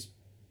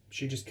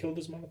just killed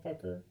this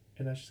motherfucker,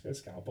 and now she's gonna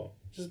scalp him.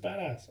 Just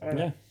badass. I don't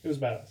know. Yeah. It was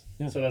badass.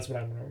 Yeah. So that's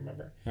what I'm gonna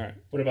remember. All right.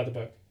 What about the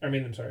book?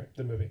 I'm sorry,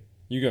 the movie.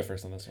 You go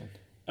first on this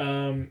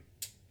one.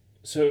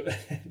 So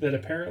that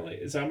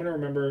apparently, so I'm gonna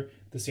remember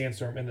the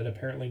sandstorm, and that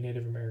apparently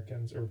Native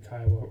Americans or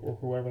Kiowa or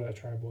whoever that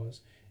tribe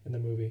was in the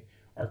movie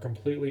are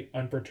completely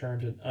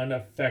unperturbed and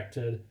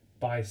unaffected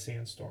by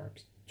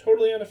sandstorms.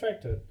 Totally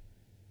unaffected.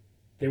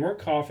 They weren't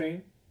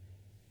coughing.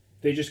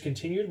 They just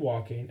continued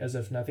walking as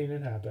if nothing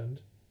had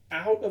happened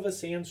out of a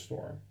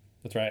sandstorm.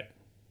 That's right.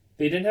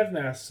 They didn't have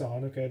masks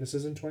on. Okay, this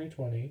isn't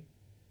 2020.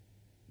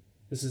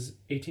 This is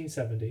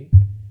 1870.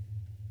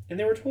 And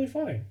they were totally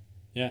fine.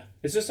 Yeah.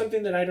 Is this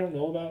something that I don't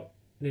know about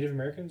Native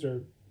Americans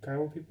or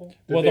Kiowa people?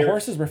 That Well, the they're-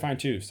 horses were fine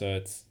too, so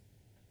it's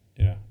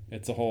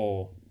a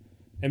whole,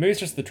 and maybe it's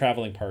just the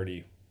traveling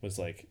party was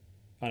like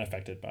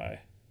unaffected by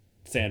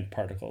sand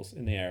particles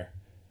in the air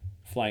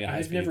flying at high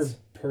I've speeds. never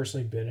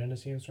personally been in a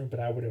sandstorm, but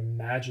I would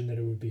imagine that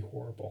it would be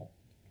horrible.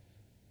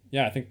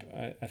 Yeah, I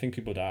think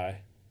people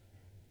die.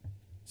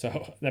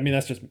 So I mean,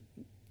 that's just,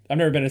 I've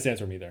never been in a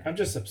sandstorm either. I'm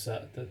just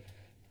upset that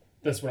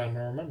that's what I'm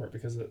gonna remember,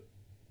 because it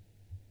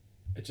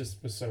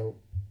just was so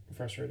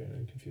frustrating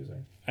and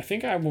confusing. I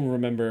think I will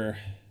remember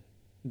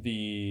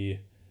the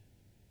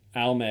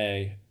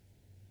Alme,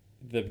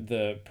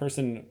 the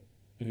person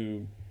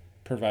who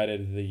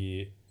provided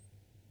the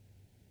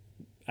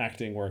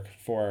acting work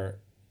for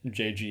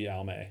J.G.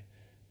 Alme.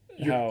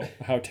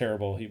 How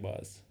terrible he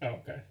was. Oh,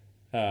 okay.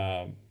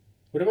 Um,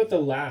 What about the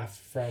laugh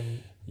from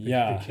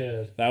the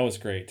kid? that was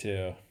great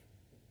too.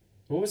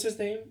 What was his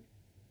name?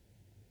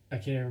 I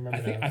can't even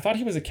remember. I thought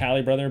he was a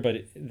Cali brother,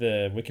 but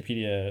the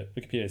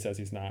Wikipedia says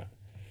he's not.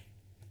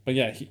 But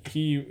yeah,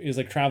 he is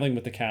like traveling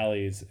with the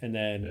Calis, and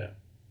then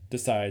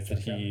decides that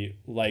he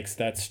likes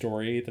that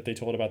story that they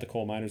told about the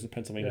coal miners in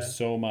Pennsylvania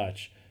so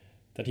much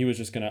that he was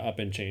just gonna up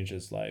and change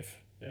his life.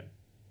 Yeah.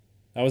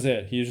 That was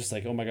it. He was just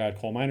like, oh my God,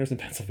 coal miners in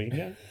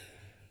Pennsylvania?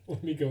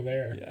 Let me go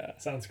there. Yeah.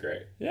 Sounds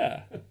great.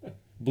 Yeah.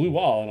 Blue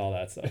wall and all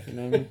that stuff. You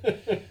know what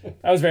I mean?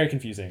 That was very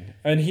confusing.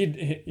 And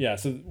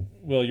so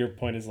Will, your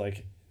point is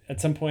like,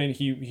 at some point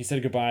he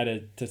said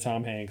goodbye to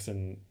Tom Hanks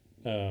and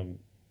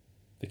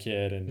the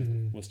kid,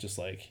 and was just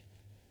like,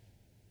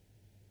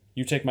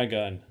 you take my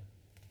gun,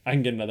 I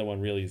can get another one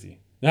real easy.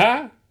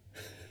 Ah!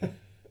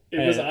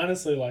 It was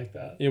honestly like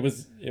that. It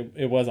was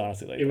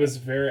honestly like it was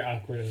very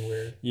awkward and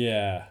weird.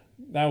 Yeah,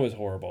 that was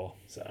horrible.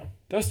 So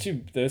those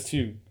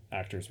two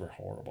actors were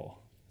horrible.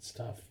 It's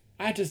tough.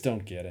 I just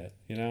don't get it,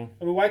 you know?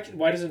 I mean,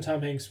 why doesn't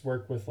Tom Hanks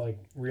work with like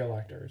real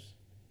actors?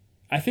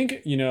 I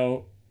think, you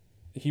know,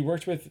 he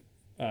worked with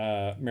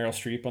Meryl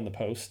Streep on The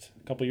Post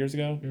a couple years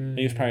ago. And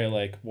he was probably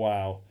like,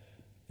 wow,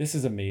 this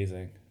is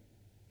amazing.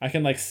 I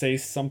can like say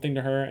something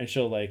to her and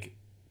she'll like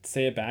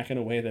say it back in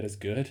a way that is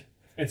good.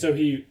 And so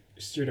he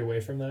steered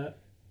away from that.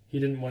 He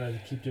didn't want to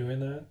keep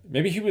doing that.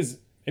 Maybe he was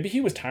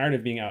tired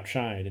of being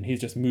outshined, and he's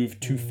just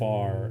moved too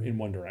far in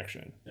one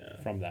direction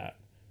from that.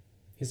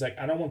 He's like,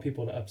 I don't want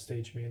people to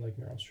upstage me like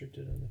Meryl Streep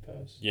did in The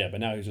Post. Yeah, but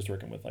now he's just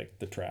working with like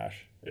the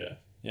trash. Yeah.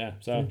 Yeah.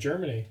 So from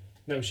Germany.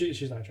 No,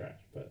 she's not trash,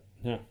 but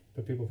yeah.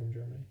 But people from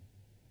Germany.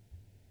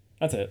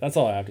 That's it. That's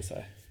all I have to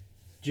say.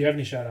 Do you have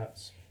any shout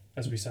outs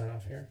as we sign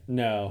off here?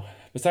 No.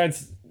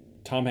 Besides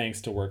Tom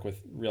Hanks to work with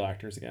real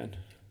actors again.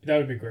 That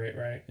would be great,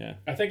 right? Yeah.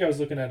 I think I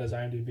was looking at his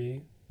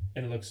IMDb,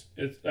 and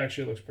it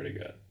actually looks pretty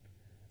good.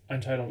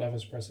 Untitled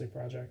Elvis Presley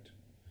Project.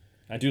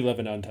 I do love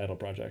an untitled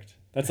project.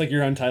 That's like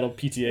your untitled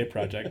PTA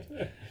project.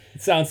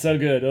 It sounds so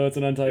good. Oh, it's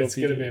an untitled It's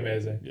going to be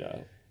amazing.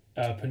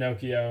 Yeah.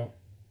 Pinocchio.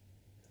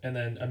 And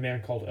then A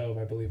Man Called Ove,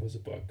 I believe, was a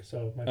book.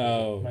 So it might be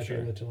a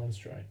Little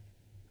Joint.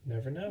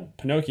 Never know.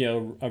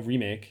 Pinocchio, a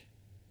remake.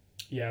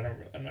 Yeah,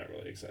 I'm not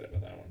really excited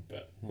about that one,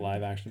 but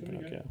live action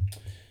Pinocchio.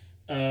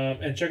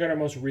 And check out our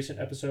most recent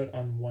episode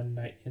on One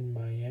Night in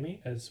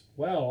Miami, as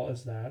well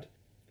as that.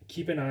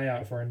 Keep an eye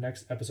out for our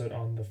next episode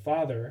on The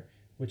Father,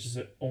 which is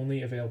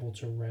only available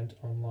to rent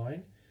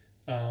online,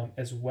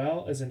 as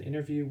well as an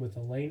interview with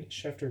Elaine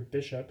Schefter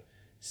Bishop,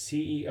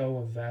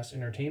 CEO of Vast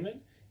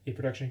Entertainment, a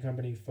production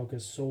company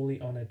focused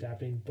solely on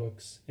adapting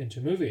books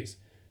into movies.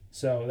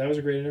 So that was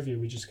a great interview.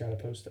 We just got to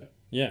post it.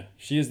 Yeah,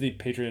 she is the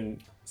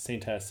patron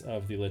saintess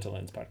of the Little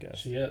Lens podcast.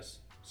 She is.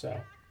 So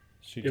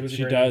she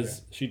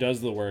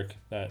does the work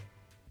that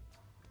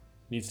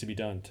needs to be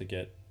done to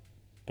get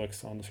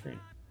books on the screen.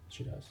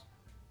 She does.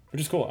 Which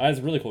is cool. It's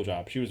a really cool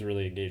job. She was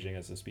really engaging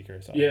as a speaker.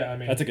 So yeah, I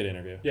mean, that's a good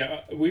interview.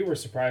 Yeah, we were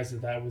surprised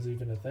that was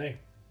even a thing.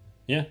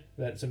 Yeah.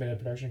 That somebody at a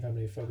production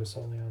company focused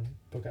solely on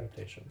book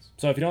adaptations.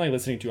 So if you don't like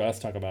listening to us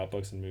talk about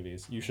books and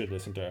movies, you should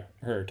listen to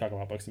her talk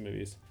about books and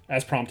movies,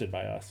 as prompted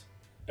by us.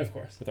 Of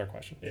course. With our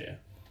questions. Yeah.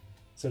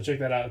 So check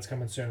that out. It's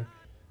coming soon.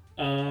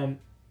 And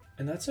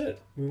that's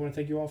it. We want to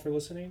thank you all for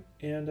listening,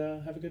 and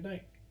have a good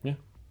night. Yeah.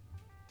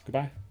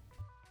 Goodbye.